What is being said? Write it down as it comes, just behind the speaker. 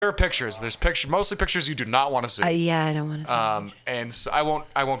There are pictures. There's mostly pictures you do not want to see. Yeah, I don't want to see. And so I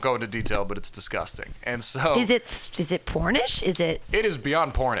won't go into detail, but it's disgusting. And so is it pornish? Is it? It is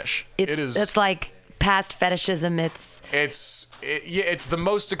beyond pornish. It's like past fetishism. It's the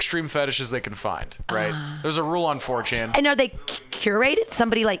most extreme fetishes they can find, right? There's a rule on 4chan. And are they curated?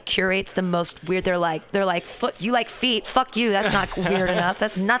 Somebody like curates the most weird. They're like, you like feet? Fuck you. That's not weird enough.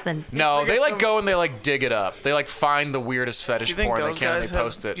 That's nothing. No, they go and they dig it up. They find the weirdest fetish porn they can and they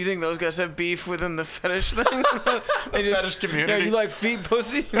post it. Do you think those guys have beef within the fetish thing? Fetish community. Yeah, you like feet,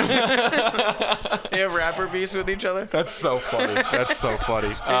 pussy? They have rapper beefs with each other. That's so funny. They just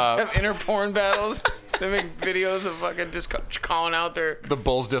have inner porn battles. They make videos of fucking just calling out their... The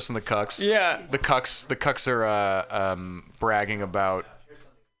bulls dissing the cucks. Yeah. The cucks are bragging about...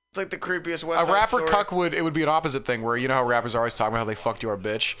 It's like the creepiest West Side A rapper Story. cuck would be an opposite thing, where you know how rappers are always talking about how they fucked your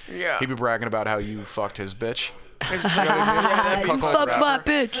bitch? Yeah. He'd be bragging about how you fucked his bitch. You fucked my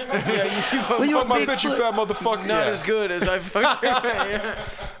bitch. Yeah, you fucked my bitch, you fat motherfucker. Not as good as I fucked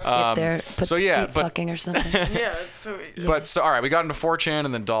her. Feet fucking or something. Yeah. All right, we got into 4chan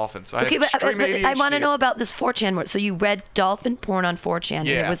and then dolphins. Okay, but I want to know about this 4chan word. So you read dolphin porn on 4chan, and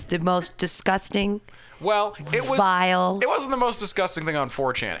it was the most disgusting. Well, it was vile. It wasn't the most disgusting thing on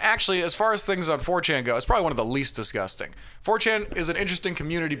 4chan. Actually, as far as things on 4chan go, it's probably one of the least disgusting. 4chan is an interesting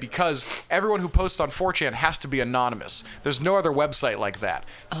community because everyone who posts on 4chan has to be anonymous. There's no other website like that.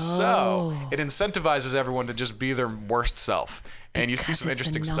 So it incentivizes everyone to just be their worst self. And you see some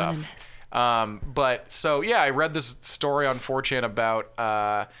interesting stuff. I read this story on 4chan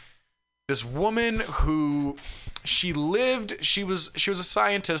about this woman who... She was a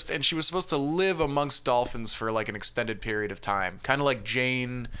scientist, and she was supposed to live amongst dolphins for like an extended period of time, kind of like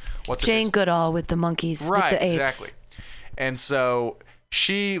Jane Goodall with the monkeys, right? With the apes. Exactly. And so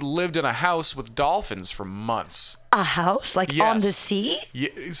she lived in a house with dolphins for months. A house, like on the sea? Yeah.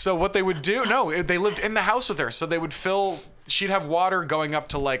 So what they would do? No, they lived in the house with her. So they would she'd have water going up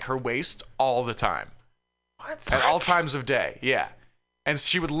to like her waist all the time. What? At all times of day. Yeah. And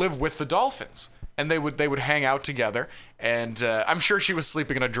she would live with the dolphins. And they would hang out together, and I'm sure she was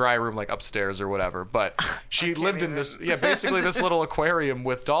sleeping in a dry room like upstairs or whatever. But she lived in basically this little aquarium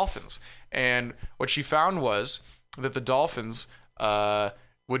with dolphins. And what she found was that the dolphins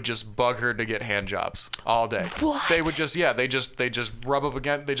would just bug her to get hand jobs all day. What? They would just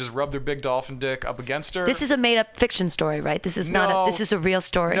rub their big dolphin dick up against her. This is a made up fiction story, right? This is this is a real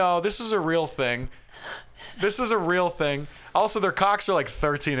story. No, this is a real thing. Also, their cocks are like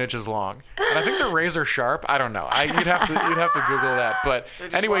 13 inches long, and I think they're razor sharp. I don't know. You'd have to Google that. But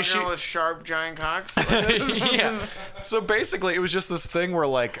anyway, she with sharp giant cocks. Yeah. So basically, it was just this thing where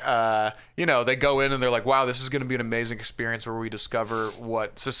like they go in and they're like, wow, this is going to be an amazing experience where we discover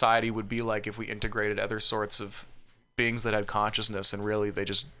what society would be like if we integrated other sorts of beings that had consciousness, and really they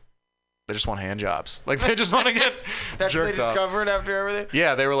just want hand jobs. Like they just want to get That's jerked what they off. discovered after everything?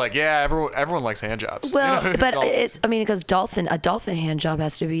 Yeah, they were like, yeah, everyone likes hand jobs. Well, but because a dolphin hand job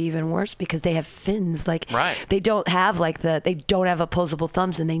has to be even worse because they have fins. Like they don't have opposable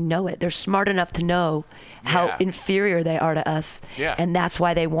thumbs, and they know it. They're smart enough to know how inferior they are to us. Yeah. And that's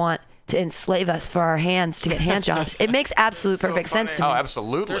why they want to enslave us for our hands to get hand jobs. It makes absolute perfect sense to me. Oh,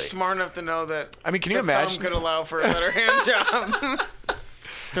 absolutely. They're smart enough to know that. I mean, can you imagine? Thumb could allow for a better hand job.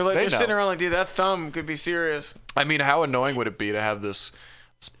 They're sitting around like, dude, that thumb could be serious. I mean, how annoying would it be to have this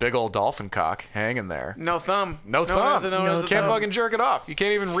big old dolphin cock hanging there? No thumb. No thumb. You can't fucking jerk it off. You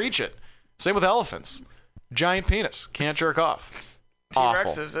can't even reach it. Same with elephants. Giant penis. Can't jerk off.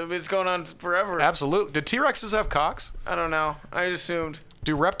 T-Rexes. I mean, it's going on forever. Absolutely. Did T-Rexes have cocks? I don't know. I assumed.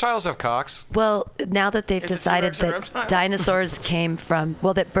 Do reptiles have cocks? Well, now that they've decided that dinosaurs came from,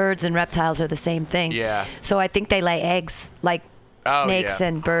 that birds and reptiles are the same thing. Yeah. So I think they lay eggs like snakes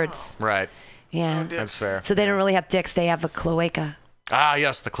and birds. Right. Yeah. That's fair. So they don't really have dicks. They have a cloaca. Ah,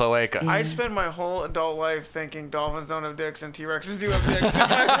 yes, the cloaca. I spent my whole adult life thinking dolphins don't have dicks and T-Rexes do have dicks.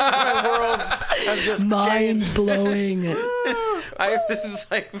 My world has just mind blowing. This is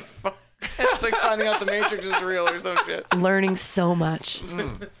like, it's like finding out the Matrix is real or some shit. Learning so much.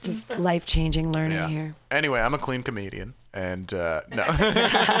 Just life-changing learning here. Anyway, I'm a clean comedian. And no.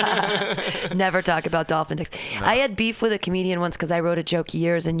 Never talk about dolphin dicks. No. I had beef with a comedian once because I wrote a joke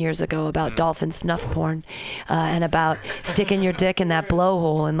years and years ago about dolphin snuff porn and about sticking your dick in that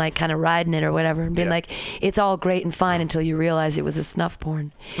blowhole and like kind of riding it or whatever and being like, it's all great and fine until you realize it was a snuff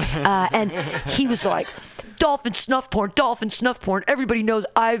porn. And he was like, dolphin snuff porn. Everybody knows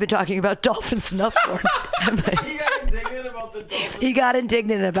I've been talking about dolphin snuff porn. He got indignant about the dolphin. He got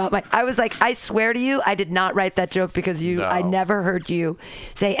indignant about I was like, I swear to you, I did not write that joke because I never heard you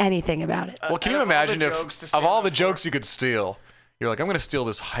say anything about it. Well, can you imagine if of all the jokes you could steal, You're like, I'm going to steal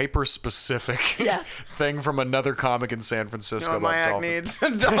this hyper-specific thing from another comic in San Francisco about dolphins. My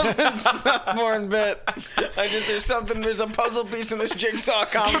act needs dolphins Snuffborn bit. There's a puzzle piece in this jigsaw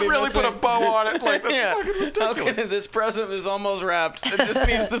comedy. You really put a bow on it. Like, that's fucking ridiculous. Okay, this present is almost wrapped. It just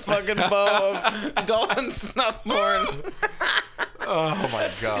needs the fucking bow of dolphin Snuffborn. Oh, my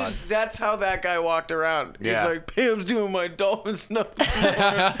God. That's how that guy walked around. He's like, Pam's doing my dolphin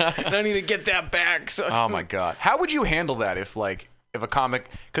Snuffborn, and I need to get that back. So. Oh, my God. How would you handle that if a comic,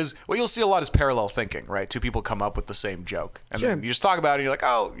 because what you'll see a lot is parallel thinking, right? Two people come up with the same joke, and then you just talk about it, and you're like,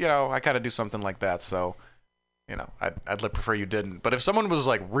 oh, I kind of do something like that, so, I'd prefer you didn't. But if someone was,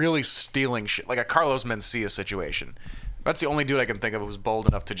 like, really stealing shit, like a Carlos Mencia situation, that's the only dude I can think of who was bold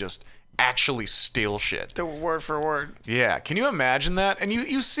enough to just actually steal shit. The word for word. Yeah. Can you imagine that? And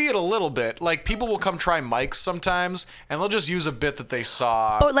you see it a little bit. Like, people will come try mics sometimes, and they'll just use a bit that they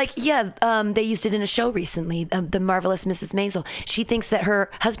saw. Or they used it in a show recently, The Marvelous Mrs. Maisel. She thinks that her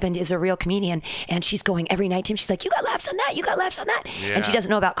husband is a real comedian, and she's going every night to him. She's like, you got laughs on that, you got laughs on that. Yeah. And she doesn't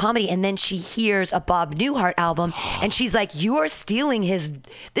know about comedy. And then she hears a Bob Newhart album, and she's like, you are stealing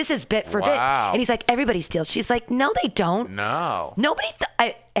this is bit for bit. And he's like, everybody steals. She's like, no, they don't. No. Nobody.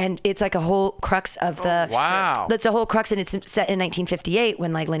 And it's like a whole crux of the. Wow. It's a whole crux, and it's set in 1958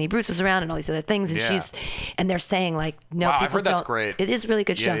 when like Lenny Bruce was around and all these other things, and and they're saying like, no, people I've heard don't. that's great. It is a really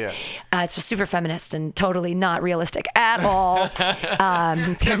good show. Yeah. It's super feminist and totally not realistic at all. In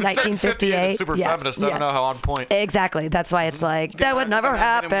 1958, super feminist. I don't know how on point. Exactly. That's why it's like that would never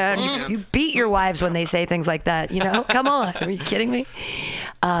happen. You beat your wives when they say things like that. Come on. Are you kidding me?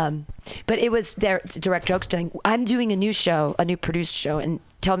 But it was their direct jokes. I'm doing a new show, a new produced show, and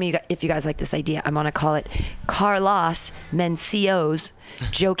tell me if you guys like this idea. I'm gonna call it Carlos Mencia's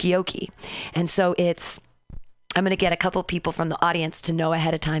Jokioki, and so I'm going to get a couple people from the audience to know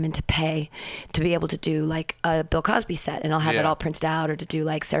ahead of time and to pay to be able to do like a Bill Cosby set, and I'll have it all printed out, or to do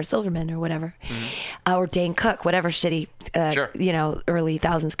like Sarah Silverman or whatever, or Dane Cook, whatever shitty, early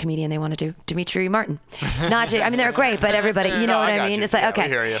thousands comedian they want to do. Dimitri Martin. They're great, but everybody, what I mean? It's like, okay. We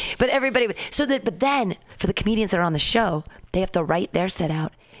hear you. But everybody, but then for the comedians that are on the show, they have to write their set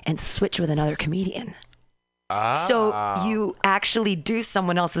out and switch with another comedian. So you actually do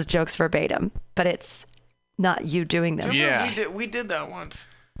someone else's jokes verbatim, but it's not you doing them. Yeah. We did that once.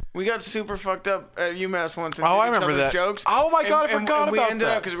 We got super fucked up at UMass once. And I remember that. Jokes. Oh my God, I forgot about that. We ended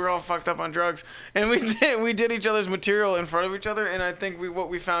up because we were all fucked up on drugs, and we did each other's material in front of each other. And I think what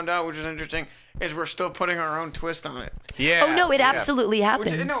we found out, which is interesting, is we're still putting our own twist on it. Yeah. Oh no, it absolutely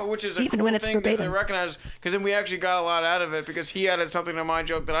happens. Which is a even cool when it's thing verbatim. that I recognize, because then we actually got a lot out of it because he added something to my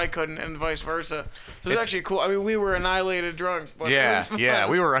joke that I couldn't, and vice versa. So it's actually cool. I mean, we were annihilated drunk. But it was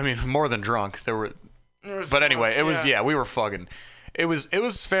fun. We were. More than drunk. But anyway, it was we were fucking. It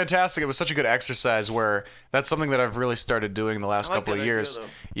was fantastic. It was such a good exercise where that's something that I've really started doing the last couple of years.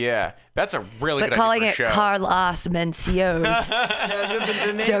 Idea, That's a really good idea. But calling it for a show. Carlos Mencia's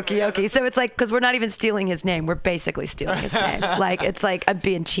Jokioki. So it's like, because we're not even stealing his name. We're basically stealing his name. It's like I'm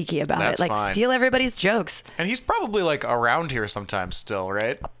being cheeky about That's it. Like, fine. steal everybody's jokes. And he's probably like around here sometimes still,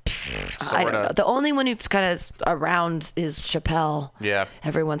 right? I don't know. The only one who's kind of around is Chappelle. Yeah.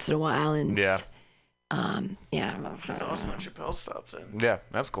 Every once in a while. And That's when Chappelle stops in. Yeah,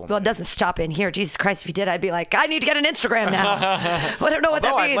 that's cool. Well, it doesn't stop in here. Jesus Christ, if he did, I'd be like, I need to get an Instagram now. I don't know what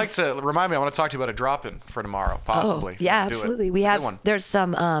that means. I'd like to remind me. I want to talk to you about a drop-in for tomorrow, possibly. Oh, yeah, absolutely. We have. There's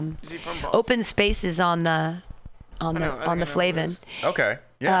some open spaces on the Flavin. Okay.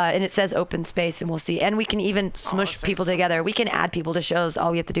 Yeah. And it says open space, and we'll see. And we can even smush people together. We can add people to shows.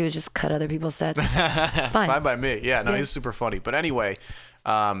 All we have to do is just cut other people's sets. It's fine. Fine by me. Yeah. No, he's super funny. But anyway.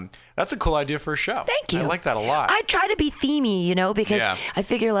 That's a cool idea for a show. Thank you. I like that a lot. I try to be themey, because I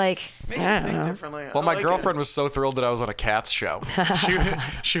figure like, Makes you think differently. Well, my girlfriend was so thrilled that I was on a Cats show.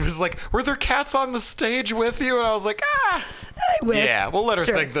 She was like, "Were there cats on the stage with you?" And I was like, I wish. Yeah, we'll let her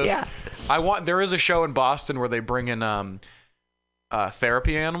think this. Yeah. There is a show in Boston where they bring in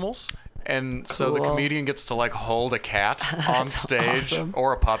therapy animals. And so the comedian gets to like hold a cat on stage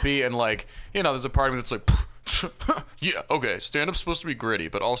or a puppy, and like, there's a part of me that's like, yeah, okay, stand-up's supposed to be gritty,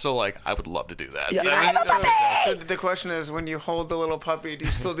 but also like I would love to do that. Yeah. So the question is, when you hold the little puppy, do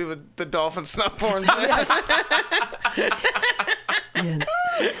you still do the dolphin Snuffborn? Yes.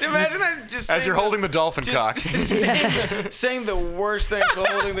 Imagine that just as you're holding the dolphin cock. Saying the worst things while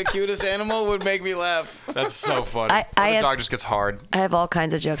holding the cutest animal would make me laugh. That's so funny. The dog just gets hard. I have all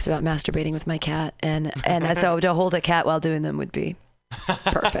kinds of jokes about masturbating with my cat, and so to hold a cat while doing them would be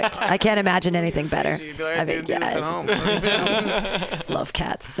perfect. I can't imagine anything better. Love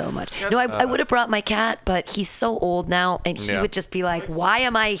cats so much. No, I would have brought my cat, but he's so old now, and he would just be like, "Why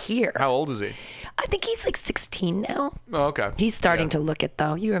am I here?" How old is he? I think he's like 16 now. Oh, okay. He's starting to look it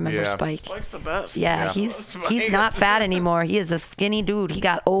though. You remember Yeah. Spike? Spike's the best. Yeah, he's not fat anymore. He is a skinny dude. He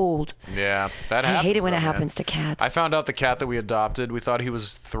got old. Yeah, that I happens. hate it when though, it man. happens to cats. I found out the cat that we adopted, we thought he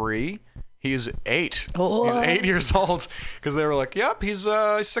was 3. He's 8. Oh. He's 8 years old. Because they were like, yep, he's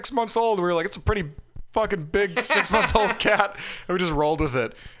 6 months old. We were like, it's a pretty fucking big 6-month-old cat. And we just rolled with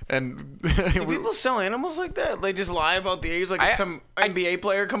it. And Do people sell animals like that? They just lie about the age, like some NBA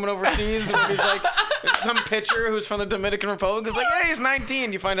player coming overseas, and he's like some pitcher who's from the Dominican Republic is like, hey, he's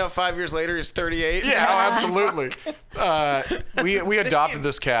 19. You find out 5 years later he's 38. Yeah, oh, absolutely. We adopted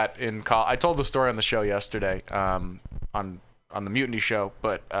this cat in college. I told the story on the show yesterday, on the Mutiny show.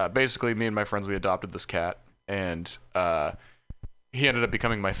 But basically, me and my friends, we adopted this cat, and he ended up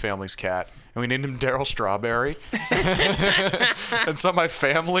becoming my family's cat, and we named him Daryl Strawberry. And so my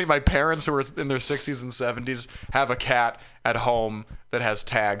family, my parents who are in their 60s and 70s, have a cat at home that has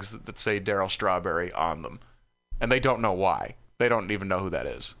tags that say Daryl Strawberry on them, and they don't know why. They don't even know who that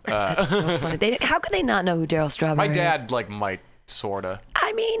is. That's so funny. How could they not know who Daryl Strawberry My is? dad might sorta.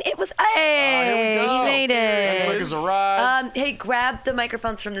 I mean, it was. Hey, Here we go. he made it. Look, has arrived. Hey, grab the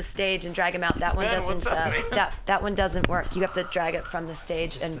microphones from the stage and drag them out. That one Ben, doesn't. what's up, man? That one doesn't work. You have to drag it from the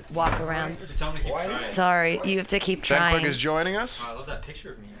stage and walk around. Tell me to keep trying. Sorry, you have to keep Ben trying. Quick is joining us. I love that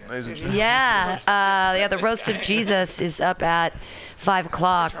picture of me. Ladies and gentlemen. Yeah, the roast of Jesus is up at 5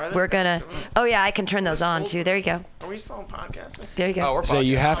 o'clock. We're gonna. Oh yeah, I can turn those on too. There you go. Are we still on podcasting? There you go. Oh, we're So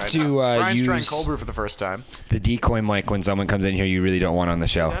you podcasting have right to, now. Brian's trying use- cold brew for the first time. The decoy mic when someone comes in here you really don't want on the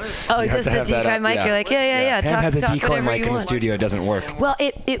show. Oh, You have just to the have that decoy up, mic. yeah. You're like, yeah. Pam Talk, has a talk decoy whatever mic you in the want. studio. It doesn't work. Well,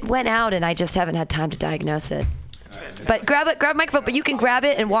 it went out, and I just haven't had time to diagnose it. But grab a microphone. But you can grab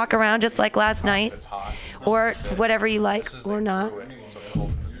it and walk around just like last night, or whatever you like, or not.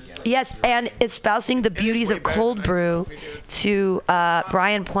 Yes, and espousing the beauties of cold brew to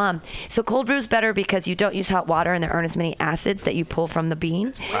Brian Plum. So cold brew is better because you don't use hot water and there aren't as many acids that you pull from the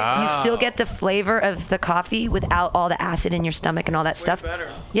bean. You still get the flavor of the coffee without all the acid in your stomach and all that stuff. better.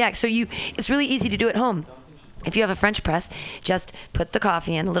 Yeah, so it's really easy to do at home. If you have a French press, just put the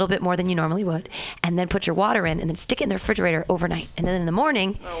coffee in a little bit more than you normally would, and then put your water in, and then stick it in the refrigerator overnight. And then in the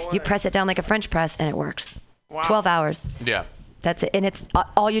morning, you press it down like a French press, and it works. Wow. 12 hours. Yeah. That's it, and it's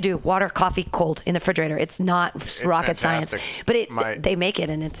all you do: water, coffee, cold in the refrigerator. It's not rocket fantastic. science, but they make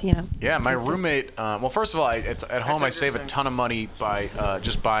it, and it's Yeah, my roommate. Well, first of all, it's at home. I save a ton of money by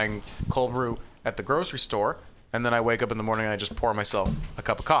just buying cold brew at the grocery store, and then I wake up in the morning and I just pour myself a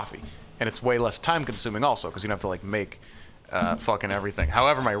cup of coffee, and it's way less time consuming also because you don't have to like make fucking everything.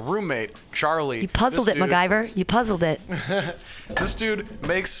 However, my roommate Charlie. You puzzled it, MacGyver. You puzzled it. This dude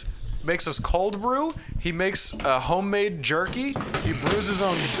makes us cold brew. He makes homemade jerky. He brews his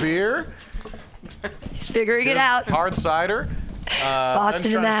own beer. He's figuring it His out. hard cider. Boston Ben's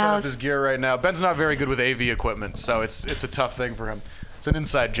in trying the to set up house. his gear right now. Ben's not very good with AV equipment, so it's a tough thing for him. It's an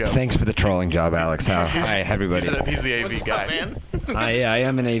inside joke. Thanks for the trolling job, Alex. Hi, everybody. He's the AV guy. Up, man? I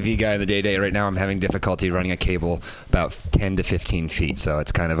am an AV guy in the day-to-day. Right now I'm having difficulty running a cable about 10 to 15 feet, so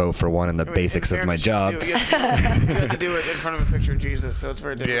it's kind of 0 for 1 in the basics of my job. You have to do it in front of a picture of Jesus, so it's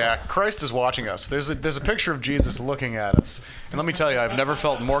very difficult. Yeah, Christ is watching us. There's a picture of Jesus looking at us, and let me tell you, I've never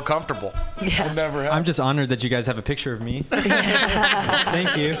felt more comfortable. Yeah. I never have. I'm just honored that you guys have a picture of me.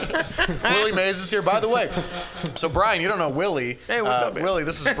 Thank you. Willie Mays is here. By the way, so Brian, you don't know Willie. Hey, what's up, man? Willie,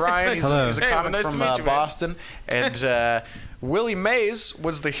 this is Brian. He's Hello. a Hey, comic nice to from meet you, man. Boston, and Willie Mays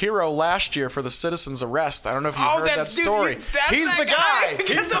was the hero last year for the citizen's arrest. I don't know if you heard that dude, story. He's the guy. Get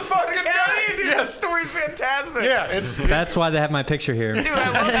He's the fucking guy. hell out of here, dude. Yes. That story's fantastic. Yeah, it's That's why they have my picture here. Dude,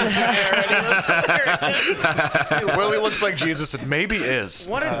 I love this guy already. Willie looks like Jesus. It maybe is.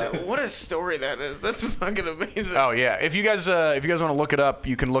 What a story that is. That's fucking amazing. Oh yeah. If you guys want to look it up,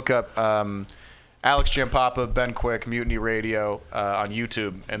 you can look up Alex Jampapa, Ben Quick, Mutiny Radio on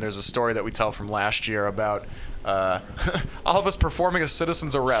YouTube, and there's a story that we tell from last year about all of us performing a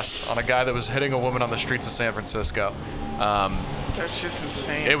citizen's arrest on a guy that was hitting a woman on the streets of San Francisco. That's just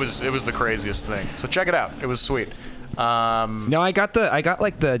insane. It was the craziest thing. So check it out. It was sweet. No, I got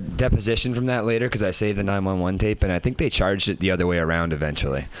like the deposition from that later because I saved the 911 tape, and I think they charged it the other way around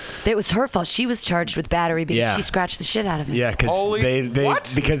eventually. It was her fault. She was charged with battery because she scratched the shit out of him. Yeah, because Holy-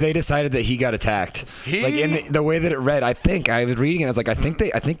 what? because they decided that he got attacked. Like in the way that it read, I was reading it. I was like, I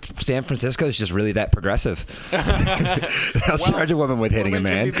think San Francisco is just really that progressive. They'll charge a woman with hitting a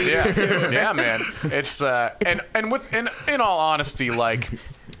man. Yeah, man. It's and in all honesty, like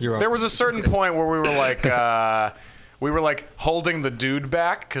You're there was a certain point where we were like we were like holding the dude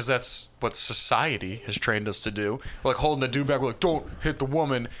back because that's what society has trained us to do. We're like holding the dude back. We're like, don't hit the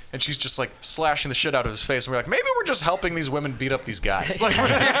woman. And she's just like slashing the shit out of his face. And we're like, maybe we're just helping these women beat up these guys.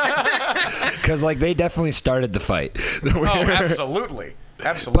 Because like they definitely started the fight. Oh, absolutely.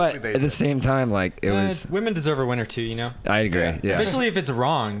 Absolutely. But at the same time, like it was. Women deserve a win or two, you know. I agree. Yeah. Especially if it's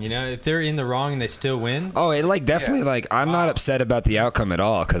wrong, you know. If they're in the wrong and they still win. Oh, it like definitely like I'm not upset about the outcome at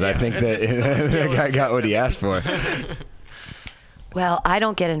all because I think that the guy got what he asked for. Well, I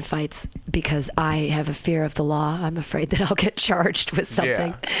don't get in fights because I have a fear of the law. I'm afraid that I'll get charged with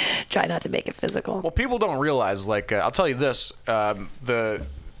something. Yeah. Try not to make it physical. Well, people don't realize, like, I'll tell you this,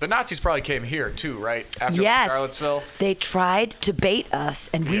 the Nazis probably came here too, right? After Charlottesville. They tried to bait us,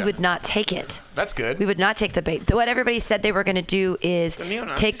 and we would not take it. That's good. We would not take the bait. What everybody said they were going to do is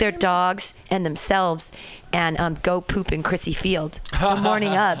take their dogs and themselves and go poop in Crissy Field the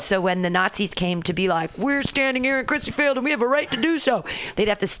morning of. So when the Nazis came to be like, we're standing here in Crissy Field and we have a right to do so, they'd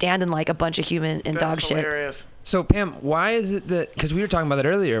have to stand in like a bunch of human and dog hilarious. shit. So Pam, why is it that? Because we were talking about that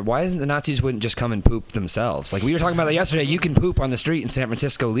earlier. Why isn't the Nazis wouldn't just come and poop themselves? Like we were talking about that yesterday. You can poop on the street in San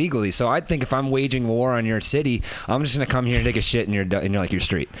Francisco legally. So I think if I'm waging war on your city, I'm just gonna come here and take a shit in your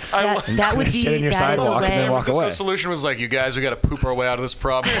street. That would be shit in your sidewalk and then walk San away. Francisco's solution was like, you guys, we got to poop our way out of this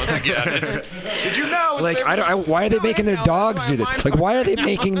problem once again. Did you know? Like why are they making their dogs do this? Like why are they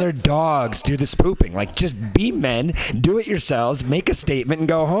making their dogs do this pooping? Like just be men, do it yourselves, make a statement, and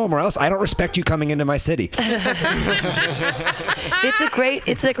go home, or else I don't respect you coming into my city. It's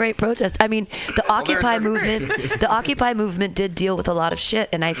a great protest. I mean, the Occupy movement did deal with a lot of shit,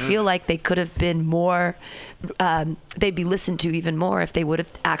 and I feel like they could have been more. They'd be listened to even more if they would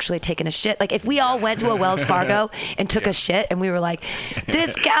have actually taken a shit. Like if we all went to a Wells Fargo and took a shit, and we were like,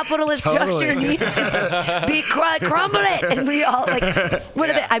 "This capitalist structure needs to be crumble it," and we all like, "What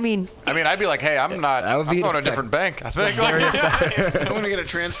are they?" I mean, I'd be like, "Hey, I'm going to a different bank. I think I want to get a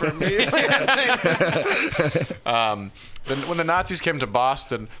transfer immediately." When the Nazis came to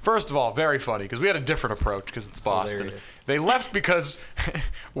Boston, first of all, very funny because we had a different approach because it's Boston. Hilarious. They left because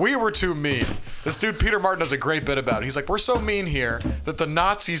we were too mean. This dude Peter Martin does a great bit about it. He's like, we're so mean here that the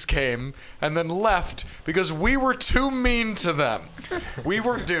Nazis came and then left because we were too mean to them.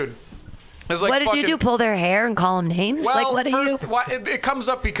 Dude. Like what did you do? Pull their hair and call them names? Well, like what are you? It comes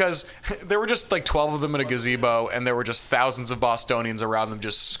up because there were just like 12 of them in a gazebo, and there were just thousands of Bostonians around them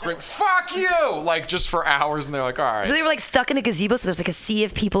just scream, "Fuck you!" like just for hours, and they're like, "All right." So they were like stuck in a gazebo, so there's like a sea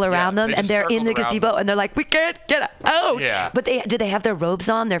of people around them, and they're in the gazebo, and they're like, "We can't get out." Yeah. But did they have their robes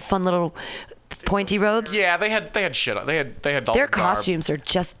on? Their fun little pointy robes? Yeah, they had shit on. They had all their the garb. costumes are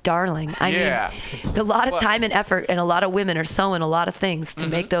just darling. I mean, a lot of time and effort, and a lot of women are sewing a lot of things to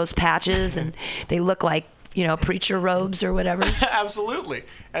make those patches, and they look like, you know, preacher robes or whatever. Absolutely.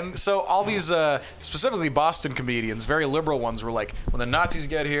 And so all these specifically Boston comedians, very liberal ones, were like, when the Nazis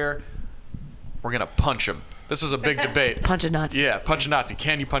get here, we're gonna punch them. This was a big debate. Punch a Nazi. Yeah, punch a Nazi.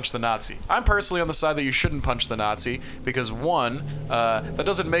 Can you punch the Nazi? I'm personally on the side that you shouldn't punch the Nazi because, one, that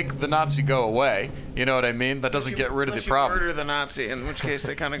doesn't make the Nazi go away. You know what I mean? That doesn't get rid of the problem. Murder the Nazi, in which case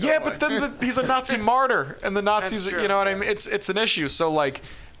they kind of go Yeah, away. but then he's a Nazi martyr, and the Nazis, you know what I mean? It's an issue. So, like,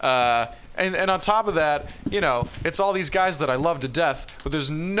 and on top of that, you know, it's all these guys that I love to death, but there's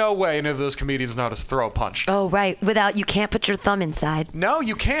no way any of those comedians know how to throw a punch. Oh, right. You can't put your thumb inside. No,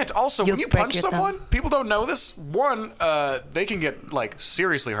 you can't. Also, when you punch someone, people don't know this. One, they can get, like,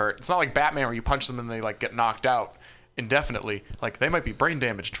 seriously hurt. It's not like Batman where you punch them and they, like, get knocked out indefinitely. Like, they might be brain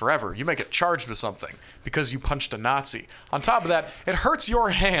damaged forever. You might get charged with something because you punched a Nazi. On top of that, it hurts your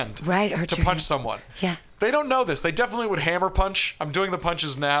hand to punch someone. Yeah. They don't know this. They definitely would hammer punch. I'm doing the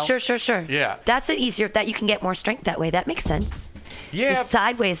punches now. Sure. Yeah. That's easier. That you can get more strength that way. That makes sense. Yeah. The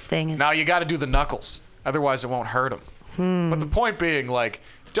sideways thing is. Now you got to do the knuckles. Otherwise, it won't hurt them. But the point being, like,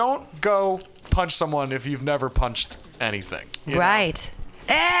 don't go punch someone if you've never punched anything. Right.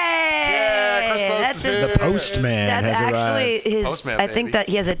 Know? Hey! Yeah, Chris Post is here. The postman That's has actually arrived. his. Postman, I think that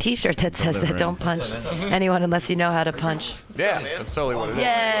he has a T-shirt that says that don't punch anyone unless you know how to punch. Yeah, that's totally what it is.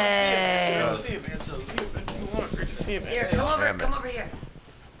 Yay! Good to see you, man. So, great to see you, man. Here, come over here.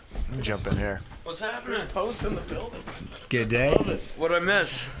 Let me jump in here. What's happening? Post in the building. Good day. What did I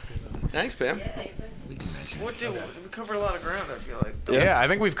miss? Thanks, Pam. What did we covered a lot of ground? I feel like. Yeah, I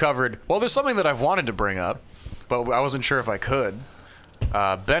think we've covered. Well, there's something that I've wanted to bring up, but I wasn't sure if I could.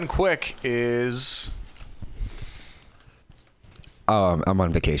 Ben Quick is. I'm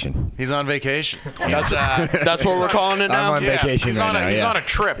on vacation. He's on vacation. That's what we're calling it now. I'm on vacation he's right now. He's on a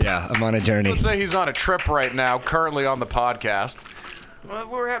trip. Yeah, I'm on a journey. Let's say he's on a trip right now, currently on the podcast. Well,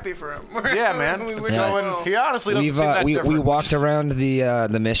 we're happy for him. Yeah, man. It's going. He honestly doesn't We've seem that we different. walked around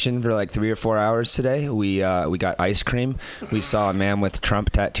the mission for like 3 or 4 hours today. We got ice cream. We saw a man with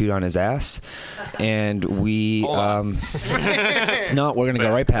Trump tattooed on his ass, and we no, we're gonna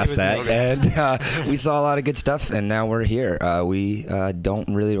go right past that. okay. And we saw a lot of good stuff, and now we're here. We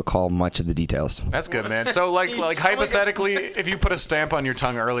don't really recall much of the details. That's good, man. So like hypothetically, if you put a stamp on your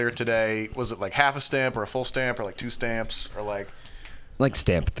tongue earlier today, was it like half a stamp or a full stamp or like 2 stamps or like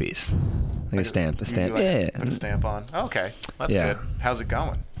stamp a piece, like a stamp. Put a stamp on. Okay, that's good. How's it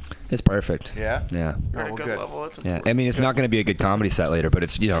going? It's perfect. Yeah. Yeah. We're at a well, good good. level. That's Yeah, I mean, it's not going to be a good comedy set later, but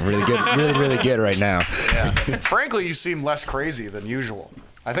it's really good, really good right now. Yeah. Frankly, you seem less crazy than usual.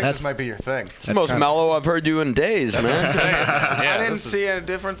 I think this might be your thing. It's the most mellow I've heard you in days, man. What I'm saying. Yeah, I didn't see a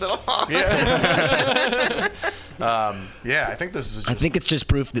difference at all. Yeah. Yeah, I think this is. I think it's just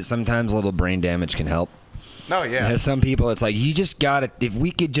proof that sometimes a little brain damage can help. Oh yeah. There's some people, it's like, you just got to, if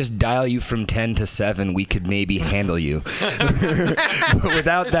we could just dial you from 10 to 7, we could maybe handle you. But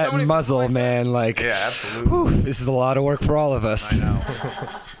without that muzzle, man, like, yeah, absolutely. Whew, this is a lot of work for all of us.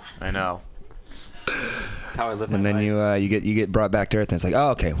 I know. That's how I live my And then life. you get brought back to earth, and it's like,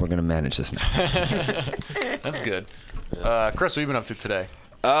 oh, okay, we're going to manage this now. That's good. Chris, what have you been up to today?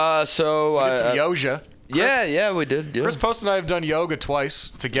 So Did some yoga. yeah, we did. Yeah. Chris Post and I have done yoga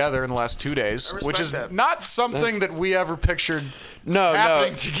twice together in the last 2 days, which is that. not something that we ever pictured No,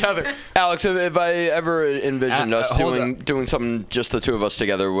 happening together. Alex, if I ever envisioned us hold doing something just the two of us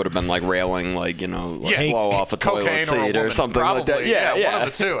together, it would have been like railing, like, Yeah. blow off a Cocaine toilet or a seat or woman, something like that. probably. Yeah, Yeah, one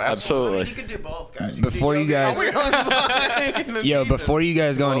of the two, absolutely. You could do both, guys. Before you guys, before you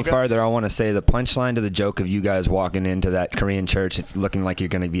guys go any Yoga. farther, I want to say the punchline to the joke of you guys walking into that Korean church looking like you're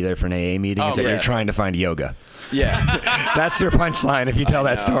going to be there for an AA meeting is that yeah. you're trying to find yoga. Yeah. That's your punchline if you tell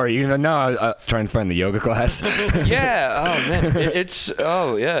that story. You know, no, I'm trying to find the yoga class. Yeah.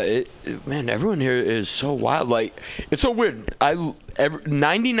 Oh man, man, everyone here is so wild. Like, it's so weird.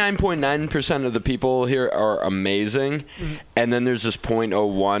 99.9% of the people here are amazing, and then there's this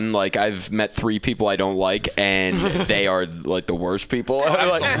 0.01. Like, I've met 3 people I don't like, and they are like the worst people.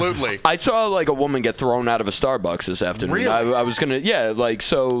 Absolutely. I saw like a woman get thrown out of a Starbucks this afternoon. Really? I was gonna,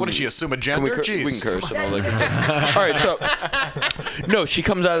 so. What did she assume a Can we, gender? we Jeez. can curse and all that good stuff. All right, so no, she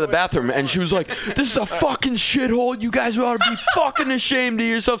comes out of the bathroom and she was like, "This is a fucking shithole. You guys ought to be fucking ashamed of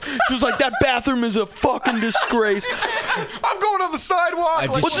yourselves." She was like, "That bathroom is a fucking disgrace." I'm going on the sidewalk. did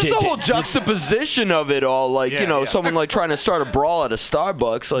Like, Well, just the whole juxtaposition of it all, like, Yeah. someone like trying to start a brawl at a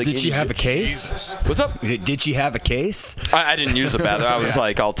Starbucks. Like, Did she have a case? What's up? Did she have a case? I didn't use the bathroom. I was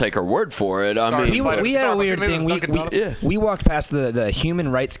like, I'll take her word for it. I Started mean, fight. We had a Starbucks, weird maybe it thing. was Dunkin' Donuts. We walked past the human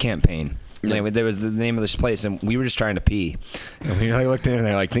rights campaign. There was the name of this place, and we were just trying to pee. And we looked in, and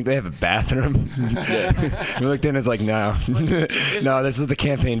they're like, "Think they have a bathroom?" We looked in, and it's like, "No, no, this is the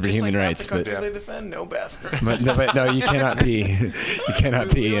campaign for human rights." But they defend no bathroom. but no, you cannot pee. You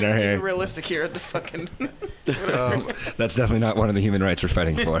cannot pee in our Be hair. realistic here at the fucking. That's definitely not one of the human rights we're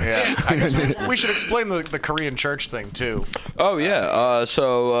fighting for. Yeah, I guess we should explain the Korean church thing too. Oh yeah.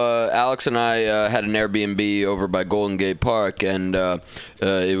 So Alex and I had an Airbnb over by Golden Gate Park, and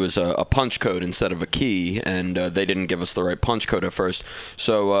it was a punch code instead of a key, and they didn't give us the right punch code at first.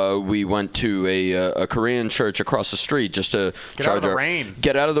 So we went to a Korean church across the street just to Get out of the rain.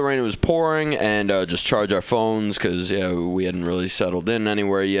 Get out of the rain. It was pouring, and just charge our phones because we hadn't really settled in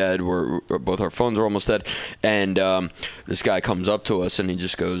anywhere yet. Both our phones were almost dead, and this guy comes up to us and he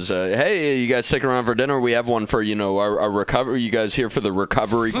just goes, "Hey, you guys sticking around for dinner? We have one for our recovery. You guys here for the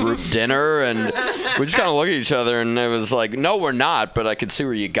recovery group dinner?" And we just kind of look at each other, and it was like, "No, we're not," but I could see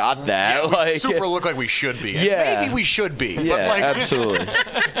where you got that. We Like, super look like we should be. And Yeah. maybe we should be. yeah, but like, absolutely.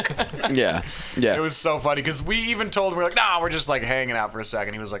 Yeah. It was so funny because we even told him, we're like, "Nah, we're just like hanging out for a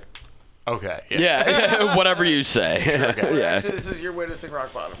second." He was like, "Okay." Yeah, whatever you say. Yeah. Actually, this is your way to sing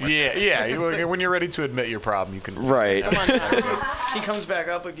rock bottom. Yeah. When you're ready to admit your problem, you can. Right. Come on, guys. He comes back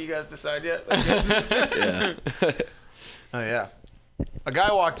up. Like, you guys decide yet? Yeah. Oh yeah. A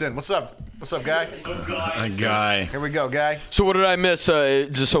guy walked in. What's up? What's up, guy? A guy. Here we go, guy. So what did I miss?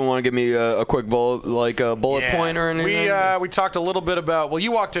 Just someone want to give me a quick bullet point or anything? We talked a little bit about. Well,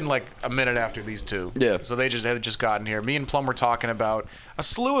 you walked in like a minute after these two. Yeah. So they had just gotten here. Me and Plum were talking about a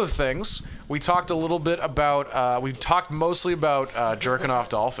slew of things. We talked a little bit about. We talked mostly about jerking off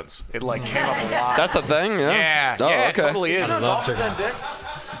dolphins. It like came up a lot. That's a thing. Yeah. Yeah. Oh, yeah. okay. It totally is. Dolphins have dicks?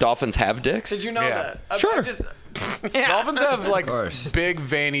 Dolphins have dicks? Did you know Yeah. that? Sure. Dolphins have like big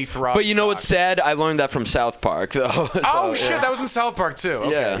veiny throbbing. But you know what's sad? I learned that from South Park, though. So, oh shit, that was in South Park too.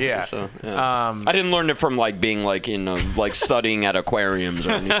 Okay, yeah. So, I didn't learn it from like being like like studying at aquariums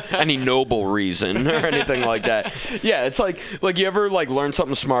or any noble reason or anything like that. Yeah, it's like you ever like learn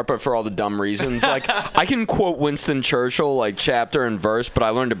something smart but for all the dumb reasons. Like I can quote Winston Churchill like chapter and verse, but I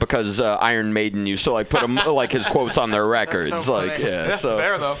learned it because Iron Maiden used to like put him like his quotes on their records. so Like so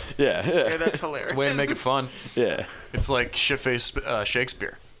fair though. Yeah, that's hilarious. It's a way to make it fun. Yeah. It's like shit-faced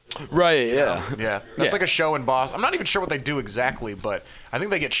Shakespeare. Right, yeah. Yeah. That's like a show in Boston. I'm not even sure what they do exactly, but I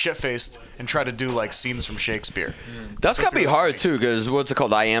think they get shit-faced and try to do like scenes from Shakespeare. That's got to be hard too, because what's it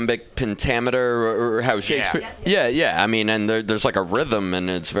called, iambic pentameter, or how Shakespeare? Yeah. I mean, and there's like a rhythm, and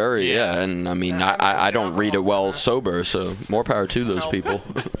it's very and I mean, I don't read it well sober, so more power to those people.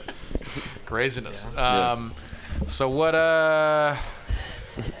 Craziness. So what?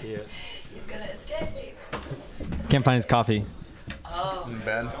 See it. He's gonna escape. Can't find his coffee.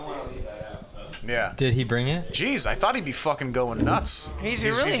 Ben. Yeah. Did he bring it? Jeez, I thought he'd be fucking going nuts. He's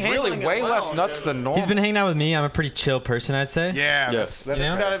really way less nuts than normal. He's been hanging out with me. I'm a pretty chill person, I'd say. Yeah, that's You know?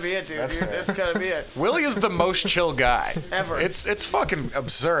 That's gotta be it, dude. That's gotta be it. Willie is the most chill guy Ever. It's fucking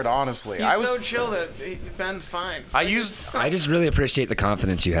absurd, honestly. He's so chill that Ben's fine. I just really appreciate the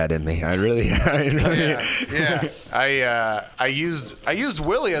confidence you had in me. I really I used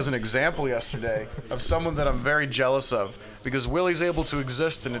Willie as an example yesterday of someone that I'm very jealous of, because Willie's able to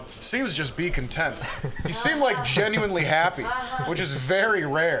exist and it seems just be content. You seem like genuinely happy, which is very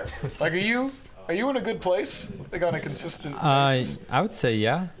rare. Like, are you in a good place? Like on a consistent basis? I would say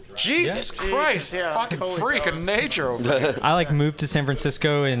yeah. Jesus Christ, yeah, fucking totally freak of jealous. nature over here. I like moved to San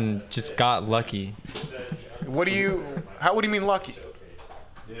Francisco and just got lucky. What do you mean lucky?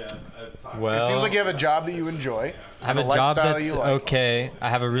 Well, It seems like you have a job that you enjoy. I have and a job lifestyle that's you like. okay. I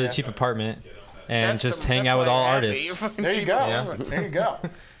have a really cheap apartment and just hang that's out with why all you're happy. artists. You're fucking There you cheap. go. Yeah. There you go.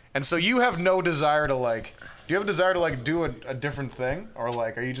 And so you have no desire to like. Do you have a desire to like do a different thing, or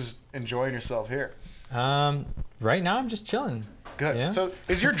like are you just enjoying yourself here? Right now I'm just chilling. Good. Yeah. So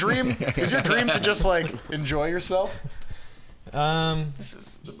is your dream to just like enjoy yourself?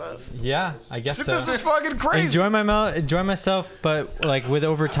 The best. Yeah, I guess so. This is fucking crazy. Enjoy myself, but like with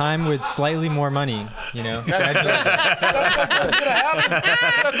over time with slightly more money, you know. That's what's gonna happen.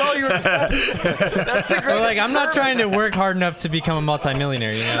 That's all you expect. That's the Or like I'm not trying to work hard enough to become a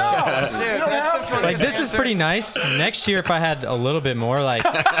multimillionaire, you know. Dude, that's the Like this is pretty nice. Next year, if I had a little bit more, like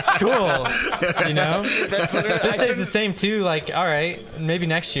cool, you know. This stays the same too. Like all right, maybe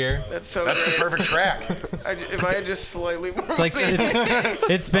next year. That's the perfect track. If I had just slightly more. It's like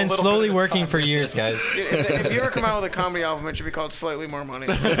it's been slowly working for years, guys. If you ever come out with a comedy album, it should be called Slightly More Money.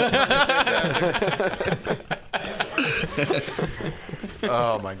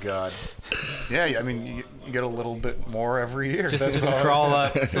 Oh my God. Yeah, I mean you get a little bit more every year. Just crawl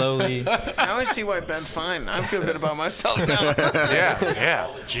up slowly. Now I see why Ben's fine. I feel good about myself now. Yeah.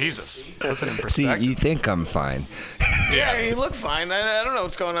 Jesus. That's an See, perspective. you think I'm fine. Yeah, you look fine. I don't know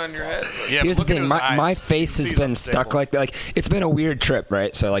what's going on in your head. But. Yeah, Here's the look at thing, his my eyes. face has Sees been unstable. stuck like that. Like it's been a weird trip,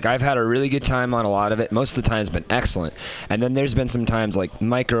 right? So like I've had a really good time on a lot of it. Most of the time's been excellent, and then there's been some times like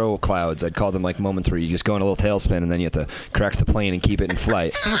micro clouds. I'd call them like moments where you just go in a little tailspin, and then you have to correct the plane and keep it in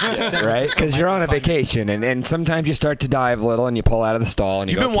flight, right? Because you're on a vacation, and sometimes you start to dive a little, and you pull out of the stall, and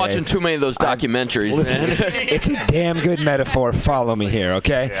you You've go, been watching too many of those documentaries, Listen, man. it's a damn good metaphor. Follow me here,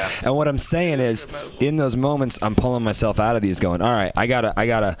 okay? Yeah. And what I'm saying is, in those moments, I'm pulling myself out of these, going, all right,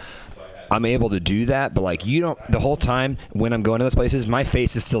 I'm able to do that, but like you don't. The whole time when I'm going to those places, my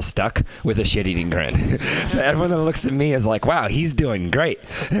face is still stuck with a shit-eating grin. So everyone that looks at me is like, "Wow, he's doing great."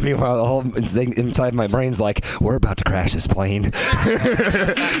 And meanwhile, the whole inside my brain's like, "We're about to crash this plane,"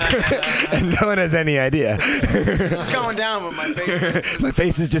 and no one has any idea. It's going down, but my face. My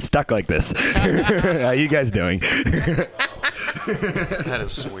face is just stuck like this. How you guys doing? That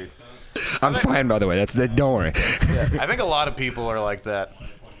is sweet. I'm fine, by the way. Don't worry. I think a lot of people are like that,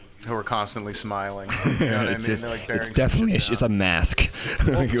 who are constantly smiling. You know what I mean? Just, They're like bearing it's some definitely shit it's a mask.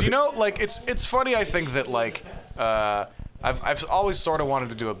 Well, do you know, like, it's funny, I think, that, like, I've always sort of wanted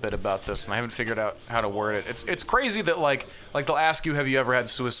to do a bit about this, and I haven't figured out how to word it. It's crazy that, like they'll ask you, have you ever had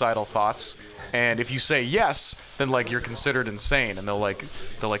suicidal thoughts? And if you say yes, then, like, you're considered insane, and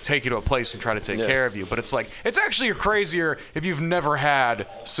they'll take you to a place and try to take care of you. But it's like, it's actually crazier if you've never had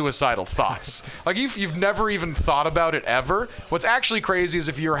suicidal thoughts. Like, you've never even thought about it ever. What's actually crazy is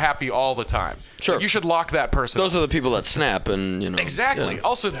if you're happy all the time. Sure. Like, you should lock that person Those up. are the people that snap, and you know. Exactly. Yeah.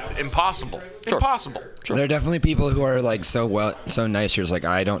 Also, impossible. Sure. Impossible. There are definitely people who are like so nice. You're just like,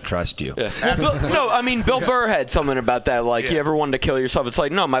 I don't trust you. Yeah. No, I mean, Bill Burr had something about that. Like, you ever wanted to kill yourself? It's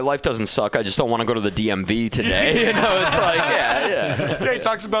like, no, my life doesn't suck. I just don't want to go to the DMV today. You know, it's like, Yeah, he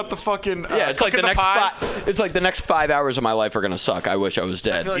talks about the fucking it's like the next 5 hours of my life are gonna suck. I wish I was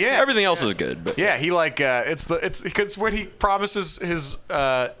dead. Everything else is good. But. Yeah, he like it's when he promises his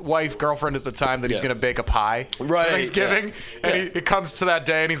girlfriend at the time that he's gonna bake a pie for Thanksgiving, and it comes to that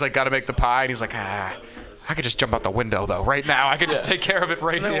day, and he's like, gotta make the pie, and he's like, I could just jump out the window though right now. I could just take care of it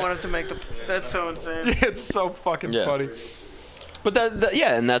right now. They wanted to make that's so insane. Yeah, it's so fucking funny. But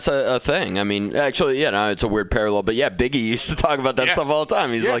and that's a thing. I mean, actually, it's a weird parallel. But Biggie used to talk about that stuff all the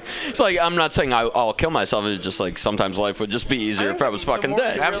time. He's like, it's like, I'm not saying I'll kill myself. It's just like sometimes life would just be easier if I was fucking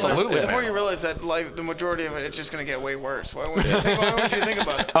dead. Absolutely. The more you realize that life, the majority of it's just gonna get way worse. Why wouldn't you think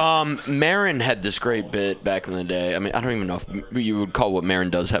about it? Maron had this great bit back in the day. I mean, I don't even know if you would call what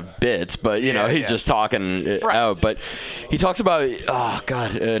Maron does have bits, but he's just talking it out. But he talks about, oh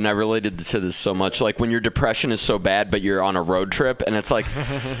God, and I related to this so much. Like when your depression is so bad, but you're on a road trip. And it's like,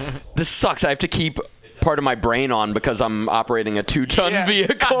 this sucks. I have to keep part of my brain on because I'm operating a 2-ton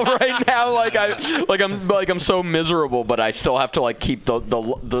vehicle right now. I'm so miserable, but I still have to like keep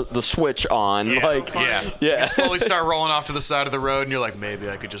the switch on. You slowly start rolling off to the side of the road, and you're like, maybe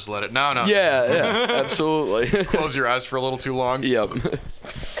I could just let it. No. Yeah, absolutely. Close your eyes for a little too long. Yep.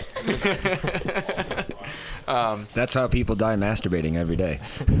 That's how people die masturbating every day.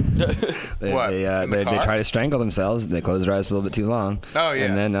 They try to strangle themselves. They close their eyes for a little bit too long. Oh yeah.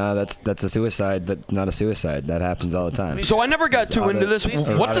 And then that's a suicide, but not a suicide. That happens all the time. So I never got too into this.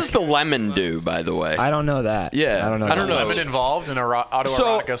 What does the lemon do, by the way? I don't know that. Yeah, I don't know. Lemon involved in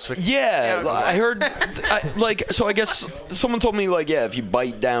autoerotic asphyxia. I heard. I guess someone told me if you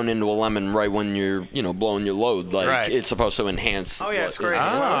bite down into a lemon right when you're blowing your load, it's supposed to enhance. Oh yeah, it's great.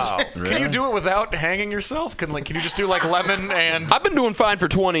 Really? Can you do it without hanging yourself? Can you just do like lemon and? I've been doing fine for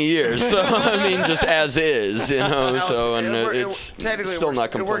 20 years, so I mean just as is, So it's still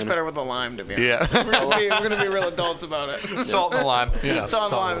not complaining. It works better with the lime, to be honest. Yeah. We're gonna be real adults about it. Salt and lime.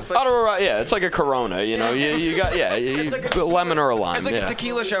 Salt and lime. It's like a Corona. You got like a lemon or a lime. It's like a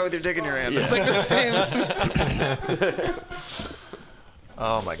tequila shot with your dick in your hand. It's like the same.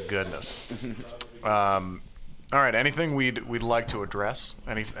 Oh my goodness. All right. Anything we'd like to address?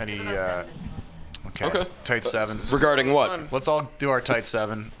 Any Okay. Tight 7. Regarding what? Let's all do our tight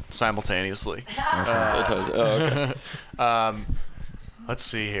 7 simultaneously. Okay. Let's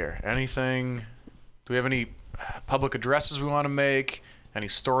see here. Anything? Do we have any public addresses we want to make? Any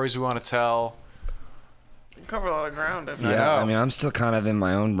stories we want to tell? You cover a lot of ground. I mean, I'm still kind of in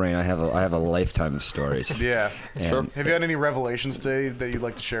my own brain. I have a lifetime of stories. Yeah. Sure. Have you had any revelations today that you'd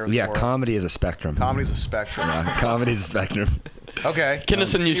like to share with the world? Comedy is a spectrum. Comedy's a spectrum. Comedy's a spectrum. Okay.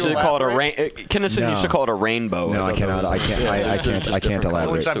 Kinnison used to call it used to call it a rainbow. No, I cannot. I can't elaborate. It's the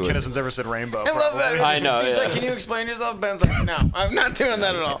only time Kinnison's ever said rainbow. I love that. I know. He's like, can you explain yourself? Ben's like, no, I'm not doing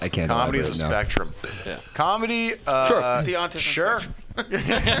that at all. I can't. Comedy is a spectrum. Yeah. Comedy. Sure. The autism. Sure.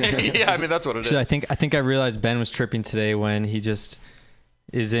 Yeah, I mean that's what it is. I think I realized Ben was tripping today when he just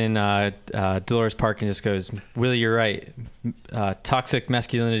is in Dolores Park and just goes, Willie, you're right. Toxic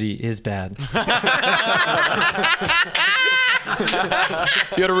masculinity is bad.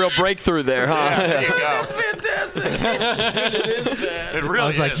 You had a real breakthrough there, huh? Yeah, there you go. That's fantastic. It is bad. It really I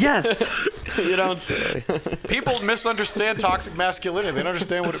was like, yes. You don't say. People misunderstand toxic masculinity. They don't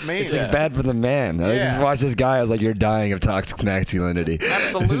understand what it means. It's bad for the man. I just watched this guy. I was like, you're dying of toxic masculinity.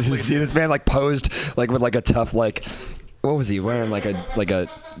 Absolutely. See this man posed with a tough what was he wearing? Like a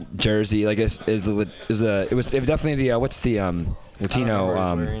jersey? It was definitely the what's the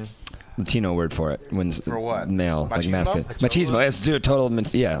Latino word for it. For what? Male, Machismo? masculine. Machismo. It's a total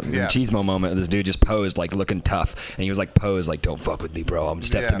machismo moment. This dude just posed looking tough, and he was posed don't fuck with me, bro. I'm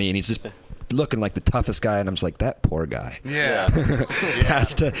step to me, and he's just looking like the toughest guy, and I'm just like, that poor guy. Yeah.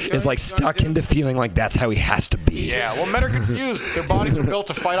 Is stuck into feeling like that's how he has to be. Yeah. Well, men are confused. Their bodies were built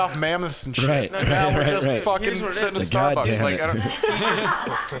to fight off mammoths and shit. Right. Now we're just fucking sitting in Starbucks.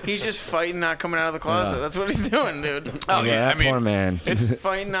 He's just fighting not coming out of the closet. That's what he's doing, dude. Oh yeah, poor man. It's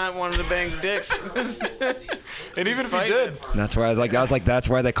fighting not wanting to bang dicks. And even if he did. That's why I was like, that's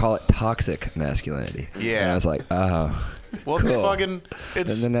why they call it toxic masculinity. Yeah. And I was like, oh. Well, cool.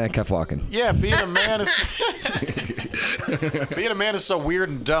 It's. And then I kept walking. Yeah, being a man is so weird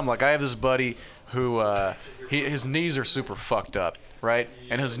and dumb. I have this buddy who his knees are super fucked up, right?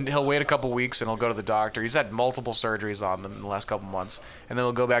 And he'll wait a couple weeks and he'll go to the doctor. He's had multiple surgeries on them in the last couple months, and then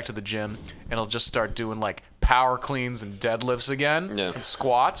he'll go back to the gym and he'll just start doing like power cleans and deadlifts again and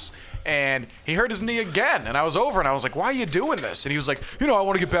squats. And he hurt his knee again, and I was over and I was like, why are you doing this? And he was like, I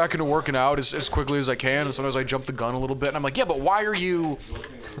want to get back into working out as quickly as I can, and sometimes I jump the gun a little bit. And I'm like, yeah, but why are you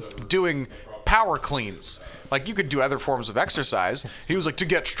doing power cleans? Like, you could do other forms of exercise. He was like, to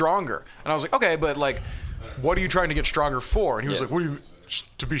get stronger. And I was like, okay, but like, what are you trying to get stronger for? And he was like, what do you,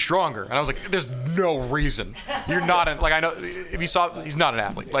 to be stronger? And I was like, there's no reason. You're not, I know, if you saw, he's not an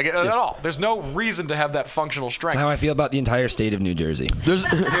athlete, like, at all. There's no reason to have that functional strength. That's how I feel about the entire state of New Jersey. There's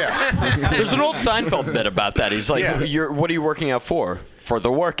an old Seinfeld bit about that. He's like, what are you working out for? For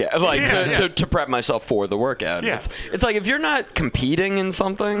the workout, like to prep myself for the workout. Yeah. It's like if you're not competing in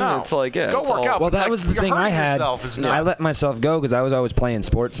something, it's like go work out. Well, that was the thing I had. I let myself go because I was always playing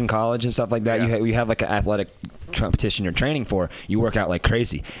sports in college and stuff like that. You have like an athletic competition you're training for. You work out like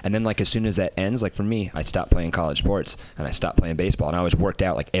crazy, and then like as soon as that ends, like for me, I stopped playing college sports and I stopped playing baseball, and I always worked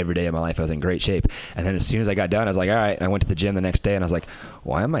out like every day of my life. I was in great shape, and then as soon as I got done, I was like, all right. And I went to the gym the next day, and I was like,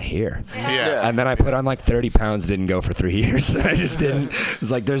 why am I here? And then I put on like 30 pounds. Didn't go for 3 years. I just didn't. It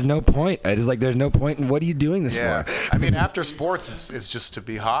was like, there's no point. There's no point in what are you doing this for? I mean, after sports, it's just to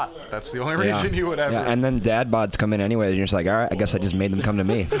be hot. That's the only reason you would ever. Yeah, and then dad bods come in anyway, and you're just like, all right, I guess I just made them come to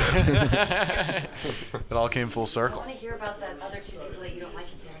me. It all came full circle. I want to hear about that other two people that you don't like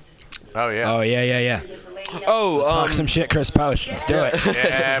in San Francisco. Oh, yeah. Oh, yeah. There's a lady Talk some shit, Chris Post. Let's do it.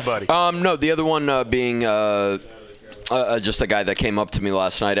 Yeah, buddy. No, the other one being just a guy that came up to me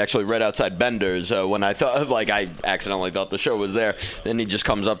last night, actually right outside Bender's, when I thought, like, I accidentally thought the show was there. Then he just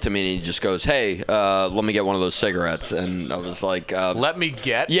comes up to me and he just goes, hey, let me get one of those cigarettes. And I was like, let me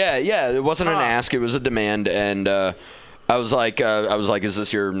get? Yeah. It wasn't an ask, it was a demand. And I was like, is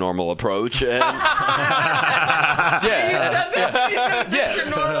this your normal approach? And, Your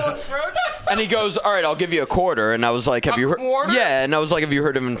normal approach? And he goes, all right, I'll give you a quarter. And I was like, have you heard? Yeah, and I was like, have you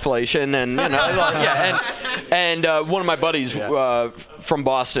heard of inflation? And and one of my buddies from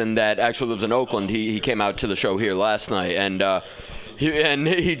Boston that actually lives in Oakland, he came out to the show here last night, and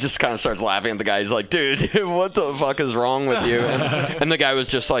he just kind of starts laughing at the guy. He's like, dude, what the fuck is wrong with you? And the guy was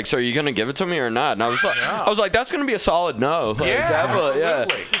just like, so are you going to give it to me or not? And I was like, that's going to be a solid no. Like, definitely.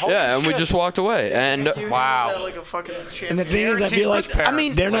 And we just walked away. And wow. Like a fucking And the thing is, I feel like,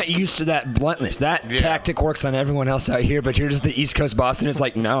 they're not used to that bluntness. That tactic works on everyone else out here, but you're just the East Coast Boston. It's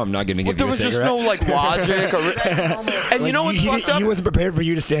like, no, I'm not going to give you a cigarette. There was just no, like, logic. And you know what's fucked up? He wasn't prepared for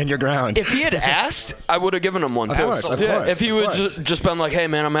you to stand your ground. If he had asked, I would have given him one, too. Of course. If he would just been like, hey,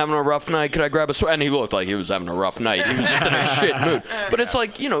 man, I'm having a rough night. Could I grab a sweat? And he looked like he was having a rough night. He was just in a shit mood. But it's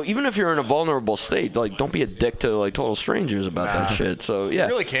like, even if you're in a vulnerable state, like, don't be a dick to, like, total strangers about that shit. So, yeah. You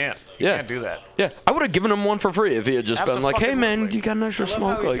really can't. You can't do that. Yeah. I would have given him one for free if he had just been like, hey, man, you got an extra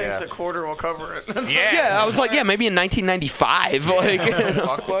smoke? Like, thinks a quarter will cover it. Yeah, I was like, maybe in 1995. Like,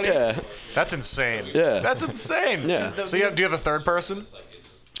 fuck, buddy. Yeah. That's insane. Yeah. That's insane. Yeah. So do you have a third person?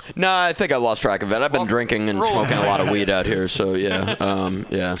 No, I think I lost track of it. I've been drinking and smoking a lot of weed out here, so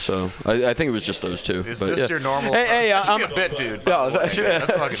yeah. So I think it was just those two. Is this your normal? Hey, I'm a bit, dude. No, that's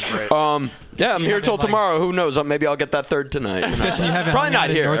fucking great. I'm here till tomorrow. Who knows? Maybe I'll get that third tonight. Probably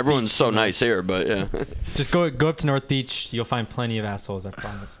not here. Everyone's so nice here, but yeah. Just go up to North Beach. You'll find plenty of assholes, I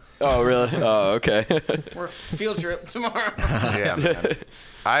promise. Oh, really? Oh, okay. We're field trip tomorrow. Yeah, man.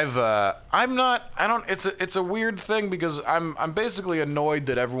 It's a weird thing because I'm basically annoyed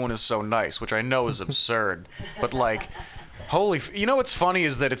that everyone is so nice, which I know is absurd. But like, what's funny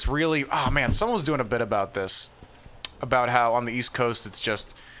is that it's really, someone was doing a bit about this, about how on the East Coast it's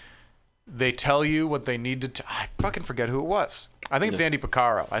just, they tell you what they need to I fucking forget who it was. I think it's Andy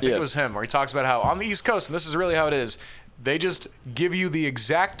Picaro. I think it was him, where he talks about how on the East Coast, and this is really how it is, they just give you the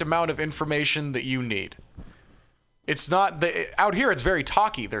exact amount of information that you need. It's not out here. It's very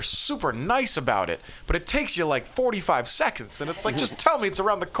talky. They're super nice about it, but it takes you like 45 seconds, and it's like, just tell me it's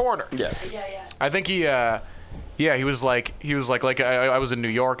around the corner. Yeah. I think he was like I was in New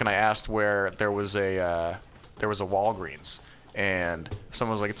York and I asked where there was a Walgreens, and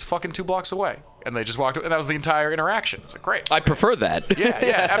someone was like, it's fucking 2 blocks away. And they just walked away, and that was the entire interaction. It's like, great. I'd prefer that.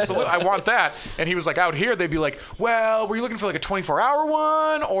 Yeah, absolutely. I want that. And he was like, out here, they'd be like, well, were you looking for like a 24-hour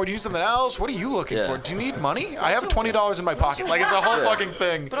one, or do you need something else? What are you looking for? Do you need money? I have $20 in my pocket. Like, it's a whole fucking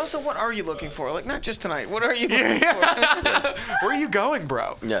thing. But also, what are you looking for? Like, not just tonight. What are you looking for? Where are you going,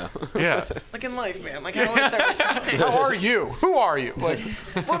 bro? Yeah. Like in life, man. Like, how is that? How are you? Who are you? Like,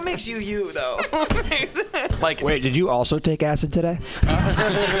 what makes you you, though? Like, wait, did you also take acid today?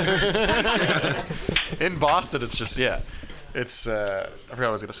 In Boston, it's just It's I forgot what I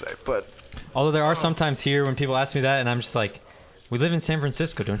was gonna say, but Although there are sometimes here when people ask me that, and I'm just like, we live in San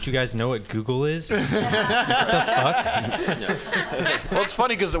Francisco. Don't you guys know what Google is? What the fuck? well, it's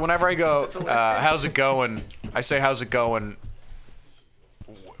funny because whenever I go, how's it going? I say, how's it going?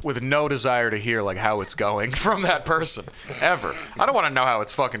 With no desire to hear like how it's going from that person ever. I don't want to know how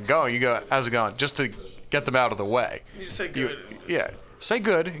it's fucking going. You go, how's it going? Just to get them out of the way. You just say good. Yeah, say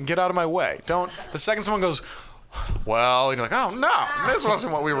good and get out of my way. Don't. The second someone goes, well, you're like, oh no, this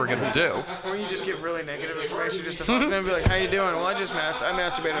wasn't what we were gonna do. Or you just give really negative information just to fuck them and be like, how you doing? Well, I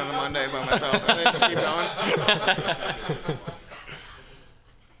masturbated on a Monday by myself. And then just keep going.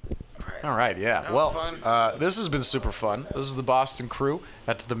 All right, yeah. Well, this has been super fun. This is the Boston crew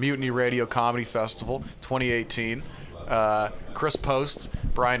at the Mutiny Radio Comedy Festival 2018. Chris Post,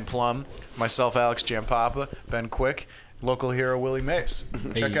 Brian Plum, myself, Alex Giampapa, Ben Quick, local hero Willie Mace.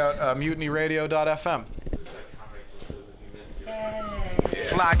 Check out mutinyradio.fm.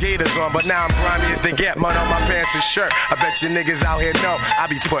 Fly gators on, but now I'm grimy as they get. Mud on my pants and shirt. I bet you niggas out here know I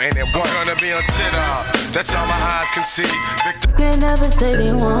be putting it work. I'm gonna be on Titter. That's all my eyes can see. Can't never say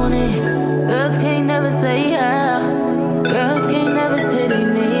they want it. Girls can't never say yeah. Girls can't never say they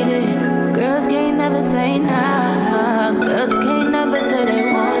need it. Girls can't never say nah. Girls can't never say they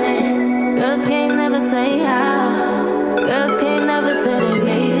want it. Girls can't never say yeah. Girls can't never say they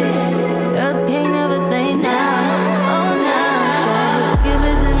need it. Girls can't never say nah.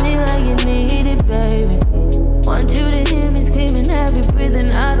 Baby, want you to hear me screaming, heavy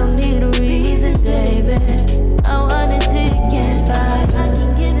breathing. I don't need a reason, baby. I want it till you can't buy. I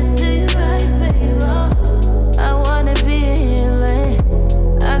can get it to you right, baby. I wanna be a healing.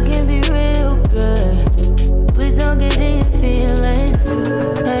 I can be real good. Please don't get in your feelings.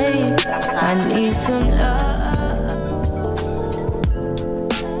 Hey, I need some love.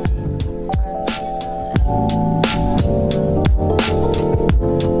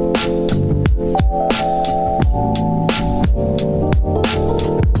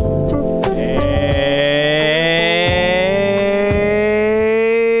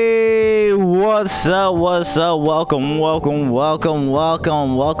 What's up? Welcome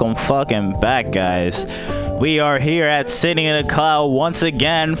fucking back, guys. We are here at Sitting in a Cloud once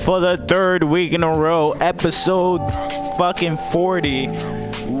again for the third week in a row, episode fucking 40.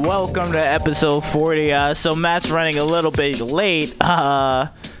 Welcome to episode 40. So Matt's running a little bit late,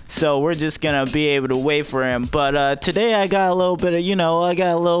 so we're just gonna be able to wait for him. But today I got a little bit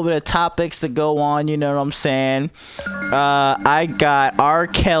of topics to go on, you know what I'm saying? I got R.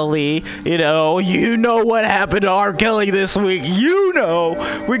 Kelly, you know what happened to R. Kelly this week,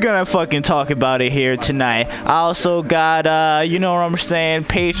 we're gonna fucking talk about it here tonight. I also got, you know what I'm saying,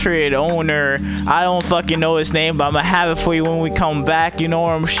 Patriot owner, I don't fucking know his name, but I'm gonna have it for you when we come back, you know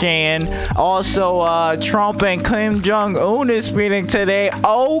what I'm saying? Also, Trump and Kim Jong-un is meeting today.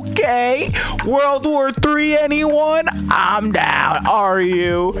 Okay, World War III, anyone? I'm down, are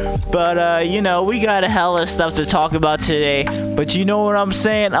you? But, we got a hella stuff to talk about today, but you know what I'm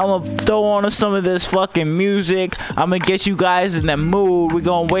saying? I'm gonna throw on some of this fucking music. I'm gonna get you guys in the mood. We're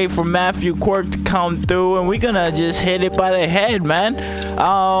gonna wait for Matthew Quirk to come through, and we're gonna just hit it by the head, man.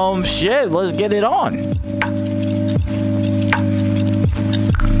 Shit, let's get it on.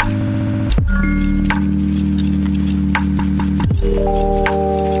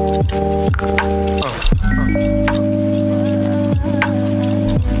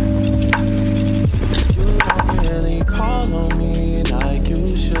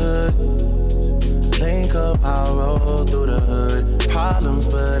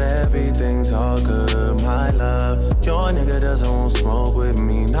 But everything's all good, my love. Your nigga doesn't want smoke with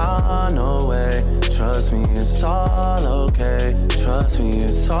me, nah, no way. Trust me, it's all okay. Trust me,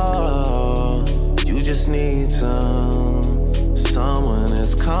 it's all. You just need someone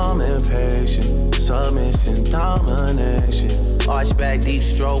that's calm and patient. Submission, domination. Archback, deep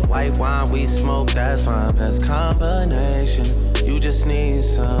stroke, white wine, we smoke, that's my best combination. You just need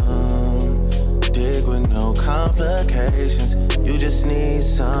some dig with no complications. You just need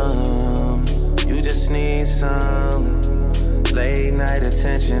some late night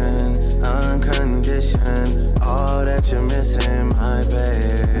attention, unconditioned, all that you're missing, my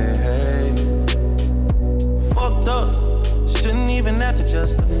babe. Fucked up, shouldn't even have to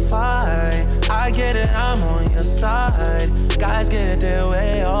justify. I get it, I'm on your side. Guys get their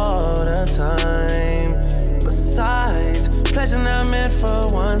way all the time. Besides, pleasure not meant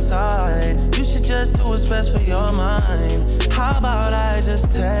for one side. You should just do what's best for your mind. How about I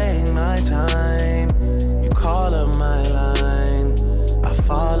just take my time? You call up my line, I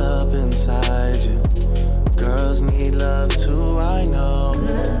fall up inside you. Girls need love too, I know.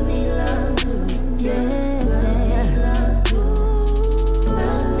 Girls need love too, yeah. Girls need love too.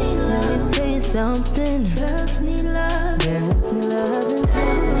 something. Girls need love. Girls need love and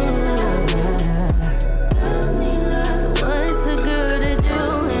girls need love. Girls need love. So what's a girl to do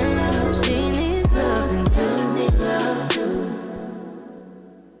when she needs love and girls need love too?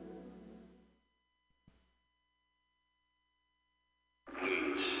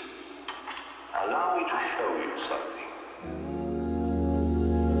 Please, allow me to show you something.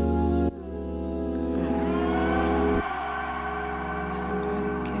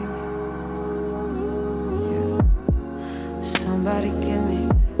 Somebody give me,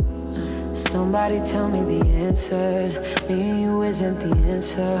 somebody tell me the answers. Me and you isn't the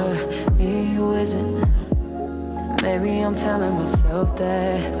answer. Me and you isn't. Maybe I'm telling myself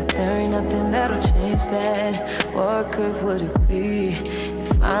that, but there ain't nothing that'll change that. What good would it be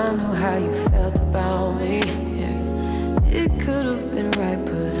if I knew how you felt about me? Yeah. It could have been right,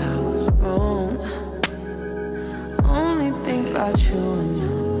 but I was wrong. Only think about you and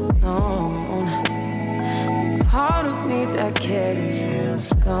I'm alone. Part of me that cared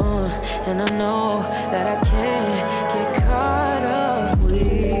is gone, and I know that I can't get caught up. We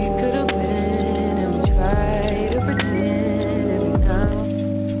could have been, and we try to pretend every now.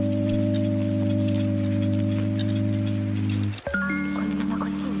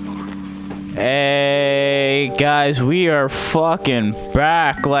 Hey guys, we are fucking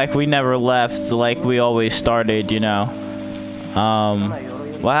back like we never left, like we always started, you know.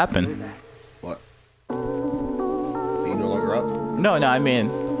 What happened? No, I mean,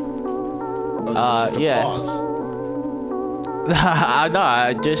 yeah. No,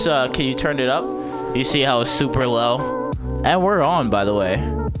 I just, can you turn it up? You see how it's super low? And we're on, by the way.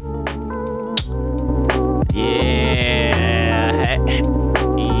 Yeah.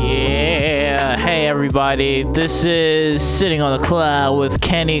 Yeah. Hey, everybody. This is Sitting on the Cloud with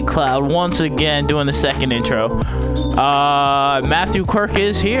Kenny Cloud once again doing the second intro. Matthew Quirk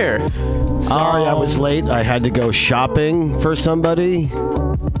is here. Sorry, I was late. I had to go shopping for somebody.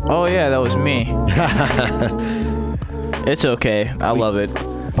 Oh yeah, that was me. It's okay. I love it.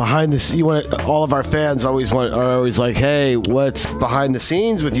 Behind the all of our fans are always like, "Hey, what's behind the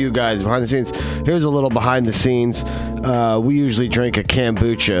scenes with you guys?" Behind the scenes. Here's a little behind the scenes. We usually drink a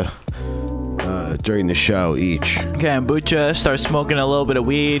kombucha during the show each. Kombucha. Start smoking a little bit of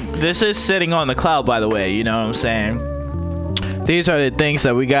weed. This is Sitting on the Cloud, by the way. You know what I'm saying? These are the things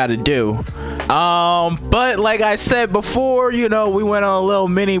that we gotta do. But like I said before, you know, we went on a little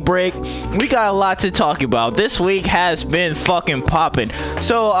mini break. We got a lot to talk about. This week has been fucking popping.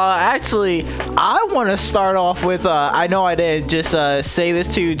 So, actually, I want to start off with, I know I didn't just say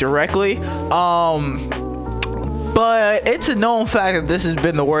this to you directly, but it's a known fact that this has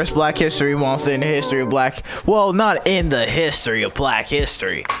been the worst Black History Month in the history of well, not in the history of Black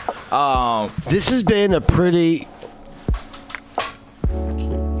history. This has been a pretty...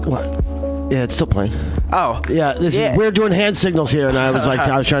 What? Yeah, it's still playing. Oh. Yeah, we're doing hand signals here, and I was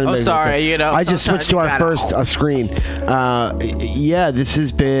trying to make... sorry, you know. I just switched to our first screen. Yeah, this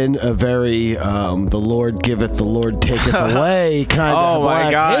has been a very the Lord giveth, the Lord taketh away kind of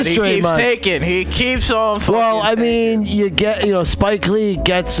Black History Month. He keeps on fucking Well, I mean, you get, Spike Lee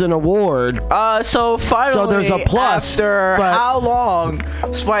gets an award. So finally, so there's a plus. After how long,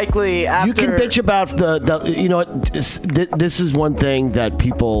 Spike Lee, You can bitch about this is one thing that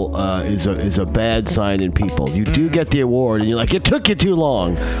people is a bad sign in people. You do get the award, and you're like, it took you too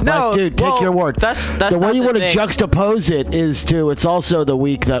long. No, like, dude, take your award. That's the way you want to juxtapose it is it's also the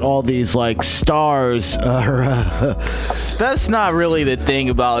week that all these like stars are. That's not really the thing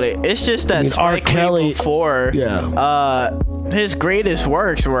about it. It's just that Spike Lee before, his greatest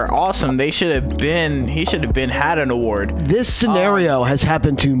works were awesome. He should have been had an award. This scenario has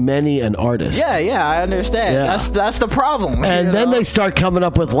happened to many an artist. Yeah, I understand. Yeah. That's the problem. And then they start coming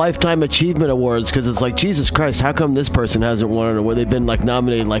up with lifetime achievement awards because it's like, Jesus Christ, how come this person hasn't won an award? They've been like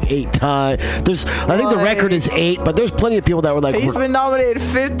nominated like 8 times. I think the record is 8, but there's plenty of people that were like, he's been nominated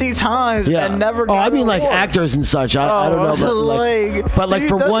 50 times and never got an award. like actors and such. I don't know, but like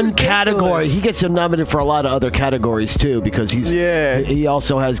for one category, he gets nominated for a lot of other categories too because he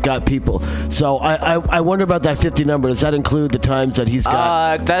also has got people. So I wonder about that 50 number. Does that include the times that he's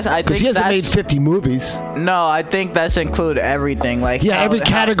got? Because he hasn't made 50 movies. No, I think that's include everything. Like every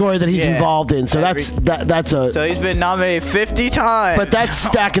category that he's involved in. So that's that's a. So he's been nominated 50 times. But that's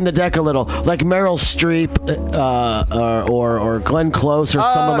stacking the deck a little, like Meryl Streep, or Glenn Close, or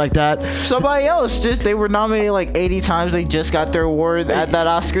someone like that. Somebody else they were nominated like 80 times. They just got their award at that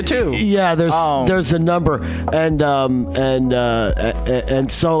Oscar too. Yeah, there's a number, and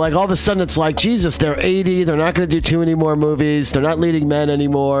so like all of a sudden it's like, Jesus, they're 80. They're not going to do too many more movies. They're not leading men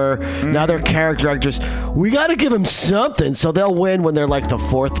anymore. Now they're character actors. We got to give them something, so they'll win when they're like the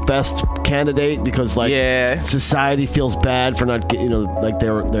fourth best candidate, because like society feels bad for not like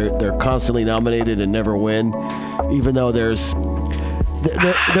they're constantly nominated and never win, even though there's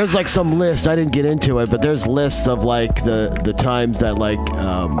like some list. I didn't get into it, but there's lists of like the times that like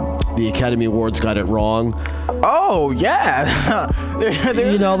the Academy Awards got it wrong. Oh yeah.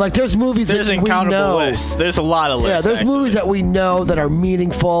 Like there's movies there's that we uncountable know. lists. There's a lot of lists. Yeah, there's movies that we know that are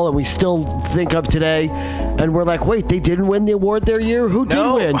meaningful and we still think of today, and we're like, wait, they didn't win the award their year? Who did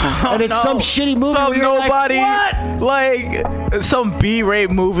win? And it's some shitty movie. Some where you're nobody. Like, what? Like some B-rate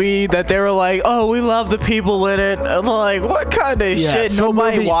movie that they were like, oh, we love the people in it. I'm like, what kind of shit?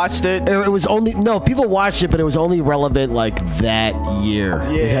 Nobody watched it. It was only people watched it, but it was only relevant like that year.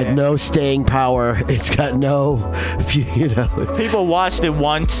 Yeah. It had no staying power. It's got no, People watched it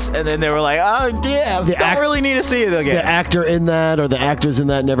once and then they were like, oh yeah, don't really need to see it again. The actor in that or the actors in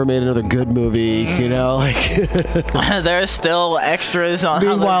that never made another good movie. There's still extras on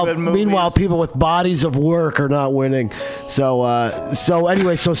good movies. Meanwhile, people with bodies of work are not winning. So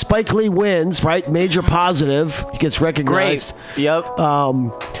anyway, so Spike Lee wins, right? Major positive. He gets recognized. Great. Yep.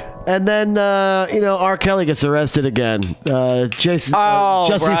 And then R. Kelly gets arrested again.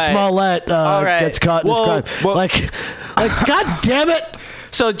 Jussie Smollett gets caught in his crime. Like, God damn it!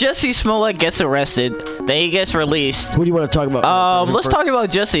 So Jussie Smollett gets arrested, then he gets released. Who do you want to talk about? Let's talk about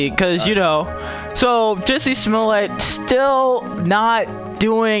Jussie, because so Jussie Smollett still not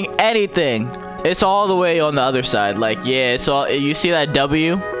doing anything. It's all the way on the other side. Like, yeah, it's all. You see that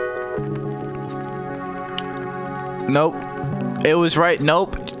W? Nope. It was right.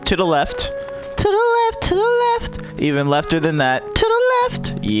 Nope. To the left. To the left. To the left. Even lefter than that. To the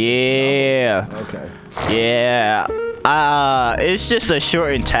left. Yeah. Okay. Yeah. It's just a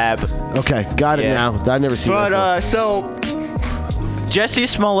shortened tab. Okay, got it now. I never seen that. But so Jussie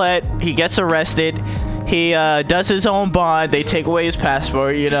Smollett, he gets arrested. He does his own bond. They take away his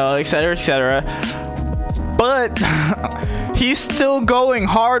passport, et cetera, et cetera. But he's still going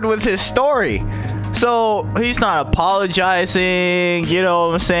hard with his story. So he's not apologizing, you know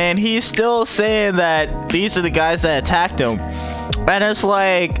what I'm saying? He's still saying that these are the guys that attacked him. And it's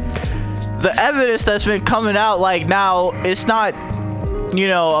like, the evidence that's been coming out, like now, it's not,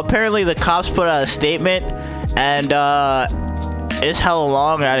 apparently the cops put out a statement, and it's hella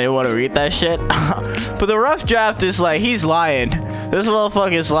long, and I didn't want to read that shit. But the rough draft is like, he's lying. This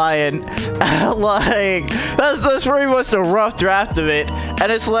motherfucker's lying. Like, that's pretty much the rough draft of it.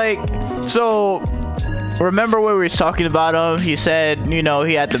 And it's like, so... Remember when we were talking about him? He said,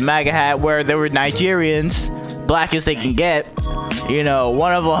 he had the MAGA hat where there were Nigerians, black as they can get.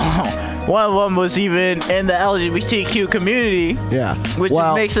 One of them was even in the LGBTQ community. Yeah. Which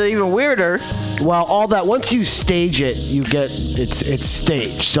makes it even weirder. Well, all that, once you stage it, you get it's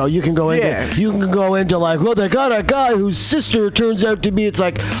staged. So you can go into like, well, they got a guy whose sister turns out to be. It's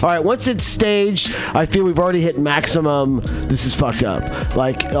like, all right, once it's staged, I feel we've already hit maximum. This is fucked up.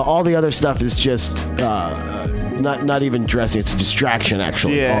 Like all the other stuff is just not even dressing. It's a distraction,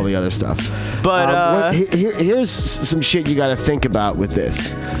 actually. Yeah. All the other stuff. But here's some shit you got to think about with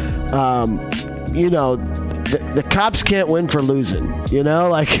this. The cops can't win for losing,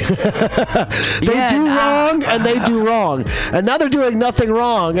 like they do wrong and they do wrong, and now they're doing nothing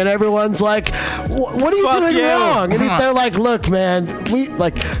wrong, and everyone's like, what are you doing wrong? And they're like, look, man,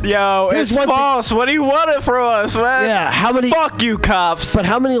 it's false. What do you want from us, man? Yeah, fuck you, cops. But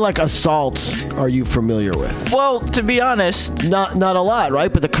how many assaults are you familiar with? Well, to be honest, not a lot,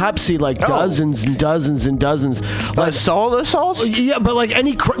 right? But the cops see dozens and dozens and dozens. Assaults? Yeah, but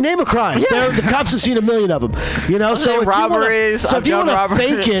name a crime. Yeah. The cops have seen a million of them. So robberies. If you want to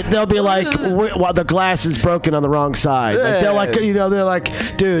fake it, they'll be like, the glass is broken on the wrong side. They're like,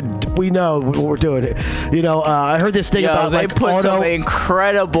 dude, we know what we're doing. I heard this thing about they put some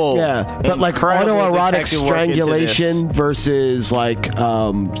incredible, but autoerotic strangulation versus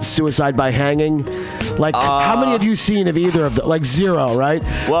suicide by hanging. How many have you seen of either of them? Zero, right?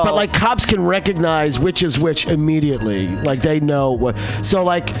 Well, but cops can recognize which is which immediately. They know what. So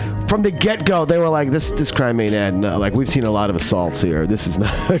from the get-go, they were like, this crime ain't adding up. We've seen a lot of assaults here. This is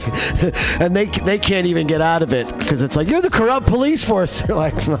not, and they can't even get out of it because it's like, you're the corrupt police force. They're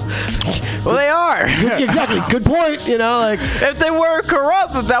like, Well, they are. Exactly. Good point. You know, like if they were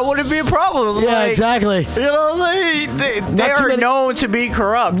corrupt, that wouldn't be a problem. Yeah, like, exactly. You know, they are known to be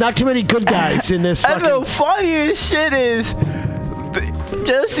corrupt. Not too many good guys in this. And the funniest shit is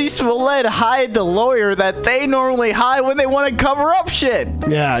Jesse Smollett hired the lawyer that they normally hire when they want to cover up shit.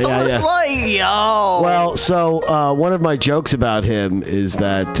 Yeah, so it's like, yo. Well, so one of my jokes about him is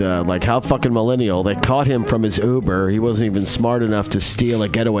that, like, how fucking millennial. They caught him from his Uber. He wasn't even smart enough to steal a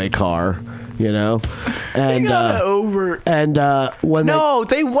getaway car. You know, and Uber. And when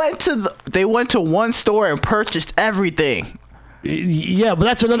they went to one store and purchased everything. Yeah, but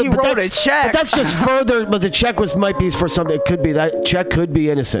that's another. He wrote a check. But that's just further. But the check might be for something. It could be that check could be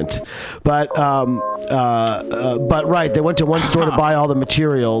innocent. But right, they went to one store to buy all the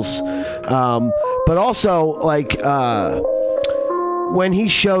materials. But also, like, when he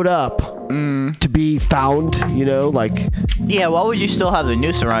showed up to be found, you know, like. Yeah, why would you still have the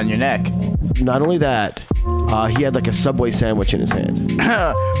noose around your neck? Not only that, he had like a Subway sandwich in his hand.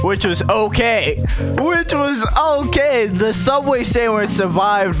 Which was okay. The Subway sandwich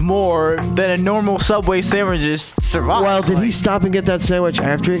survived more than a normal Subway sandwich survived. Well, did he stop and get that sandwich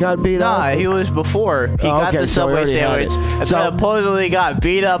after he got beat up? Nah, he was before. He got the Subway sandwich. And then supposedly got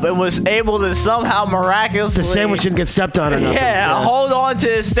beat up and was able to somehow miraculously... The sandwich didn't get stepped on or nothing. Yeah, hold on to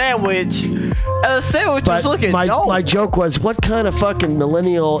his sandwich. And the sandwich was looking dope. My joke was, what kind of fucking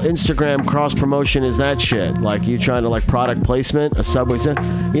millennial Instagram cross-promotion is that shit? Like, you trying to, like, product placement? A Subway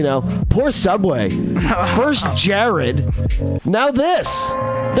sandwich? You know, poor Subway. First Jared, now this.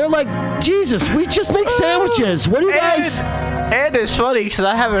 They're like, Jesus, we just make sandwiches. What do you guys... And it's funny because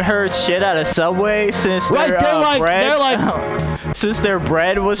I haven't heard shit out of Subway since their bread. Since their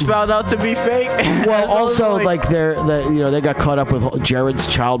bread was found out to be fake. Well, also like they got caught up with Jared's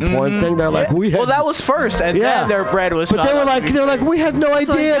child porn thing. They're like, that was first, and then their bread was. But found they're like, we had no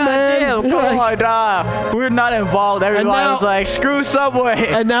idea, man. We're not involved. Everybody was like, screw Subway.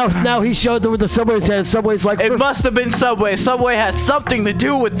 And now he showed them with the Subway and Subway's like, it must have been Subway. Subway has something to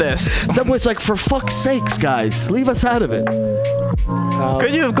do with this. Subway's like, for fuck's sakes, guys, leave us out of it.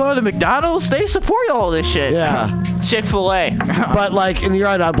 Could you have gone to McDonald's? They support all this shit. Yeah. Chick-fil-A. But like, and you're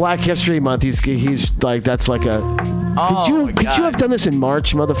right, on Black History Month, he's like, that's like a. Could you have done this in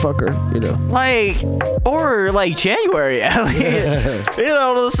March, motherfucker? You know. Or January. You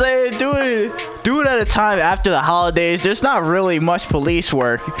know what I'm saying? Do it at a time after the holidays. There's not really much police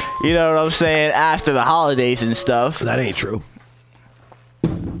work. You know what I'm saying? After the holidays and stuff. That ain't true.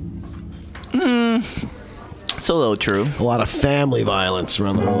 It's a little true. A lot of family violence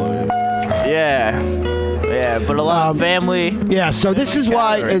around the holidays. Yeah, but a lot of family. Yeah, so this is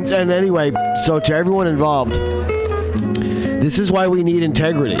why, and anyway, so to everyone involved, this is why we need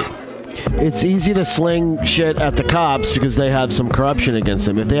integrity. It's easy to sling shit at the cops because they have some corruption against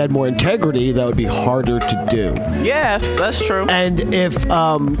them. If they had more integrity, that would be harder to do. Yeah, that's true. And if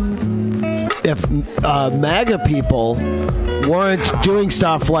MAGA people weren't doing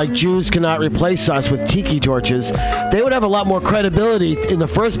stuff like Jews cannot replace us with tiki torches, they would have a lot more credibility in the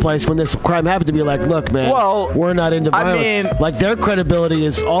first place when this crime happened to be like, look, man, we're not into violence. I mean, like, their credibility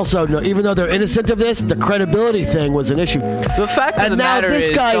is also, even though they're innocent of this, the credibility thing was an issue. The fact of the matter is,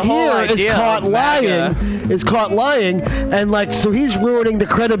 this guy here is caught lying, and like, so he's ruining the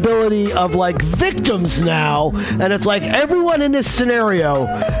credibility of like victims now, and it's like everyone in this scenario,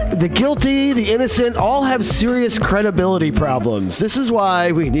 the guilty, the innocent, all have serious credibility problems. This is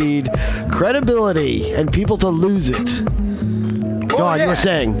why we need credibility and people to lose it. Go on, you were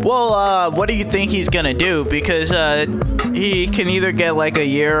saying. Well, what do you think he's gonna do? Because he can either get like a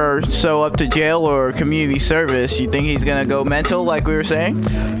year or so up to jail or community service. You think he's gonna go mental, like we were saying?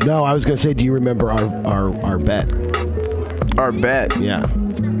 No, I was gonna say, do you remember our bet? Our bet? Yeah.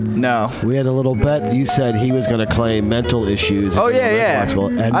 No. We had a little bet that you said he was going to claim mental issues. Oh, yeah.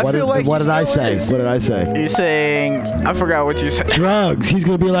 And what did I say? What did I say? You're saying, I forgot what you said. Drugs. He's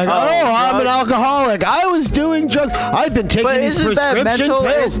going to be like, I'm an alcoholic. I was doing drugs. I've been taking these prescription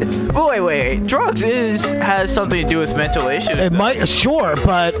pills. Wait. Drugs has something to do with mental issues. It might, sure,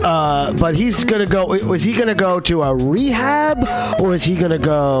 but he's going to go, was he going to go to a rehab or is he going to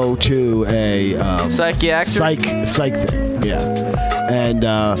go to a psychiatric? Psych thing, yeah. And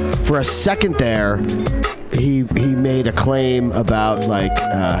for a second there, he made a claim about like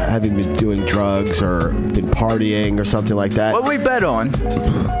having been doing drugs or been partying or something like that. What we bet on?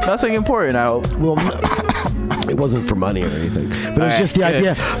 Nothing important, I hope. Well, it wasn't for money or anything, but it was just the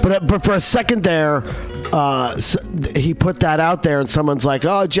idea. But for a second there, he put that out there, and someone's like,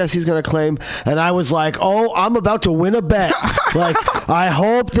 "Oh, Jesse's gonna claim," and I was like, "Oh, I'm about to win a bet." Like, I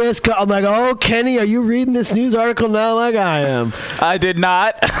hope this. I'm like, "Oh, Kenny, are you reading this news article now?" Like I am. I did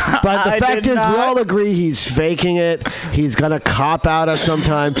not. But the fact is, we all agree he's faking it. He's gonna cop out at some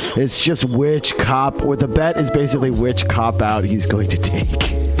time. It's just which cop. Or the bet is basically which cop out he's going to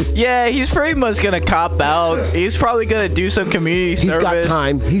take. Yeah, he's pretty much gonna cop out. He's probably gonna do some community service. He's got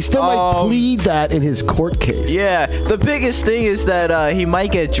time. He still might plead that in his court case. Yeah, the biggest thing is that he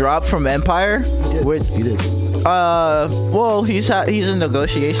might get dropped from Empire. He did. Well, he's in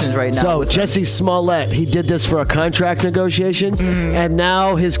negotiations right now. So Jesse Smollett, he did this for a contract negotiation, and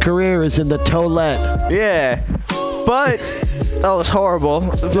now his career is in the toilet. Yeah, but that was horrible.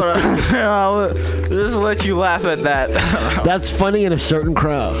 But just let you laugh at that. That's funny in a certain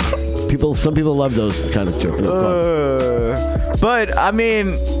crowd. Some people love those kind of jokes. But I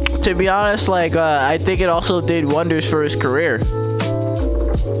mean, to be honest, like I think it also did wonders for his career,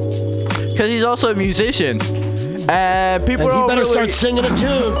 because he's also a musician. And people he better really start singing a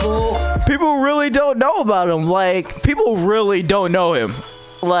tune, fool. People really don't know about him. Like, people really don't know him.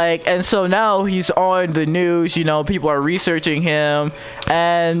 Like, and so now he's on the news. You know, people are researching him,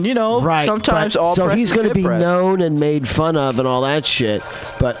 and you know, sometimes all so press he's is going to good be press. known and made fun of and all that shit.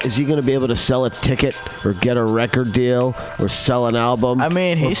 But is he going to be able to sell a ticket or get a record deal or sell an album? I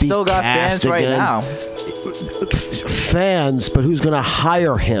mean, he's still got fans right now. Fans, but who's going to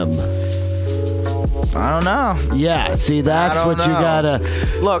hire him? I don't know. Yeah, see, that's what you gotta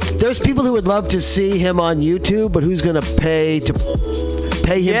look. There's people who would love to see him on YouTube, but who's gonna pay him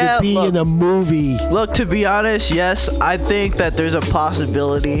to be in a movie? Look, to be honest, yes, I think that there's a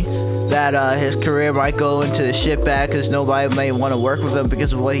possibility that his career might go into the shit bag because nobody may want to work with him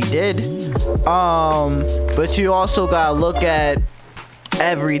because of what he did. But you also gotta look at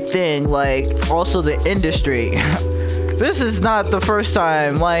everything, like also the industry. This is not the first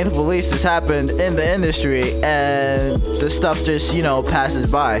time lying to police has happened in the industry, and the stuff just, you know, passes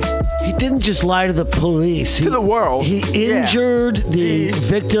by. He didn't just lie to the police. To the world. He injured the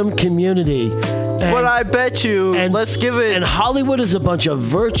victim community. But I bet you, let's give it... And Hollywood is a bunch of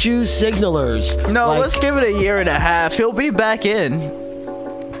virtue signalers. No, let's give it a year and a half. He'll be back in.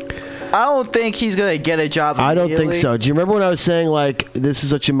 I don't think he's going to get a job I don't think so. Do you remember when I was saying, like, this is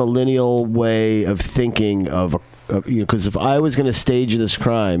such a millennial way of thinking of because if I was going to stage this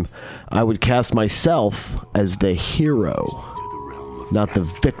crime, I would cast myself as the hero, not the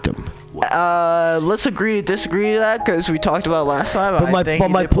victim. Let's agree to disagree to that, because we talked about last time. But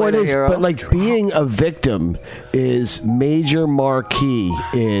my point is, like, being a victim is major marquee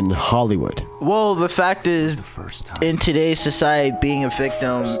in Hollywood. Well, the fact is, in today's society, being a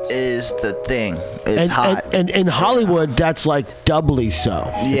victim is the thing. It's hot. And in Hollywood, that's like doubly so.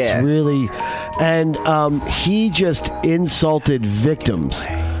 Yeah. It's really, and he just insulted victims.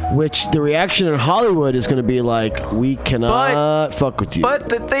 Which the reaction in Hollywood is going to be like, we cannot fuck with you. But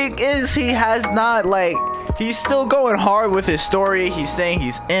the thing is, he has not, like, he's still going hard with his story. He's saying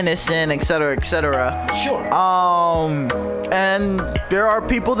he's innocent, etc., etc. Sure. And there are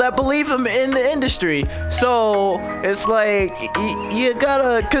people that believe him in the industry. So it's like, you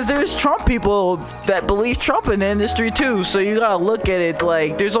gotta, because there's Trump people that believe Trump in the industry too. So you gotta look at it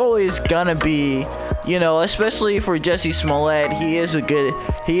like, there's always gonna be, you know, especially for Jesse Smollett, he is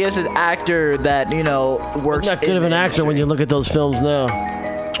an actor that, you know, works. He's not good of an actor when you look at those films now.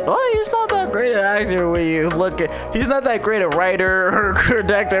 Oh, he's not that great an actor when you look at. He's not that great a writer or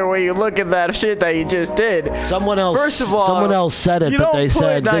director when you look at that shit that he just did. Someone else. First of all, someone else said it, but they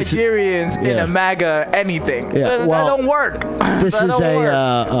said Nigerians in a MAGA anything. Yeah, that don't work. This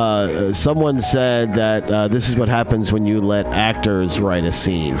is someone said that this is what happens when you let actors write a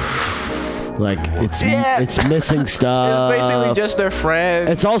scene. Like it's missing stuff. It's basically just their friends.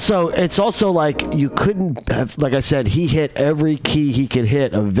 It's also like you couldn't have, like I said, he hit every key he could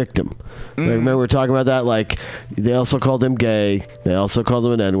hit a victim. Like, remember we were talking about that? Like, they also called him gay. They also called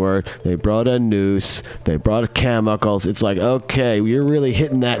him an N-word. They brought a noose. They brought chemicals. It's like, okay, you're really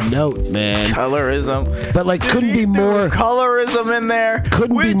hitting that note, man. Colorism. But like, couldn't be more colorism in there.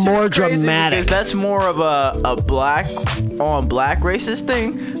 Couldn't be more dramatic. Because that's more of a black on black racist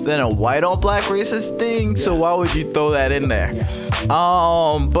thing than a white on black racist thing. So why would you throw that in there?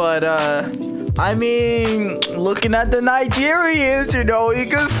 I mean, looking at the Nigerians, you know, he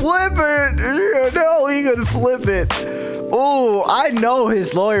could flip it. You know, he could flip it. Oh, I know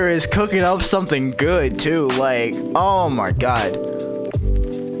his lawyer is cooking up something good, too. Like, oh, my God.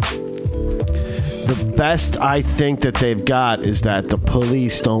 the best I think that they've got is that the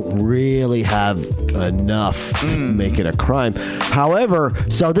police don't really have enough to make it a crime. However,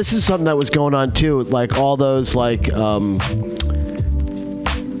 so this is something that was going on too, like all those like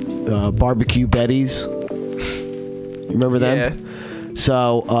barbecue Bettys. Remember them? Yeah.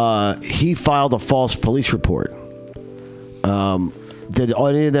 So he filed a false police report. Did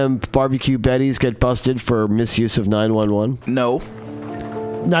any of them barbecue Bettys get busted for misuse of 911? No.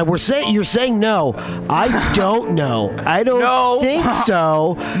 Now you're saying no. I don't know. I don't think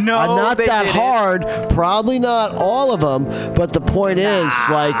so. No, not they that didn't. hard. Probably not all of them. But the point is,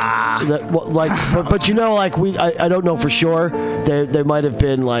 but you know, like I don't know for sure. They might have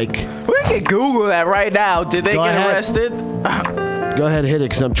been like. We can Google that right now. Did they get arrested? Go ahead, hit it,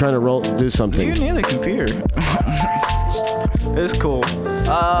 because I'm trying to do something. You're near the computer. It's cool.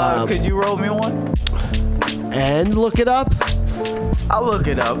 Could you roll me one? And look it up? I'll look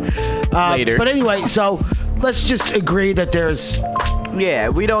it up later. But anyway, so let's just agree that there's... Yeah,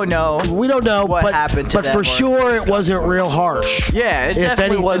 we don't know. what happened to but them for or- sure it wasn't real harsh. Yeah, it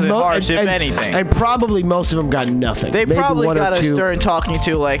definitely wasn't harsh, if anything. And probably most of them got nothing. They Maybe probably one or got a two. stern talking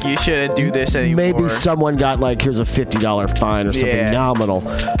to, like, you shouldn't do this anymore. Maybe someone got like, here's a $50 fine or something nominal.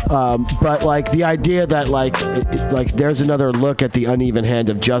 But like the idea that like there's another look at the uneven hand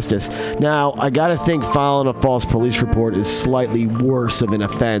of justice. Now I gotta think filing a false police report is slightly worse of an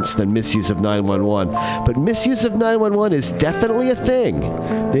offense than misuse of 911. But misuse of 911 is definitely a thing.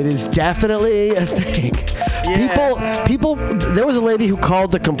 It is definitely a thing. Yeah. People. There was a lady who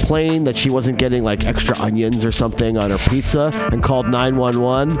called to complain that she wasn't getting like extra onions or something on her pizza and called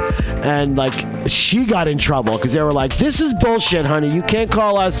 911, and like she got in trouble because they were like, "This is bullshit, honey. You can't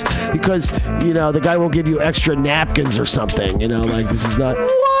call us because the guy will give you extra napkins or something. Like this is not."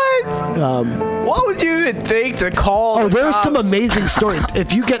 What? What would you even think to call? Oh, there's cops? some amazing stories.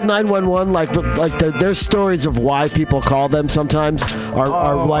 If you get 911, there's stories of why people call them. Sometimes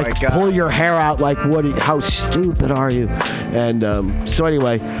are like pull your hair out. Like how stupid are you? And so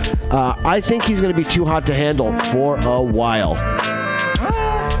anyway, I think he's going to be too hot to handle for a while.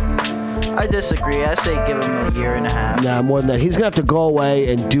 I disagree. I say give him a year and a half. Nah, more than that. He's going to have to go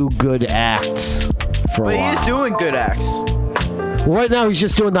away and do good acts for a while. But he is doing good acts. Well, right now he's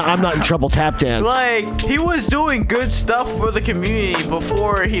just doing the I'm not in trouble tap dance. Like, he was doing good stuff for the community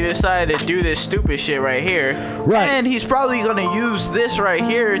before he decided to do this stupid shit right here. Right. And he's probably going to use this right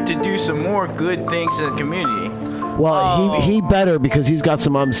here to do some more good things in the community. Well, he better, because he's got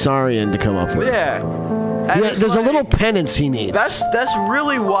some I'm sorrying to come up with. Yeah. There's a little penance he needs. That's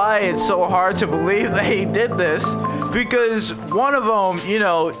really why it's so hard to believe that he did this, because one of them,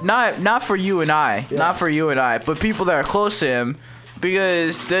 not for you and I, but people that are close to him,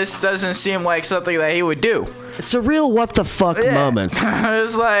 because this doesn't seem like something that he would do. It's a real what the fuck moment.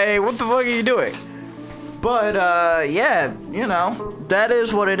 It's like, what the fuck are you doing? But that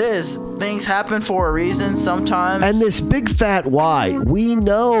is what it is. Things happen for a reason sometimes. And this big fat why, we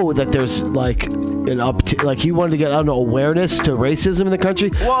know that there's like an uptick. Like he wanted to get awareness to racism in the country.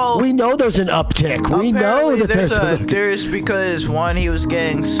 Well, we know there's an uptick. We know that there's because one, he was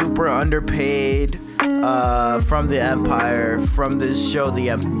getting super underpaid from the Empire, from this show,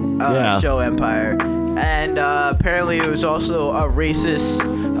 show Empire. And apparently there was also a racist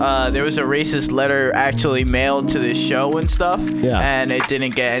letter actually mailed to this show and stuff. Yeah. And it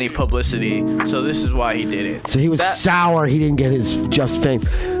didn't get any publicity. So this is why he did it. So he was sour he didn't get his just fame.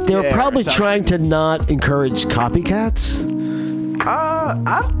 They were probably trying to not encourage copycats. I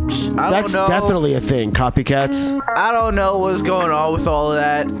That's don't know. definitely a thing, copycats. I don't know what's going on with all of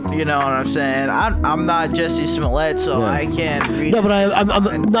that. You know what I'm saying? I'm not Jesse Smollett, so I can't read. No, but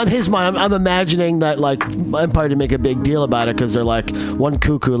I'm not his mind. I'm imagining that like Empire to make a big deal about it because they're like one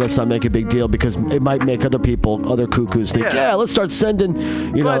cuckoo. Let's not make a big deal because it might make other cuckoos think, let's start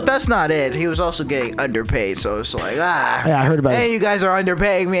sending. But that's not it. He was also getting underpaid, so it's like Yeah, I heard about it. Hey, you guys are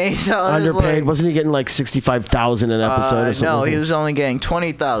underpaying me. So underpaid. Wasn't he getting like $65,000 an episode or something? No, he was only getting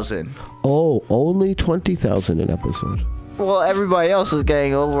 $20,000. Oh, only $20,000 an episode. Well, everybody else is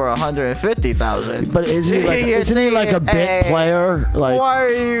getting over $150,000. But isn't he like a bit player? Like, why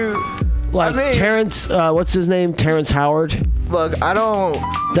are you? Like Terrence, what's his name? Terrence Howard. Look,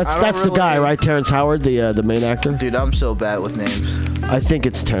 That's the guy, right? Terrence Howard, the main actor. Dude, I'm so bad with names. I think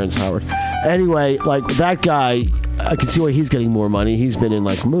it's Terrence Howard. Anyway, like that guy, I can see why he's getting more money. He's been in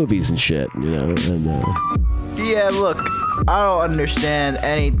like movies and shit, And yeah, look, I don't understand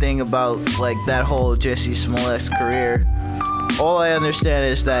anything about like that whole Jesse Smollett's career. All I understand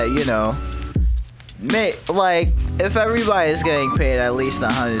is that like, if everybody is getting paid at least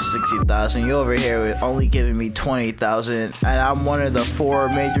 $160,000, you over here with only giving me $20,000, and I'm one of the 4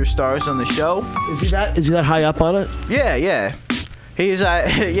 major stars on the show. Is he that high up on it? Yeah. He's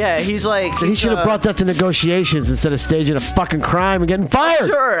he's like. He should have brought that to negotiations instead of staging a fucking crime and getting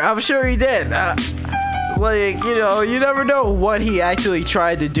fired. I'm sure he did. Like, you never know what he actually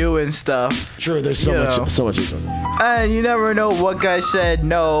tried to do and stuff. Sure, there's so much he's done. And you never know what guy said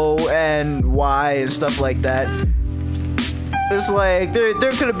no and why and stuff like that. It's like, there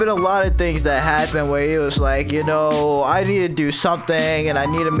could have been a lot of things that happened where he was like, I need to do something and I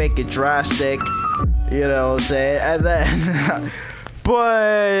need to make it drastic. You know what I'm saying? And then,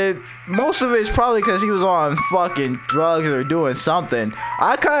 but most of it is probably because he was on fucking drugs or doing something.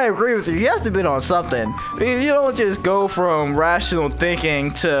 I kind of agree with you. He has to have been on something. You don't just go from rational thinking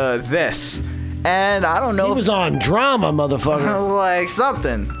to this. And I don't know. He was on drama, motherfucker. Like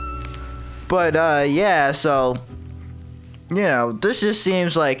something. But, yeah, so, this just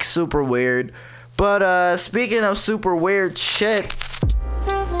seems like super weird. But, speaking of super weird shit,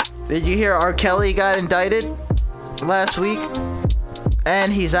 did you hear R. Kelly got indicted last week?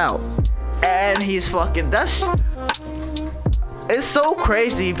 And he's out. And he's fucking, it's so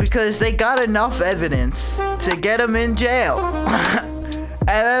crazy because they got enough evidence to get him in jail. And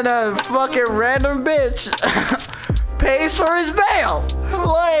then a fucking random bitch pays for his bail.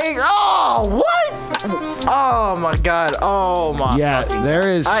 Like, oh, what? Oh my god. Oh my. Yeah, there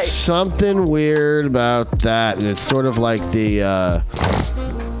is something weird about that, and it's sort of like the I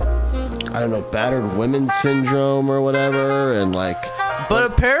don't know, battered women syndrome or whatever, and like. But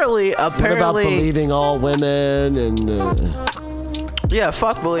apparently, what about believing all women and? Yeah,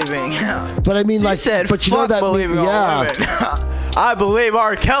 fuck believing. But I mean, but you know that, believing all women. I believe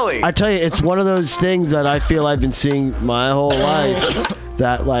R. Kelly. I tell you, it's one of those things that I feel I've been seeing my whole life.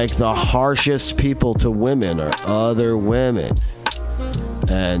 That like the harshest people to women are other women,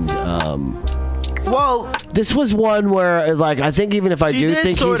 and well, this was one where like I think even if I do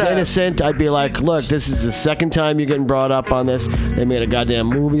think he's innocent, I'd be like, look, this is the second time you're getting brought up on this. They made a goddamn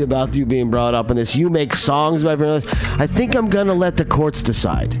movie about you being brought up on this. You make songs about this. I think I'm gonna let the courts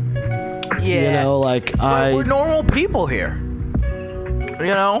decide. Yeah, but we're normal people here.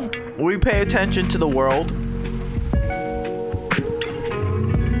 We pay attention to the world.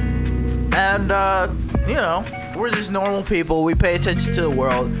 And, we're just normal people. We pay attention to the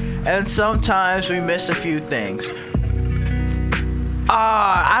world. And sometimes we miss a few things.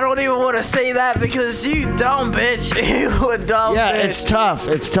 I don't even want to say that because you dumb bitch. You a dumb bitch. Yeah, it's tough.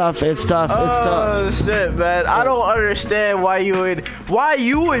 Oh, shit, man. I don't understand why you would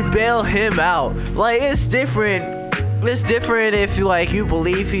bail him out. Like, it's different. It's different if you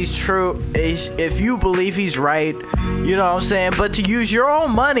believe he's true, if you believe he's right, you know what I'm saying? But to use your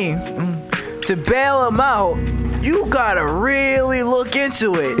own money to bail him out, you gotta really look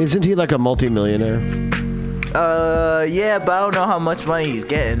into it. Isn't he like a multimillionaire? Yeah, but I don't know how much money he's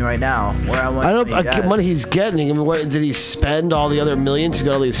getting right now. Money he's getting. I mean, what did he spend all the other millions? He's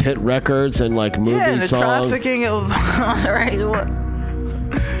got all these hit records and like movie songs. Yeah, the trafficking of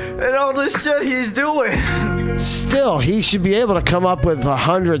and all this shit he's doing. Still, he should be able to come up with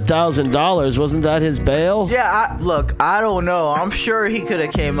 $100,000. Wasn't that his bail? Yeah, I don't know. I'm sure he could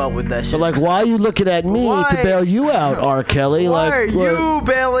have came up with that shit. But like, why are you looking at me to bail you out, R. Kelly? Why are you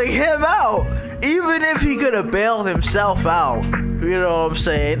bailing him out? Even if he could have bailed himself out, you know what I'm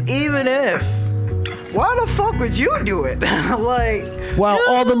saying? Even if. Why the fuck would you do it?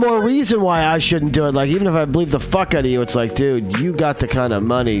 All the more reason why I shouldn't do it. Like, even if I believe the fuck out of you, it's like, dude, you got the kind of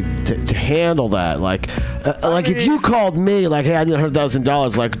money to handle that. Like, if you called me, like, hey, I need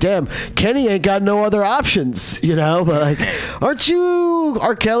 $100,000, like, damn, Kenny ain't got no other options, But like, aren't you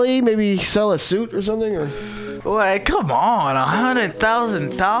R. Kelly? Maybe sell a suit or something, or? Like, come on,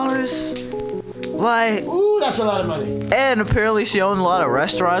 $100,000? Like, ooh, that's a lot of money. And apparently she owned a lot of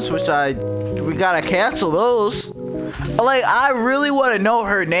restaurants, which we gotta cancel those. Like, I really want to know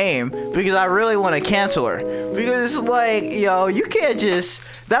her name because I really want to cancel her. Because it's like, you can't just.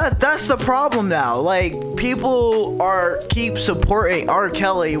 That's the problem now. Like, people keep supporting R.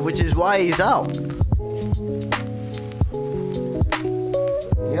 Kelly, which is why he's out.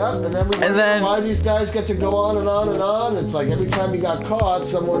 Yep, and then why these guys get to go on and on and on. It's like every time he got caught,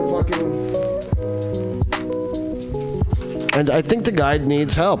 someone fucking. And I think the guy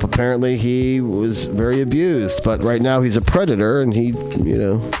needs help. Apparently, he was very abused, but right now he's a predator, and he.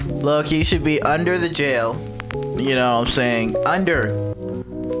 Look, he should be under the jail. You know what I'm saying?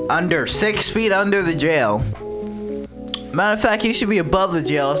 Under 6 feet under the jail. Matter of fact, he should be above the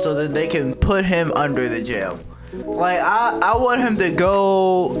jail so that they can put him under the jail. Like, I want him to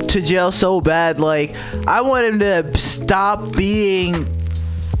go to jail so bad. Like, I want him to stop being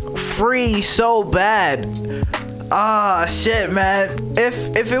free so bad. Shit, man.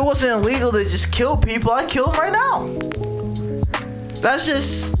 If it wasn't illegal to just kill people, I'd kill them right now. That's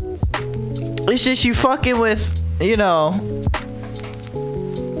just... It's just you fucking with, you know...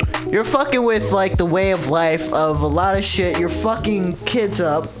 You're fucking with, like, the way of life of a lot of shit. You're fucking kids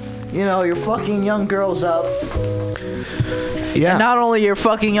up. You know, you're fucking young girls up. Yeah. And not only you're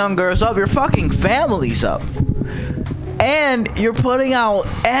fucking young girls up, you're fucking families up. And you're putting out...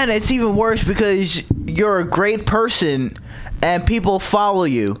 And it's even worse because you're a great person and people follow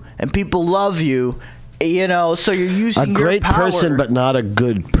you and people love you. You know, so you're using a great your power. person, but not a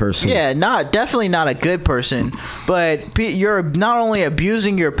good person. Yeah, definitely not a good person. But you're not only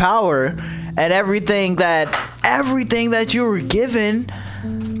abusing your power and everything that you were given,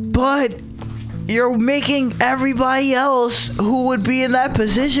 but you're making everybody else who would be in that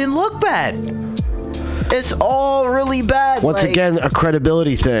position look bad. It's all really bad. Once again, a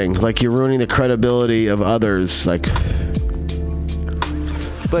credibility thing. Like, you're ruining the credibility of others. Like,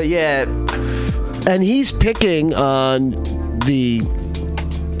 but yeah. And he's picking on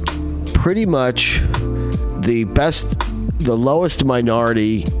pretty much the lowest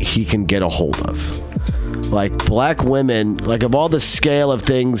minority he can get a hold of. Like, black women, like, of all the scale of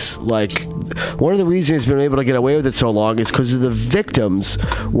things, like, one of the reasons he's been able to get away with it so long is because the victims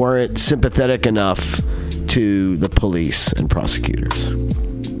weren't sympathetic enough to the police and prosecutors.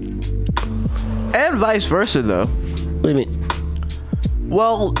 And vice versa, though. What do you mean?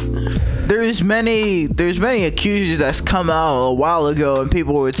 Well, there's many accusers that's come out a while ago, and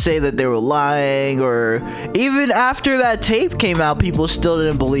people would say that they were lying, or even after that tape came out, people still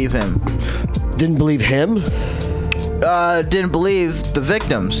didn't believe him. Didn't believe him? Didn't believe the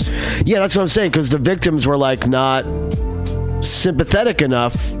victims. Yeah, that's what I'm saying, because the victims were, like, not sympathetic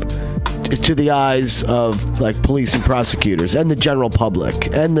enough to the eyes of, like, police and prosecutors and the general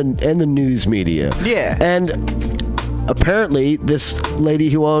public and the news media. Yeah. And apparently this lady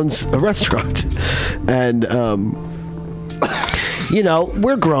who owns a restaurant, and you know,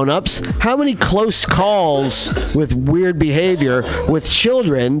 we're grown-ups. How many close calls with weird behavior with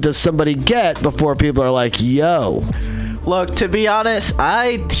children does somebody get before people are like, yo? Look, to be honest,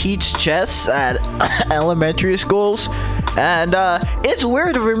 I teach chess at elementary schools, and it's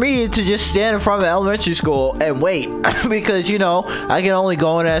weird for me to just stand in front of elementary school and wait, because, you know, I can only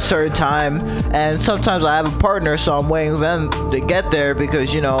go in at a certain time, and sometimes I have a partner, so I'm waiting for them to get there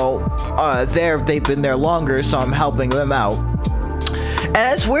because, you know, they've been there longer, so I'm helping them out.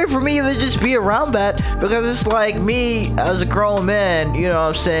 And it's weird for me to just be around that, because it's like me as a grown man, you know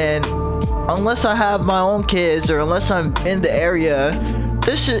what I'm saying? Unless I have my own kids or unless I'm in the area,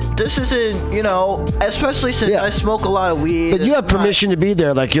 this isn't, you know, especially since I smoke a lot of weed. But you have permission to be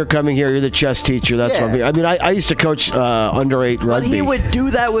there. Like, you're coming here, you're the chess teacher. That's what I mean. I used to coach under 8 rugby. But he would do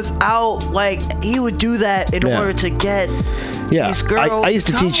that without, like, he would do that in order to get these girls. I used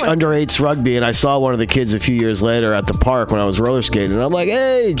to teach under 8s rugby, and I saw one of the kids a few years later at the park when I was roller skating, and I'm like,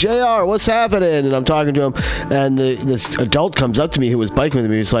 hey, JR, what's happening? And I'm talking to him, and this adult comes up to me who was biking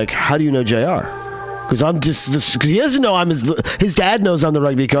with me. He's like, how do you know JR? Because I'm just because he doesn't know I'm his dad knows I'm the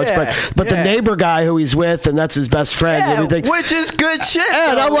rugby coach, but the neighbor guy who he's with, and that's his best friend and everything, which is good shit.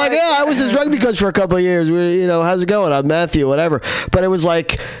 And I'm like, I was his rugby coach for a couple of years. You know, how's it going? I'm Matthew, whatever. But it was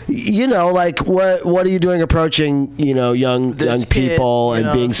like, you know, like what are you doing approaching, you know, young people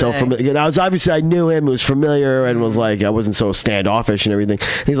and being so familiar? You know, I knew him, was familiar, and was like, I wasn't so standoffish and everything.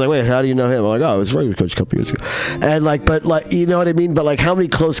 And he's like, wait, how do you know him? I'm like, I was a rugby coach a couple of years ago. And like, but like, you know what I mean? But like, how many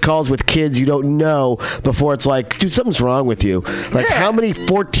close calls with kids you don't know before it's like, dude, something's wrong with you? Like, how many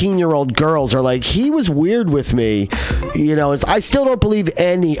 14-year-old girls are like, he was weird with me? You know, I still don't believe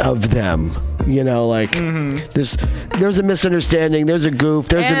any of them. You know, like, there's a misunderstanding, there's a goof,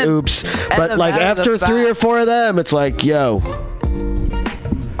 there's an oops. But like, after 3 or 4 of them, it's like, yo.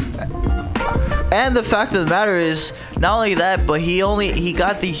 And the fact of the matter is, not only that, but he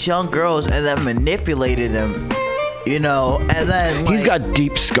got these young girls and then manipulated them. You know, and then he's got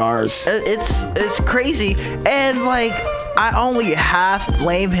deep scars. It's crazy, and like, I only half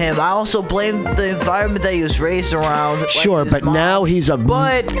blame him. I also blame the environment that he was raised around. Sure, but mom. Now he's a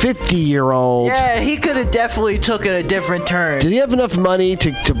 50-year-old. Yeah, he could have definitely taken a different turn. Did he have enough money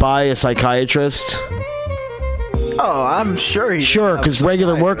to buy a psychiatrist? Oh, I'm sure he Sure, because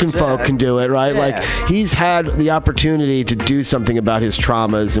regular working folk can do it, right? Yeah. Like, he's had the opportunity to do something about his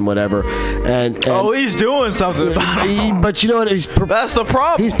traumas and whatever. And he's doing something about them. But you know what? That's the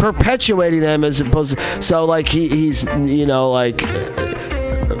problem. He's perpetuating them as opposed to, so, like, he's, you know, like,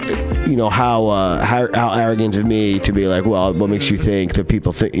 you know, how arrogant of me to be like, well, what makes you think that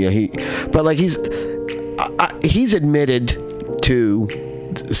people think, you know, but like he's admitted to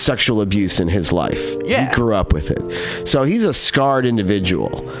sexual abuse in his life. Yeah. He grew up with it. So he's a scarred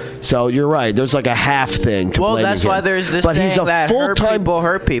individual. So you're right. There's like a half thing to Well, that's him. why there's this but thing he's a that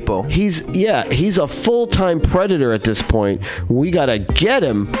hurt people. He's a full-time predator at this point. We got to get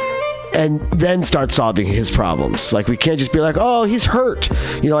him and then start solving his problems. Like, we can't just be like, oh, he's hurt.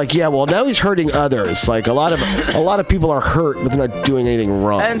 You know, like, yeah, well, now he's hurting others. Like, a lot of people are hurt, but they're not doing anything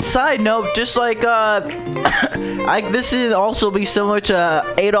wrong. And side note, just like this would also be similar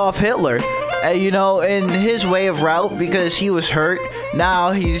to Adolf Hitler. You know, in his way of route, because he was hurt,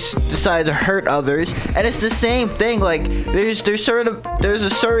 now he's decided to hurt others, and it's the same thing. Like, there's a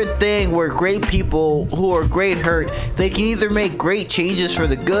certain thing where great people who are great hurt, they can either make great changes for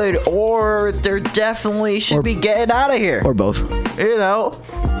the good, or they're definitely should be getting out of here, or both. You know,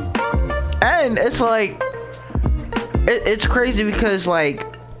 and it's like it's crazy because, like,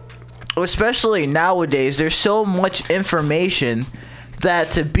 especially nowadays, there's so much information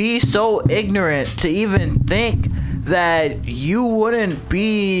that to be so ignorant to even think that you wouldn't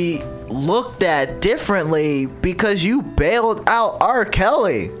be looked at differently because you bailed out R.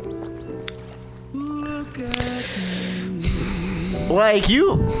 Kelly.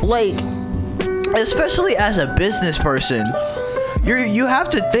 Especially as a business person, you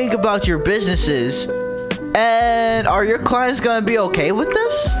have to think about your businesses, and are your clients gonna be okay with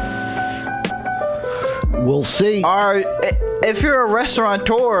this? We'll see. If you're a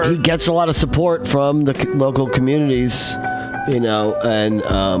restaurateur, he gets a lot of support from the local communities, you know, and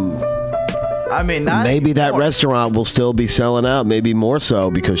I mean, maybe that restaurant will still be selling out, maybe more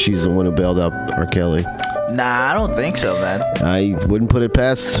so because she's the one who bailed out R. Kelly. Nah, I don't think so, man. I wouldn't put it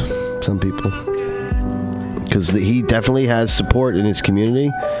past some people, because he definitely has support in his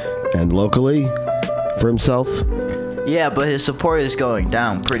community and locally for himself. Yeah, but his support is going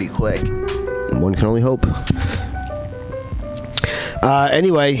down pretty quick. One can only hope.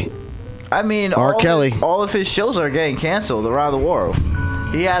 Anyway, I mean, R. Kelly. All of his shows are getting canceled around the world.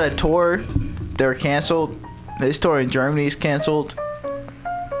 He had a tour, they're canceled. His tour in Germany is canceled.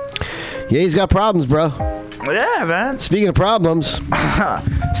 Yeah, he's got problems, bro. Yeah, man. Speaking of problems.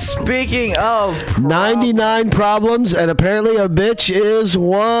 Speaking of 99 problems, and apparently a bitch is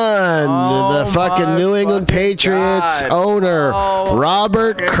one. The fucking New England Patriots owner,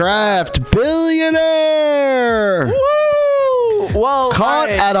 Robert Kraft, billionaire. Woo! Well, caught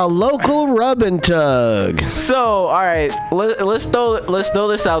at a local rub and tug. So, all right, let's throw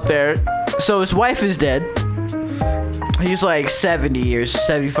this out there. So his wife is dead. He's like 70 years,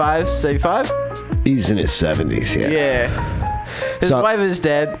 75. He's in his 70s, yeah. Yeah. His wife is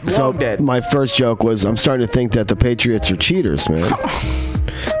dead. Long dead. My first joke was, I'm starting to think that the Patriots are cheaters, man.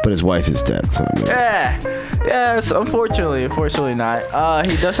 But his wife is dead. So Yes, unfortunately not.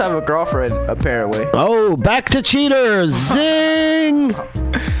 He does have a girlfriend, apparently. Oh, back to cheaters. Zing.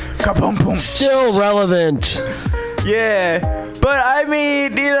 Kaboom. Still relevant. Yeah. But I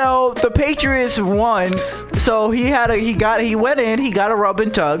mean, you know, the Patriots won. So he went in, he got a rub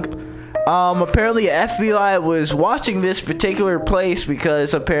and tug. Apparently FBI was watching this particular place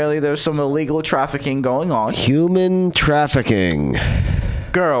because apparently there's some illegal trafficking going on. Human trafficking.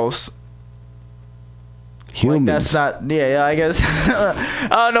 Girls. Humans. Like, that's not. Yeah. I guess. I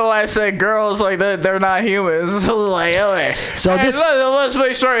don't know why I said girls. Like they're not humans. Like, okay. So hey, let's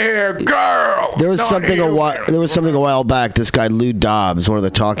be straight here. Girl. There was something a while back. This guy Lou Dobbs, one of the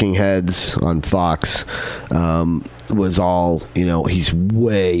talking heads on Fox, was all, you know, he's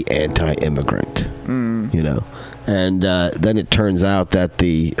way anti-immigrant. You know, and then it turns out that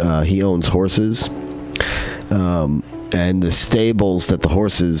he owns horses, and the stables that the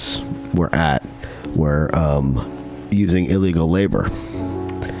horses were at were using illegal labor.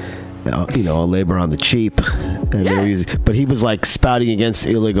 You know, labor on the cheap, and they were using, but he was like spouting against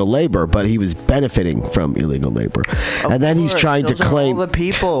illegal labor, but he was benefiting from illegal labor. And then he's trying to claim all the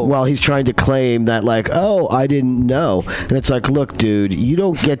people. Well, he's trying to claim that, like, oh, I didn't know. And it's like, look, dude, you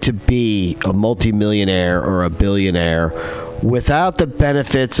don't get to be a multimillionaire or a billionaire without the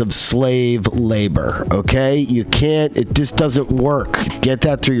benefits of slave labor, okay? You can't, it just doesn't work. Get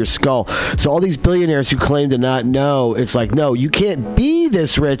that through your skull. So all these billionaires who claim to not know, it's like, no, you can't be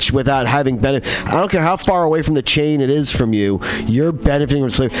this rich without having benefit. I don't care how far away from the chain it is from you, you're benefiting from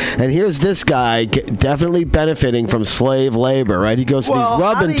slave. And here's this guy definitely benefiting from slave labor, right? He goes to these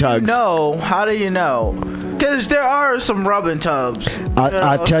rub and tugs. How do you know? Because there are some rub and tugs.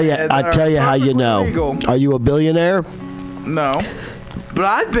 I'll tell you how you know. Legal. Are you a billionaire? No, but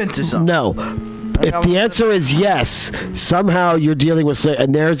I've been to some. No, if the answer is yes, somehow you're dealing with,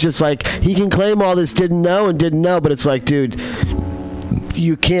 and there's just like, he can claim all this didn't know, but it's like, dude,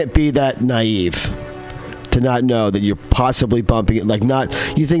 you can't be that naive to not know that you're possibly bumping it. Like, not,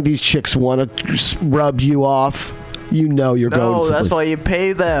 you think these chicks want to rub you off? You know you're going. No, that's why you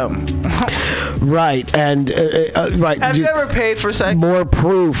pay them. Right, and right. Have you ever paid for sex? More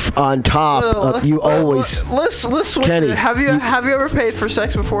proof on top of you always. Let's switch. Kenny, have you ever paid for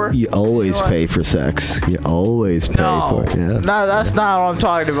sex before? You always pay for sex. You always pay for it. Yeah. No, that's not what I'm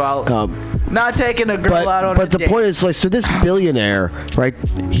talking about. Not taking a girl out on a date. But the point is, like, so this billionaire, right?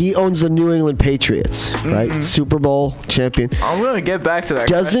 He owns the New England Patriots, right? Super Bowl champion. I'm gonna get back to that.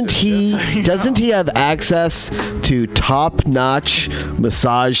 Doesn't he have access to top-notch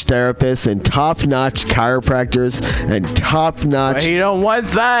massage therapists and top-notch chiropractors and top-notch? But he don't want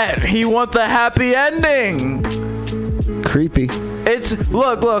that. He want the happy ending. Creepy. It's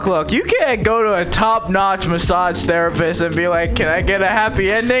look. You can't go to a top-notch massage therapist and be like, "Can I get a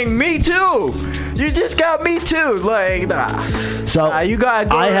happy ending?" Me too. You just got me too. Like, nah. So you gotta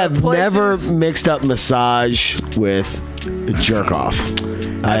go. I have never mixed up massage with jerk off.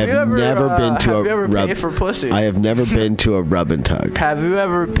 I have never been to a rub. Paid for pussy? I have never been to a rub and tug. Have you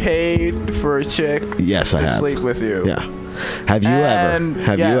ever paid for a chick? Yes, I have. To sleep with you? Yeah. Have you ever?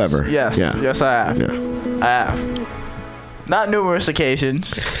 Have you ever? Yes. Yeah. Yes, I have. Yeah. I have. Not numerous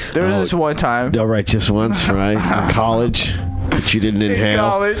occasions. There was this one time. No, right, just once, right? In college, but you didn't inhale. In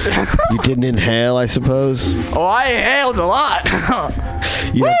college. You didn't inhale, I suppose. Oh, I inhaled a lot.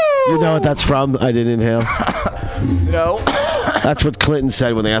 You know what that's from? I didn't inhale. No. That's what Clinton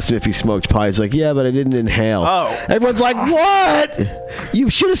said when they asked him if he smoked pot. He's like, yeah, but I didn't inhale. Oh. Everyone's like, what?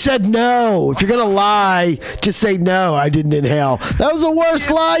 You should have said no. If you're going to lie, just say no, I didn't inhale. That was the worst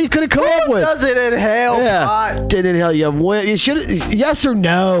lie you could have come up with. Doesn't inhale pot? Didn't inhale. You should have, yes or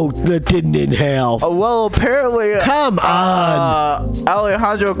no, that didn't inhale. Well, apparently. Come on.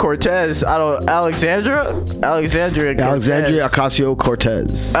 Alejandro Cortez. Alexandria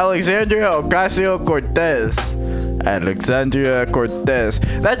Ocasio-Cortez. Alexandria Cortez.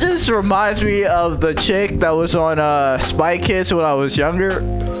 That just reminds me of the chick that was on Spy Kids when I was younger.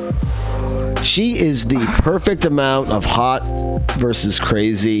 She is the perfect amount of hot versus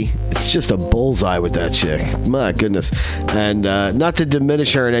crazy. It's just a bullseye with that chick. My goodness. And not to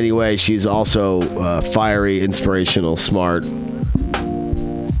diminish her in any way, she's also fiery, inspirational, smart.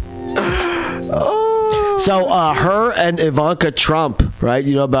 So her and Ivanka Trump, right?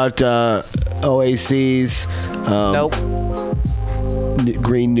 You know about OAC's nope.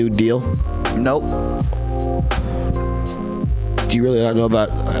 Green New Deal? Nope. Do you really not know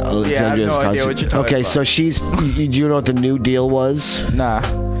about Alexandria? Yeah, I have no idea what you're talking about. So she's. Do you know what the New Deal was? Nah.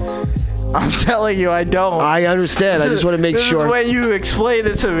 I'm telling you, I don't. I understand. I just want to make sure. This is when you explain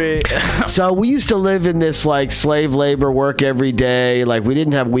it to me. So we used to live in this like slave labor, work every day. Like we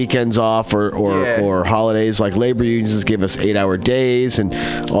didn't have weekends off or holidays. Like labor unions gave us 8-hour days and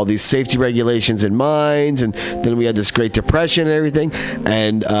all these safety regulations in mines. And then we had this Great Depression and everything.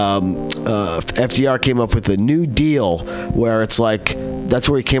 And FDR came up with the New Deal, where it's like that's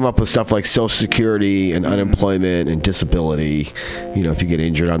where he came up with stuff like Social Security and unemployment and disability. You know, if you get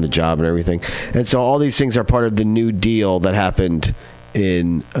injured on the job and everything. And so all these things are part of the New Deal that happened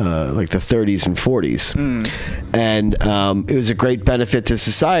in like the 30s and 40s. And it was a great benefit to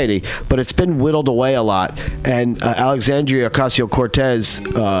society, but it's been whittled away a lot. And Alexandria Ocasio-Cortez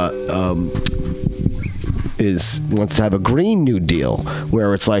wants to have a Green New Deal,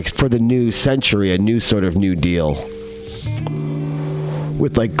 where it's like for the new century, a new sort of New Deal.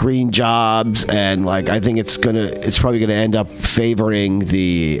 With like green jobs and like I think it's probably gonna end up favoring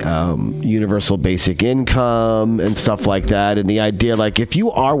the universal basic income and stuff like that. And the idea like if you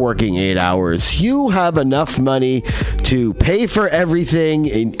are working 8 hours, you have enough money to pay for everything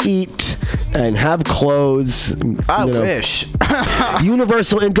and eat and have clothes. I wish.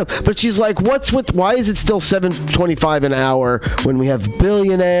 Universal income. But she's like, why is it still $7.25 an hour when we have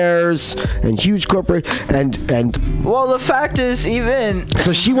billionaires and huge corporations and well, the fact is even.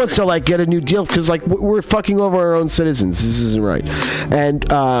 So she wants to like get a new deal because like we're fucking over our own citizens. This isn't right. And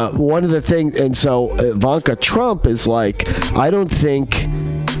one of the things, and so Ivanka Trump is like, I don't think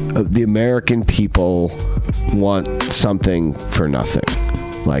the American people want something for nothing.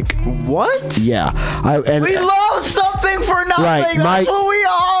 Like what? Yeah, we love something for nothing. Right, that's what we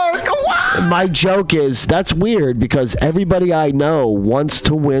are. Come on. My joke is that's weird because everybody I know wants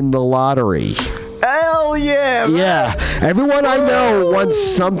to win the lottery. Hell yeah, man. Yeah. Everyone I know wants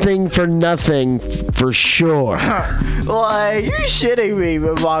something for nothing, for sure. Like, you shitting me,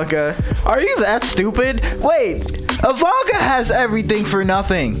 Ivanka. Are you that stupid? Wait, Ivanka has everything for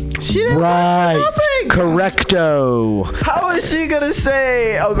nothing. She doesn't Right. have nothing. Correcto. How is she gonna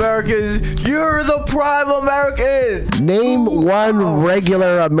say, Americans, you're the prime American? Name one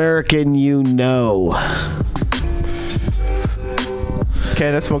regular American you know.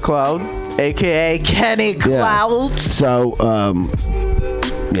 Kenneth McLeod, a.k.a. Kenny Cloud. So,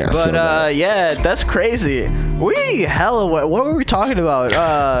 yeah. But, yeah, that's crazy. What were we talking about?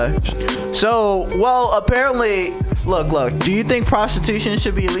 Well, apparently, look, do you think prostitution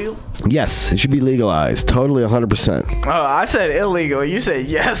should be illegal? Yes, it should be legalized. Totally 100%. Oh, I said illegal. You said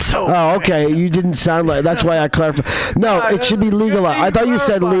yes. So Oh, okay. You didn't sound like. That's why I clarified. No, it should be legalized. I thought you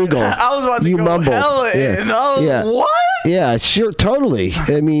said legal. I was about to go mumbled. hella in. Yeah. What? Yeah, sure, totally.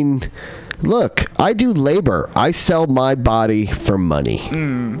 I mean, look, I do labor. I sell my body for money.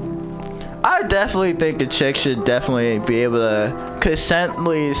 I definitely think a chick should definitely be able to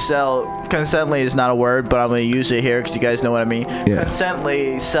consently sell. Consently is not a word, but I'm going to use it here because you guys know what I mean. Yeah.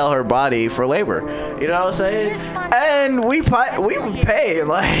 Consently sell her body for labor. You know what I'm saying? And we would pay,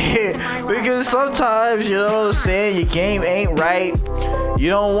 like, because sometimes, you know what I'm saying, your game ain't right. You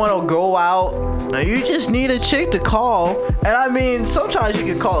don't want to go out. You just need a chick to call. And I mean, sometimes you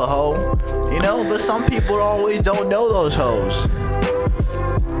can call a hoe, you know, but some people always don't know those hoes.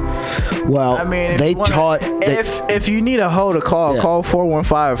 Well, I mean, if you need a hoe to call, call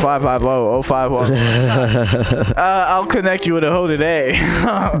 415-550-051. I'll connect you with a hoe today.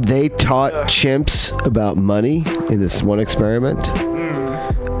 They taught chimps about money in this one experiment.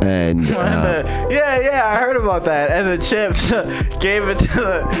 And yeah, I heard about that. And the chimps gave it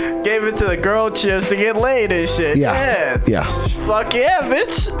to the girl chimps to get laid and shit. Yeah. Fuck yeah,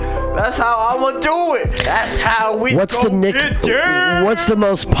 bitch. That's how I'ma do it. That's how we What's the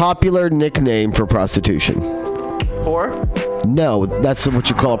most popular nickname for prostitution? Whore? No, that's what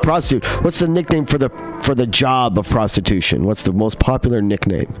you call a prostitute. What's the nickname for the job of prostitution? What's the most popular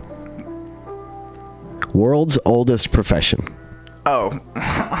nickname? World's oldest profession. Oh.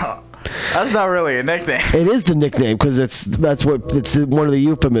 That's not really a nickname. It is the nickname because it's one of the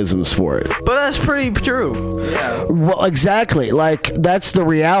euphemisms for it. But that's pretty true. Yeah. Well, exactly. Like, that's the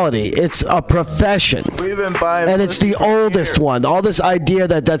reality. It's a profession. We've been buying, and it's the oldest one. All this idea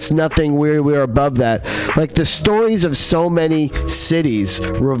that that's nothing, we're above that. Like, the stories of so many cities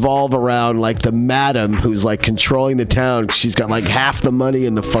revolve around, like, the madam who's, like, controlling the town. She's got, like, half the money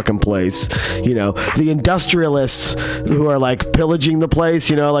in the fucking place. You know, the industrialists who are, like, pillaging the place,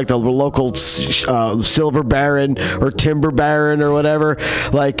 you know, like the local silver baron or timber baron or whatever.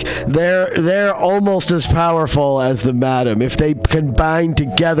 Like, they're almost as powerful as the madam. If they combine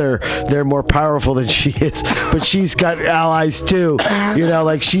together, they're more powerful than she is. But she's got allies too. You know,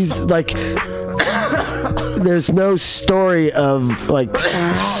 like, she's like, there's no story of, like,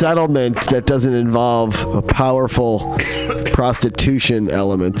 settlement that doesn't involve a powerful prostitution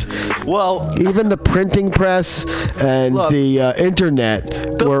element. Well, even the printing press and the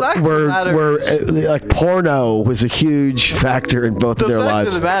internet were like, porno was a huge factor in both of their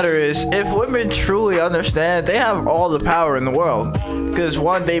lives. The fact of the matter is, if women truly understand, they have all the power in the world. Because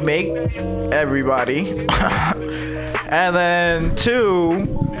one, they make everybody, and then two,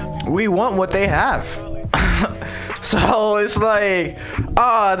 we want what they have. So it's like,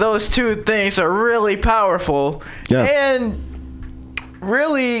 those two things are really powerful. Yeah. And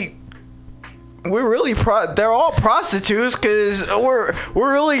really, they're all prostitutes because we're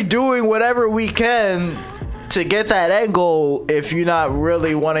really doing whatever we can to get that end goal if you're not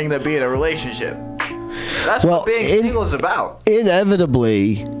really wanting to be in a relationship. That's what being single is about.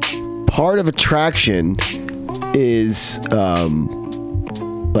 Inevitably, part of attraction is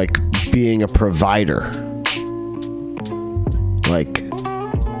like being a provider. Like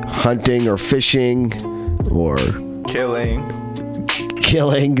hunting or fishing or killing,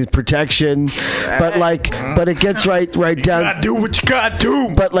 protection, but it gets right down. You gotta do what you gotta do.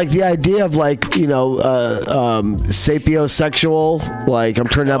 But like the idea of, like, you know, sapiosexual, like, I'm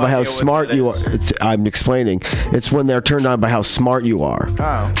turned on by how smart you are. I'm explaining. It's when they're turned on by how smart you are.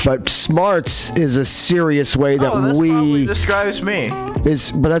 Oh. But smarts is a serious way that probably describes me.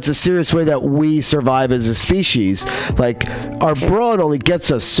 But that's a serious way that we survive as a species. Like, our brawn only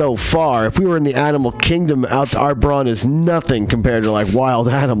gets us so far. If we were in the animal kingdom, our brawn is nothing compared to, like, wild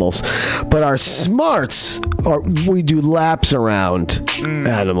animals. But our smarts we do laps around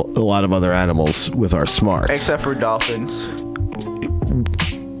a lot of other animals with our smarts. Except for dolphins.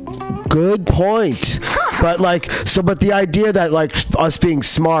 Good point. But the idea that like us being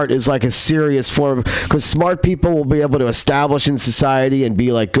smart is like a serious form, because smart people will be able to establish in society and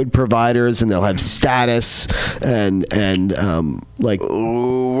be like good providers, and they'll have status and like.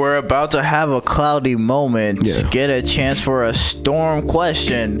 Ooh, we're about to have a cloudy moment. Yeah. Get a chance for a storm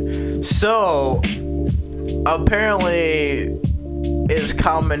question. So, apparently, it's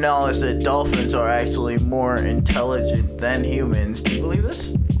common knowledge that dolphins are actually more intelligent than humans. Do you believe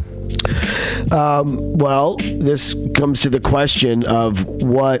this? Well, this comes to the question of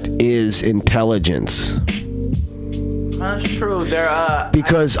what is intelligence. That's true.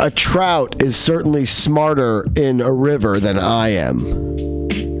 Because a trout is certainly smarter in a river than I am.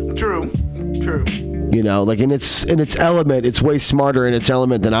 True. You know, like in its element, it's way smarter in its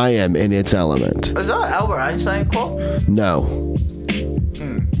element than I am in its element. Is that an Albert Einstein quote? No.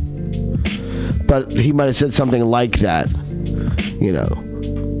 But he might have said something like that. You know,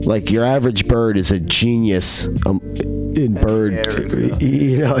 like your average bird is a genius in bird.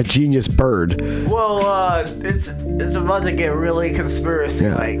 You know, a genius bird. Well, it's about to get really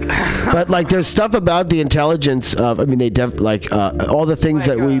conspiracy-like. But like, there's stuff about the intelligence of. I mean, they all the things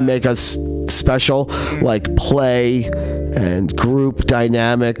that we make us special, like play and group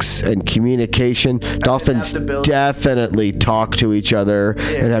dynamics and communication. Dolphins definitely talk to each other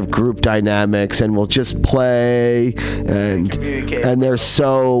and have group dynamics, and will just play and they're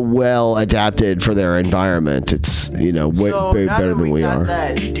so well adapted for their environment. It's way better than we are.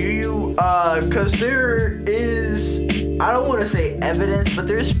 That, do you? Because there is, I don't want to say evidence, but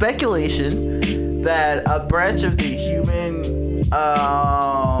there's speculation that a branch of the human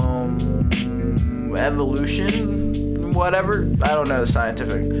evolution, whatever, I don't know the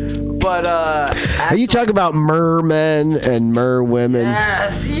scientific, but are you talking about mermen and merwomen?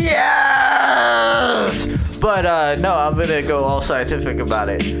 Yes. But no, I'm gonna go all scientific about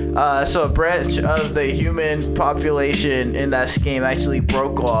it. So a branch of the human population in that scheme actually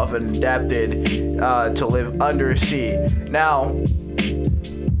broke off and adapted to live undersea. Now,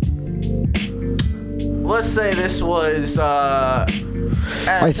 let's say this was.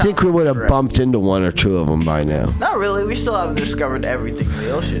 I think we would have bumped into one or two of them by now. Not really. We still haven't discovered everything in the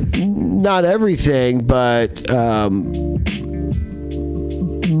ocean. Not everything, but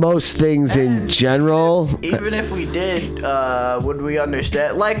most things in general. Even if we did, would we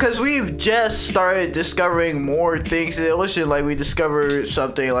understand? Like, because we've just started discovering more things in the ocean. Like, we discover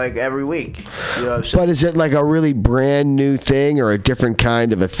something like every week. You know, but is it like a really brand new thing or a different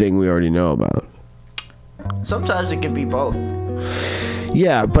kind of a thing we already know about? Sometimes it can be both.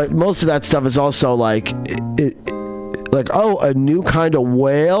 Yeah, but most of that stuff is also like, a new kind of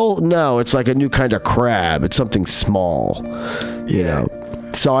whale? No, it's like a new kind of crab. It's something small, you know.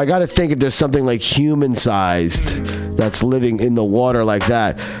 So I got to think if there's something like human-sized that's living in the water like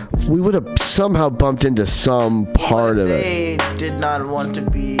that, we would have somehow bumped into some part of it. They did not want to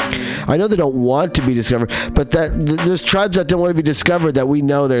be. I know they don't want to be discovered, but there's tribes that don't want to be discovered that we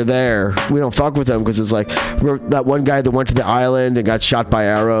know they're there. We don't fuck with them because it's like that one guy that went to the island and got shot by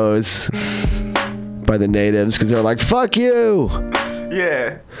arrows by the natives because they're like, "Fuck you."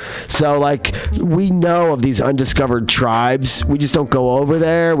 Yeah. So, like, we know of these undiscovered tribes. We just don't go over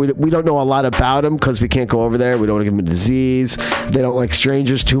there. We don't know a lot about them because we can't go over there. We don't want to give them a disease. They don't like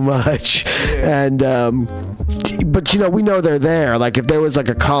strangers too much. Yeah. And, but, we know they're there. Like, if there was, like,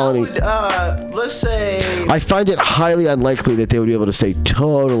 a colony. Let's say. I find it highly unlikely that they would be able to stay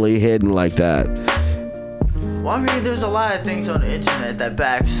totally hidden like that. Well, I mean, there's a lot of things on the internet that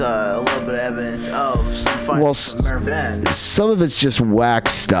backs a little bit of evidence of some findings from mermen. Some of it's just whack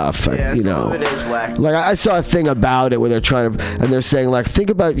stuff, yeah, some of it is whack. Like, I saw a thing about it where they're trying to, and they're saying, like,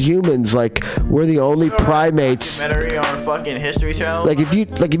 think about humans, like, we're the only primates. Documentary on fucking History Channel. Like, if you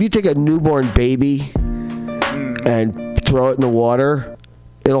take a newborn baby and throw it in the water,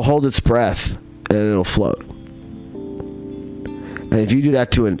 it'll hold its breath and it'll float. And if you do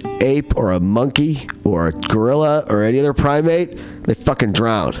that to an ape or a monkey or a gorilla or any other primate, they fucking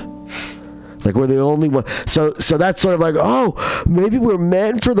drown. Like, we're the only one. So that's sort of like, oh, maybe we're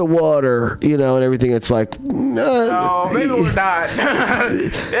meant for the water, and everything. It's like, no, maybe we're not.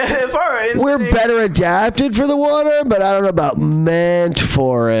 We're better adapted for the water, but I don't know about meant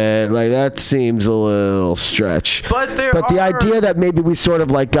for it. Like, that seems a little stretch. But the idea that maybe we sort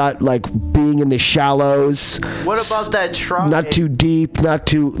of like got like being in the shallows. What about that tribe? Not too deep, not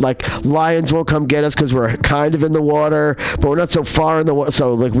too like lions won't come get us because we're kind of in the water, but we're not so far in the water.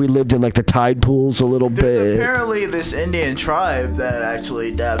 So like we lived in like the tide tide pools a little There's bit. apparently this Indian tribe that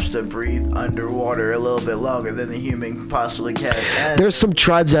actually adapts to breathe underwater a little bit longer than the human possibly can. And There's some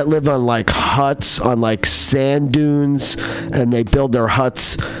tribes that live on like huts on like sand dunes, and they build their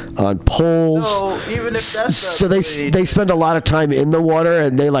huts on poles. so even if that's So they spend a lot of time in the water,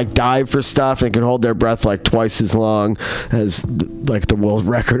 and they like dive for stuff and can hold their breath like twice as long as like the world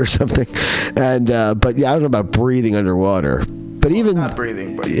record or something. And but yeah, I don't know about breathing underwater. But even not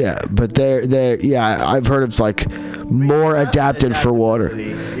breathing, but but they're I've heard it's like more adapted for water.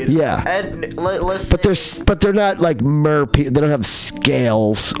 Yeah. And let's But they're not like merpeople. They don't have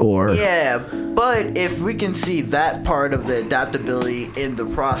scales or. Yeah, but if we can see that part of the adaptability in the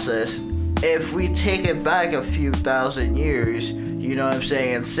process, if we take it back a few thousand years, you know what I'm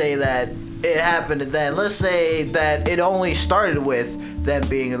saying, and say that it happened and then let's say that it only started with them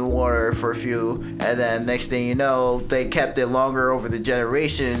being in the water for a few, and then next thing you know, they kept it longer over the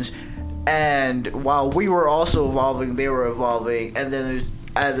generations, and while we were also evolving, they were evolving, and then there's,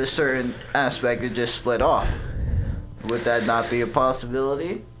 at a certain aspect, it just split off. Would that not be a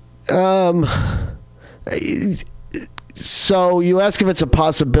possibility? So you ask if it's a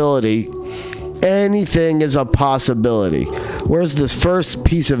possibility. Anything is a possibility. Where's this first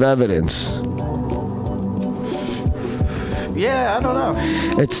piece of evidence? Yeah, I don't know.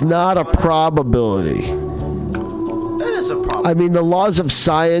 It's not a probability. That is a problem. I mean, the laws of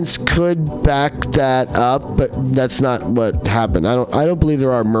science could back that up, but that's not what happened. I don't believe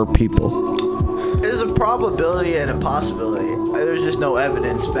there are mer people. There's a probability and a possibility. There's just no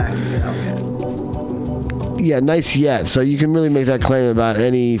evidence backing it up yet. Yeah, nice yet. So you can really make that claim about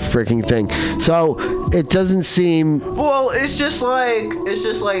any freaking thing. So it doesn't seem. Well, it's just like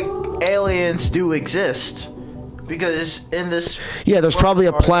aliens do exist. Because in this... Yeah, there's probably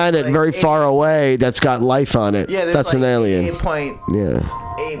a planet very far away that's got life on it. Yeah, that's an alien. 8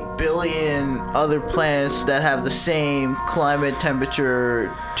 billion other planets that have the same climate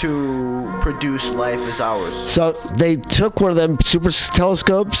temperature to produce life as ours. So they took one of them super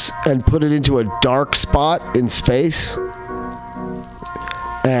telescopes and put it into a dark spot in space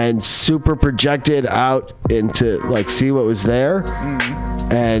and super projected out into, like, see what was there.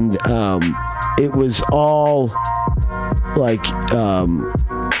 Mm-hmm. And it was all... like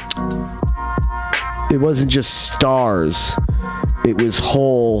it wasn't just stars, it was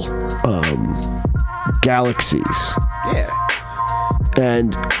whole galaxies. Yeah.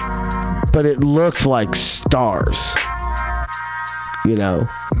 But it looked like stars, you know.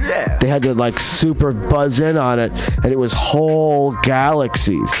 Yeah. They had to like super buzz in on it, and it was whole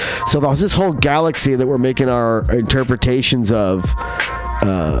galaxies. So this whole galaxy that we're making our interpretations of,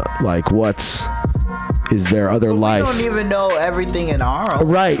 like is there other life? We don't even know everything in our own.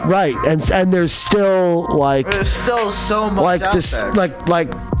 Right, and there's still there's still so much like out this, there.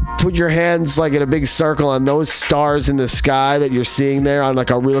 like put your hands like in a big circle on those stars in the sky that you're seeing there on like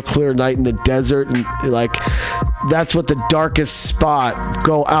a real clear night in the desert, and like that's what the darkest spot.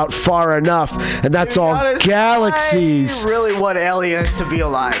 Go out far enough, and that's all galaxies. I really want aliens to be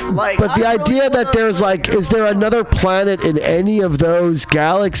alive. But the idea that there's like, is there another planet in any of those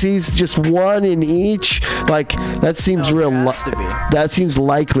galaxies? Just one in each? Like that seems that seems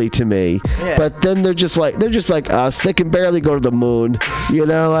likely to me. Yeah. But then they're just like us. They can barely go to the moon. You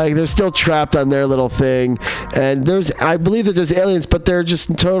know, like they're still trapped on their little thing. And I believe that there's aliens, but they're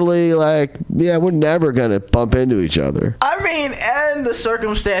just totally like, yeah, we're never gonna bump into each other. I mean, and the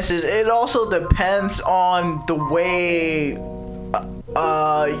circumstances. It also depends on the way,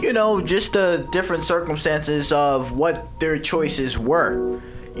 just the different circumstances of what their choices were.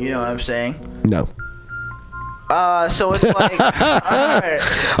 You know what I'm saying? No. So it's like, alright.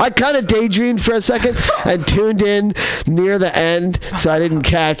 I kind of daydreamed for a second and tuned in near the end, so I didn't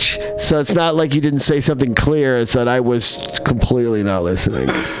catch. So it's not like you didn't say something clear. It's that I was completely not listening.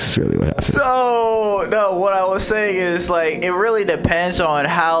 That's really what happened. So, no, what I was saying is, like, it really depends on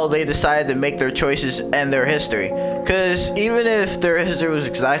how they decided to make their choices and their history. Because even if their history was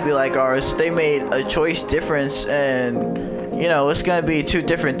exactly like ours, they made a choice difference, and, it's going to be two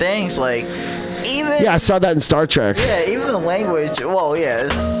different things. Like, I saw that in Star Trek. Yeah, even the language. Well, yeah,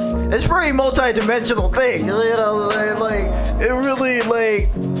 it's pretty multi-dimensional thing. Like it really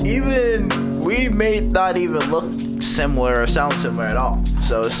even we may not even look similar or sound similar at all.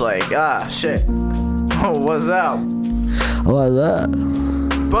 So it's like shit. What's up? What's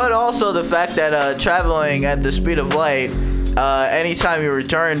that? But also the fact that traveling at the speed of light, anytime you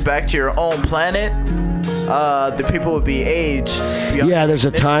return back to your own planet. The people would be aged. Yeah, there's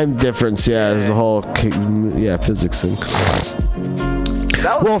a time difference. Yeah, there's a whole physics thing.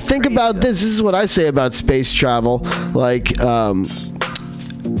 Well, think about this. This is what I say about space travel. Like,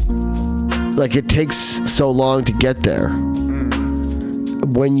 like it takes so long to get there.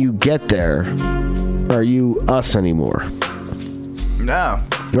 When you get there, are you us anymore? No.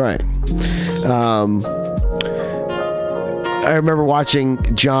 Right. I remember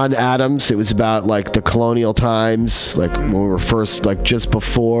watching John Adams. It was about like the colonial times, like when we were first, like just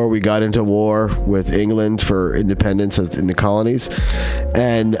before we got into war with England for independence in the colonies.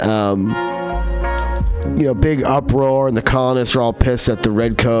 And, big uproar, and the colonists are all pissed at the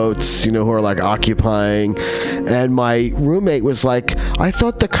redcoats, who are like occupying. And my roommate was like, I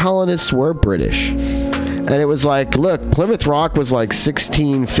thought the colonists were British. And it was like, look, Plymouth Rock was like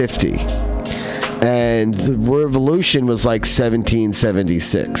 1650. And the revolution was like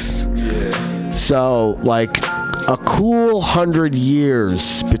 1776. Yeah. So, like, a cool 100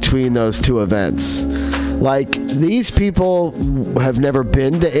 years between those two events. Like, these people have never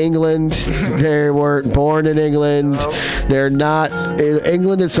been to England. They weren't born in England. Nope. They're not.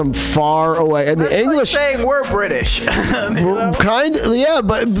 England is some far away. And that's the English. Like saying we're British. Kind of, yeah,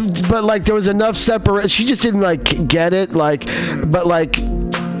 but like there was enough separation. She just didn't like get it. Like, but like.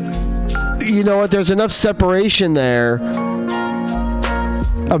 You know what? There's enough separation there.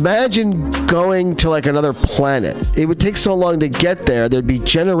 Imagine going to like another planet. It would take so long to get there. There'd be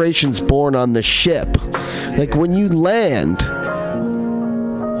generations born on the ship. Like when you land,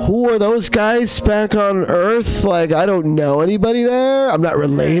 who are those guys back on Earth? Like, I don't know anybody there. I'm not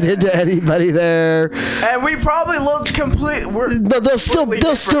related to anybody there. And we probably look complete.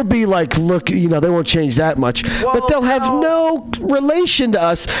 They'll still be like, look, they won't change that much. Well, but they'll have no relation to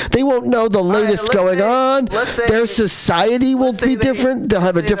us. They won't know the latest going on. Their society will be different. They'll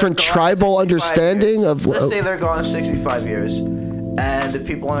have a different tribal understanding of. Let's say they're gone 65 years, and the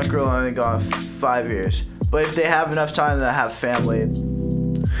people on the crew are only gone 5 years. But if they have enough time to have family,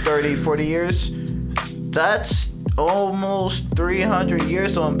 30, 40 years, that's almost 300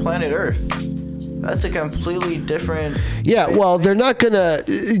 years on planet Earth. That's a completely different. Yeah, well, they're not gonna.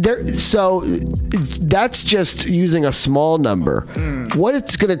 So that's just using a small number. What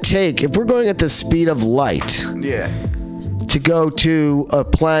it's gonna take, if we're going at the speed of light, to go to a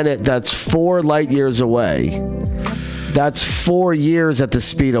planet that's 4 light years away. That's 4 years at the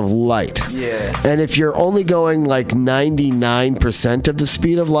speed of light. Yeah. And if you're only going like 99% of the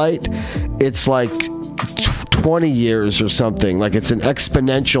speed of light, it's like 20 years or something. Like it's an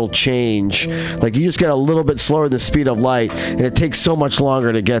exponential change. Like you just get a little bit slower than the speed of light, and it takes so much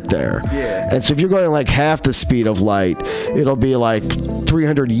longer to get there. Yeah. And so if you're going like half the speed of light, it'll be like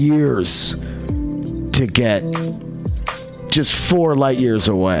 300 years to get just 4 light years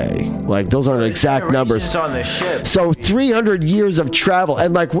away. Like those aren't exact numbers. On the ship. So 300 years of travel,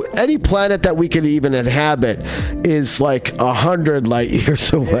 and like any planet that we could even inhabit is like 100 light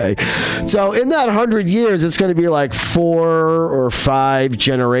years away. So in that 100 years, it's going to be like 4 or 5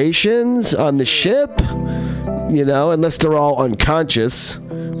 generations on the ship, unless they're all unconscious,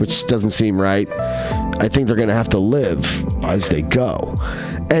 which doesn't seem right. I think they're going to have to live as they go.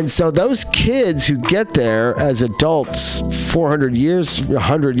 And so those kids who get there as adults 400 years,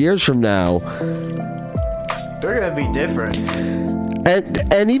 100 years from now, they're going to be different.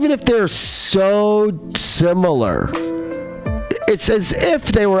 And even if they're so similar, it's as if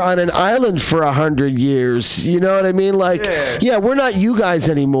they were on an island for 100 years. You know what I mean? Like, yeah, we're not you guys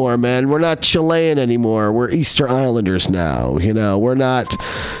anymore, man. We're not Chilean anymore. We're Easter Islanders now. We're not.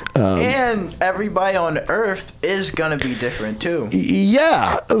 And everybody on Earth is going to be different, too.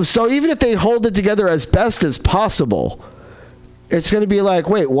 Yeah. So even if they hold it together as best as possible, it's going to be like,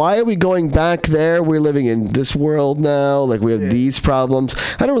 wait, why are we going back there? We're living in this world now. Like, we have these problems.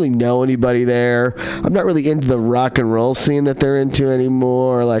 I don't really know anybody there. I'm not really into the rock and roll scene that they're into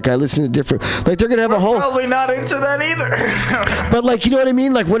anymore. Like, I listen to different... Like, they're going to have a whole... probably not into that either. But, like, you know what I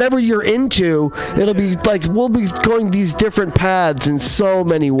mean? Like, whatever you're into, it'll be, like, we'll be going these different paths in so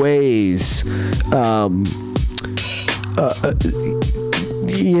many ways.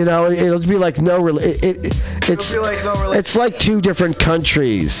 It'll be like it's like 2 different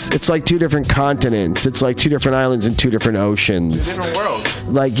countries. It's like 2 different continents. It's like 2 different islands and 2 different oceans. 2 different worlds.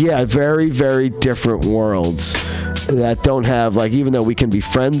 Like, yeah, very, very different worlds that don't have, like, even though we can be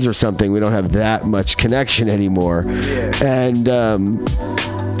friends or something, we don't have that much connection anymore. Yeah. And,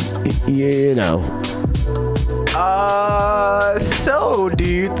 So do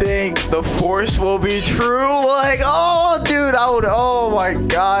you think the Force will be true? Like, oh, dude, oh my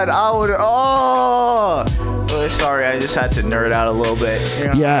God, sorry, I just had to nerd out a little bit.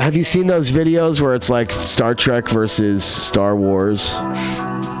 Yeah, have you seen those videos where it's like Star Trek versus Star Wars?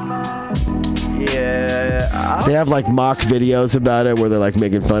 Yeah. They have like mock videos about it where they're like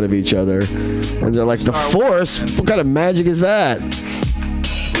making fun of each other. And they're like, the Force? What kind of magic is that?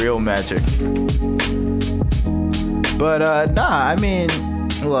 real magic. But nah, I mean,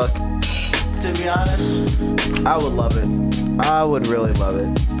 look, to be honest, I would love it. I would really love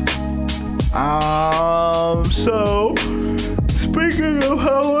it. So speaking of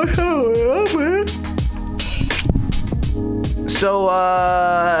how I love it. So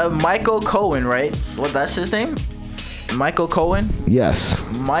Michael Cohen, right? What, that's his name? Michael Cohen? Yes.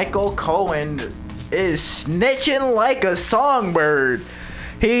 Michael Cohen is snitching like a songbird.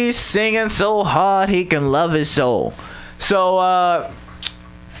 He's singing so hard he can love his soul. So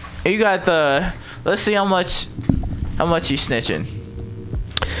you got the, let's see how much he's snitching.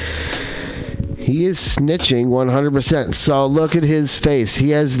 He is snitching 100%. So look at his face.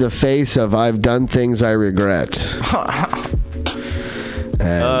 He has the face of I've done things I regret.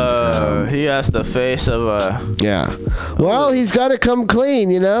 And, he has the face of a... Yeah. Well, he's got to come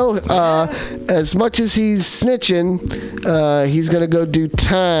clean, you know. As much as he's snitching, he's going to go do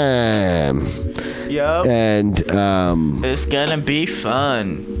time. Yup. And it's going to be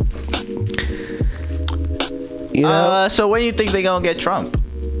fun. You know. So when do you think they're going to get Trump?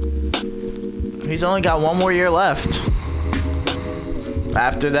 He's only got one more year left.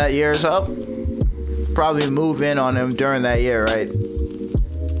 After that year's up, probably move in on him during that year, right?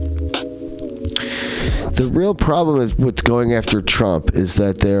 The real problem is with going after Trump is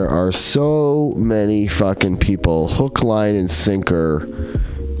that there are so many fucking people, hook, line, and sinker,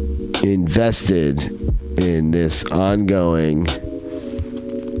 invested in this ongoing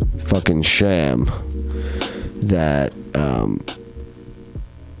fucking sham that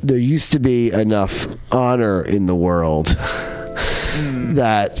there used to be enough honor in the world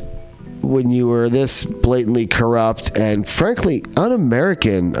that when you were this blatantly corrupt and frankly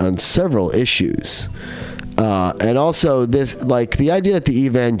un-American on several issues, and also this, like, the idea that the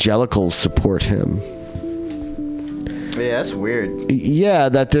evangelicals support him. Yeah, that's weird. Yeah,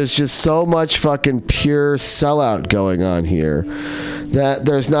 that there's just so much fucking pure sellout going on here that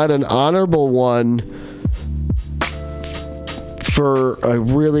there's not an honorable one for a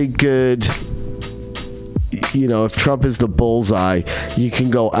really good, you know, if Trump is the bullseye, you can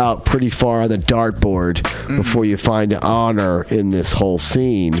go out pretty far on the dartboard before you find honor in this whole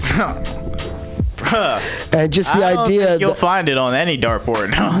scene. And just the idea you'll find it on any dartboard.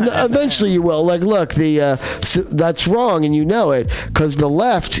 No, eventually you will. Like, look, so that's wrong, and you know it, because the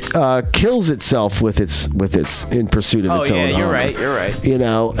left kills itself with its in pursuit of its own honor. You're right. You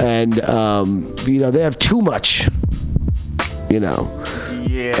know, and you know, they have too much. You know.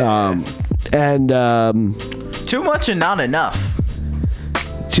 Yeah. And too much and not enough.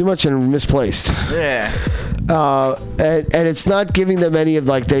 Too much and misplaced. Yeah. And it's not giving them any of,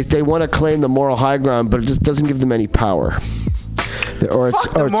 like, they want to claim the moral high ground, but it just doesn't give them any power.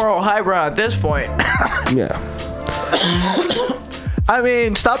 Fuck the moral high ground at this point. Yeah. I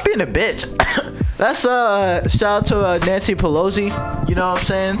mean, stop being a bitch. That's shout out to Nancy Pelosi. You know what I'm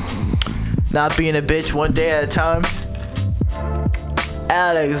saying? Not being a bitch one day at a time.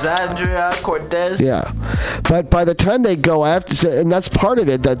 Alexandria Cortez. Yeah, but by the time they go after, and that's part of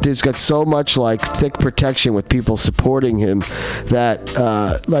it, that there's got so much like thick protection with people supporting him that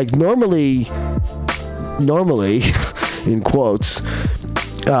like normally in quotes,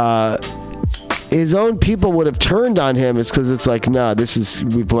 his own people would have turned on him. It's because it's like, nah,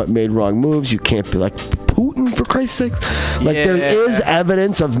 we've made wrong moves. You can't be like Putin, for Christ's sake. Like, there is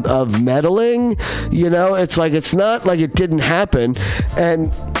evidence of meddling, you know. It's like, it's not like it didn't happen.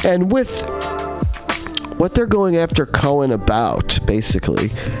 And with what they're going after Cohen about, basically,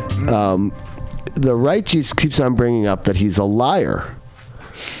 the right just keeps on bringing up that he's a liar.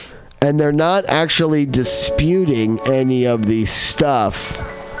 And they're not actually disputing any of the stuff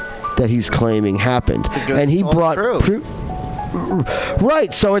that he's claiming happened. And he brought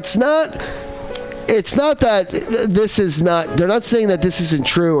right, so it's not that this is not, they're not saying that this isn't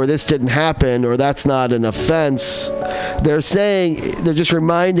true or this didn't happen or that's not an offense. They're just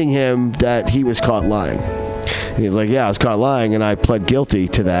reminding him that he was caught lying. And he's like, yeah, I was caught lying and I pled guilty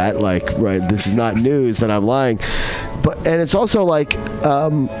to that. Like, right, this is not news that I'm lying. And it's also like,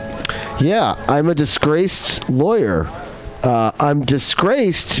 yeah, I'm a disgraced lawyer. I'm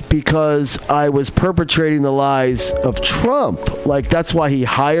disgraced because I was perpetrating the lies of Trump. Like, that's why he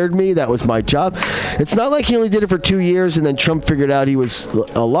hired me. That was my job. It's not like he only did it for 2 years and then Trump figured out he was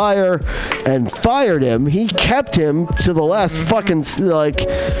a liar and fired him. He kept him to the last fucking, like,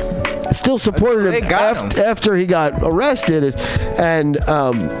 still supported him after he got arrested. And,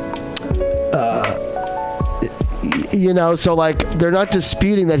 you know, so, like, they're not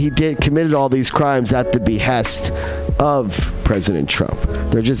disputing that he committed all these crimes at the behest of President Trump.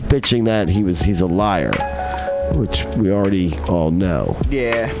 They're just bitching that he's a liar. which we already all know.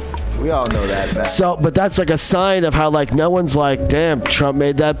 Yeah. We all know that, man. So, but that's like a sign of how like no one's like, damn, Trump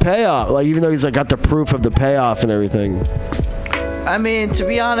made that payoff. Like even though he's like got the proof of the payoff and everything. I mean, to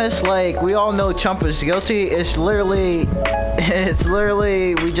be honest, like we all know Trump is guilty. It's literally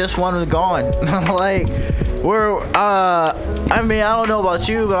we just want him gone. Like I mean, I don't know about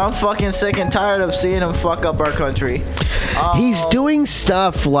you, but I'm fucking sick and tired of seeing him fuck up our country. He's doing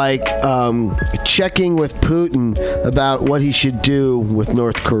stuff like checking with Putin about what he should do with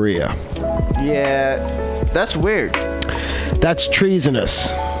North Korea. Yeah, that's weird. That's treasonous.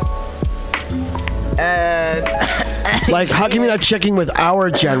 And like, how come you're not checking with our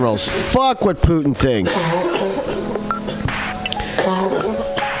generals? Fuck what Putin thinks.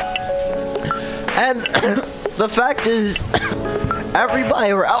 And the fact is,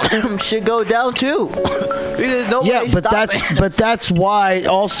 everybody around him should go down too. Because nobody's but that's why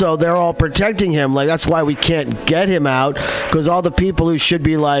also they're all protecting him. Like that's why we can't get him out, because all the people who should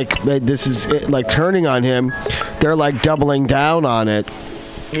be like this is it, like turning on him, they're like doubling down on it.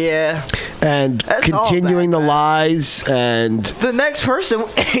 Yeah. And That's continuing the lies, and the next person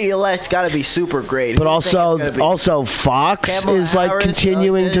he elects got to be super great. But also Fox Kamala is like Harris,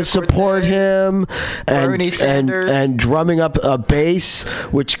 continuing to support him, and drumming up a base,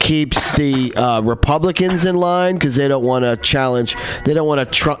 which keeps the Republicans in line because they don't want to challenge. They don't want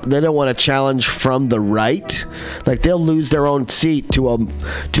to challenge from the right. Like they'll lose their own seat to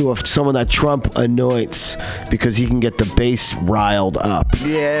someone that Trump anoints because he can get the base riled up.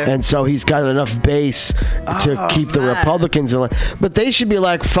 Yeah. And so he's got enough base to keep the Republicans in line. But they should be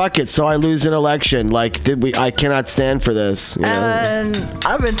like, fuck it, so I lose an election. Like, I cannot stand for this. You know? And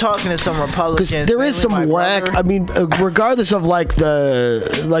I've been talking to some Republicans. Because there is some whack. I mean, regardless of like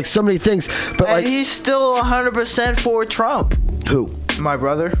so many things, but and he's still 100% for Trump. Who? My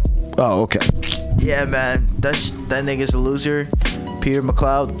brother. Oh, okay. Yeah, man, that nigga's a loser. Peter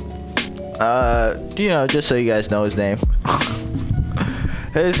McLeod. Just so you guys know his name.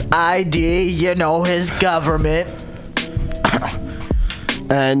 His ID, his government.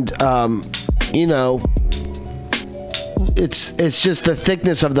 And, it's just the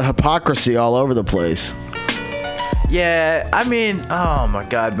thickness of the hypocrisy all over the place. Yeah, I mean, oh my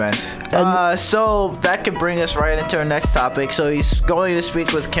God, man. So that could bring us right into our next topic. So he's going to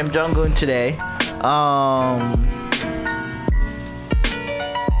speak with Kim Jong-un today.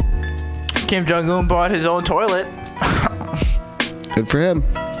 Kim Jong-un bought his own toilet. Good for him.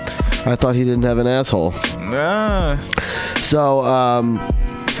 I thought he didn't have an asshole. So,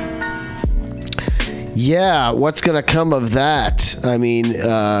 yeah, what's going to come of that? I mean,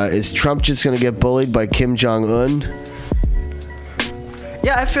 is Trump just going to get bullied by Kim Jong-un?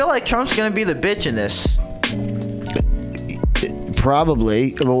 Yeah, I feel like Trump's going to be the bitch in this.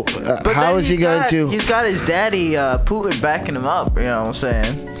 Probably. Well, how is he going to? He's got his daddy, Putin, backing him up, you know what I'm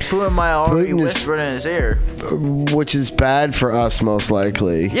saying? Putin might already whisper in his ear. Which is bad for us, most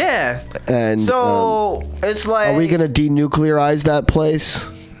likely. Yeah. And so it's like, are we gonna denuclearize that place?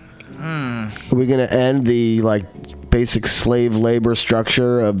 Are we gonna end the basic slave labor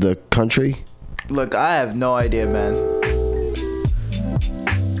structure of the country? Look, I have no idea, man.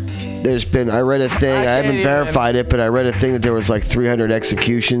 I read a thing. I haven't verified it, but I read a thing that there was 300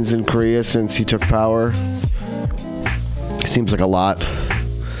 executions in Korea since he took power. Seems like a lot.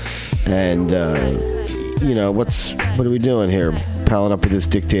 And what are we doing here, palling up with this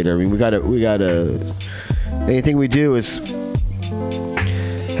dictator? I mean, we gotta. Anything we do has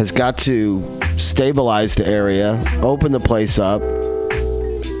got to stabilize the area, open the place up,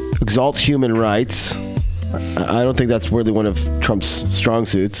 exalt human rights. I don't think that's really one of Trump's strong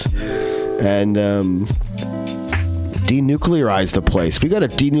suits. And denuclearize the place. We got to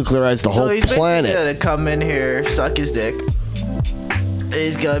denuclearize the whole planet. He's gonna come in here, suck his dick.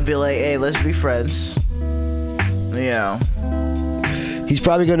 He's gonna be like, "Hey, let's be friends." He's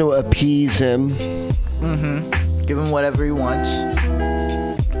probably going to appease him. Give him whatever he wants.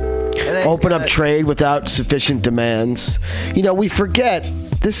 Open up trade without sufficient demands. We forget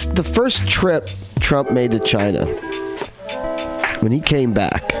this. The first trip Trump made to China, when he came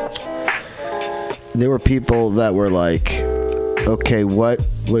back, there were people that were like, okay, what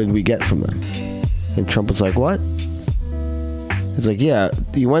did we get from them? And Trump was like, what? It's like, yeah,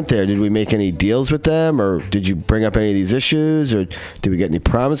 you went there. Did we make any deals with them? Or did you bring up any of these issues? Or did we get any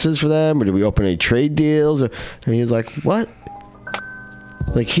promises for them? Or did we open any trade deals? And he was like, what?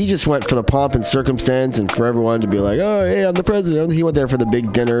 He just went for the pomp and circumstance and for everyone to be like, oh, hey, I'm the president. He went there for the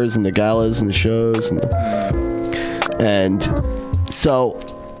big dinners and the galas and the shows. And so,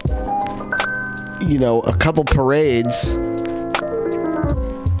 a couple parades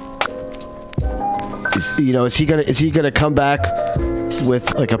Is he gonna come back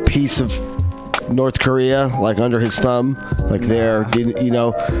with like a piece of North Korea like under his thumb, like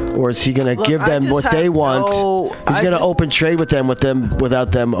or is he gonna give them what they want? He's gonna open trade with them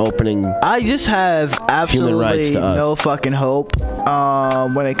without them opening. I just have absolutely no fucking hope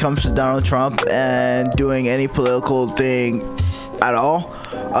when it comes to Donald Trump and doing any political thing at all.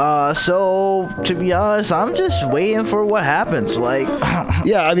 So to be honest, I'm just waiting for what happens. Like,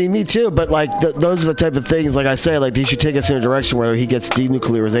 yeah, I mean, me too. But like, those are the type of things. Like I say, like he should take us in a direction where he gets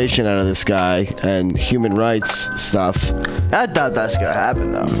denuclearization out of this guy and human rights stuff. I doubt that's gonna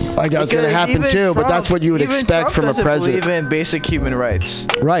happen, though. I doubt it's gonna happen too. But that's what you would expect from a president. Believe in basic human rights.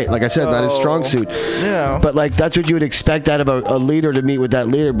 Right, like I said, not his strong suit. But like, that's what you would expect out of a leader to meet with that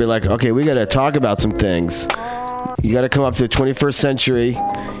leader. Be like, okay, we got to talk about some things. You got to come up to the 21st century.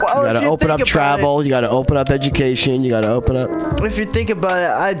 Well, you got to open up travel. You got to open up education. You got to open up. If you think about it,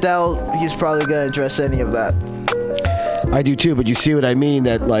 I doubt he's probably going to address any of that. I do too, but you see what I mean?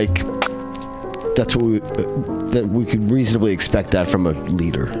 That like, that's what we could reasonably expect that from a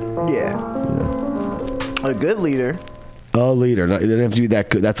leader. Yeah. A good leader. A leader. It doesn't have to be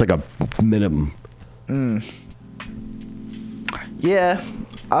that good. That's like a minimum. Yeah,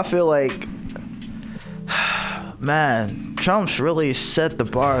 I feel like. Man, Trump's really set the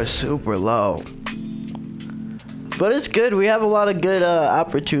bar super low. But it's good. We have a lot of good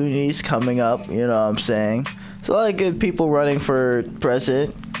opportunities coming up, you know what I'm saying? There's a lot of good people running for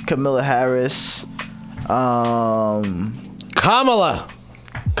president. Kamala Harris. Kamala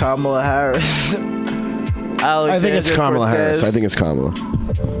Harris. I think it's Kamala Harris. I think it's Kamala.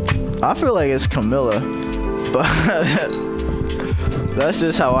 I feel like it's Camilla. But that's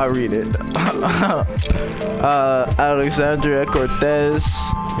just how I read it. Alexandria Cortez.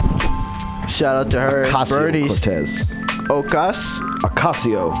 Shout out to her. Ocasio-Cortez.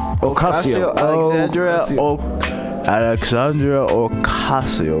 Ocasio. Alexandria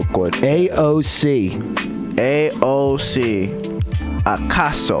Ocasio-Cortez. AOC.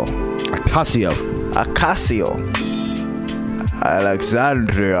 Ocasio.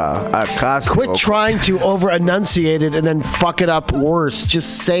 Alexandria Ocasio. Quit trying to over-enunciate it and then fuck it up worse.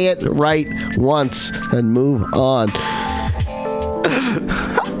 Just say it right once and move on.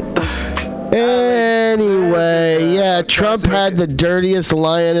 Anyway, yeah, Trump had the dirtiest,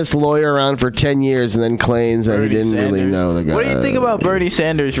 lioness lawyer around for 10 years and then claims that he didn't really know the guy. What do you think about Bernie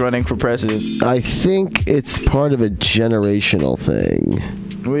Sanders running for president? I think it's part of a generational thing.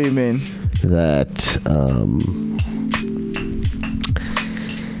 What do you mean? That,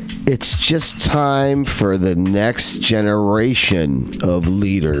 it's just time for the next generation of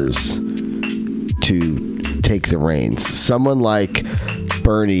leaders to take the reins. Someone like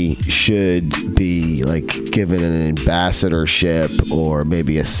Bernie should be like given an ambassadorship or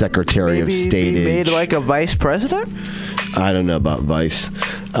maybe a secretary of state. Be made like a vice president? I don't know about vice.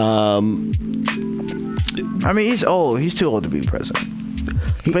 I mean, he's old. He's too old to be president.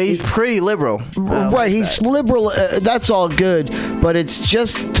 But he's pretty liberal. Right, he's liberal. That's all good. But it's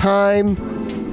just time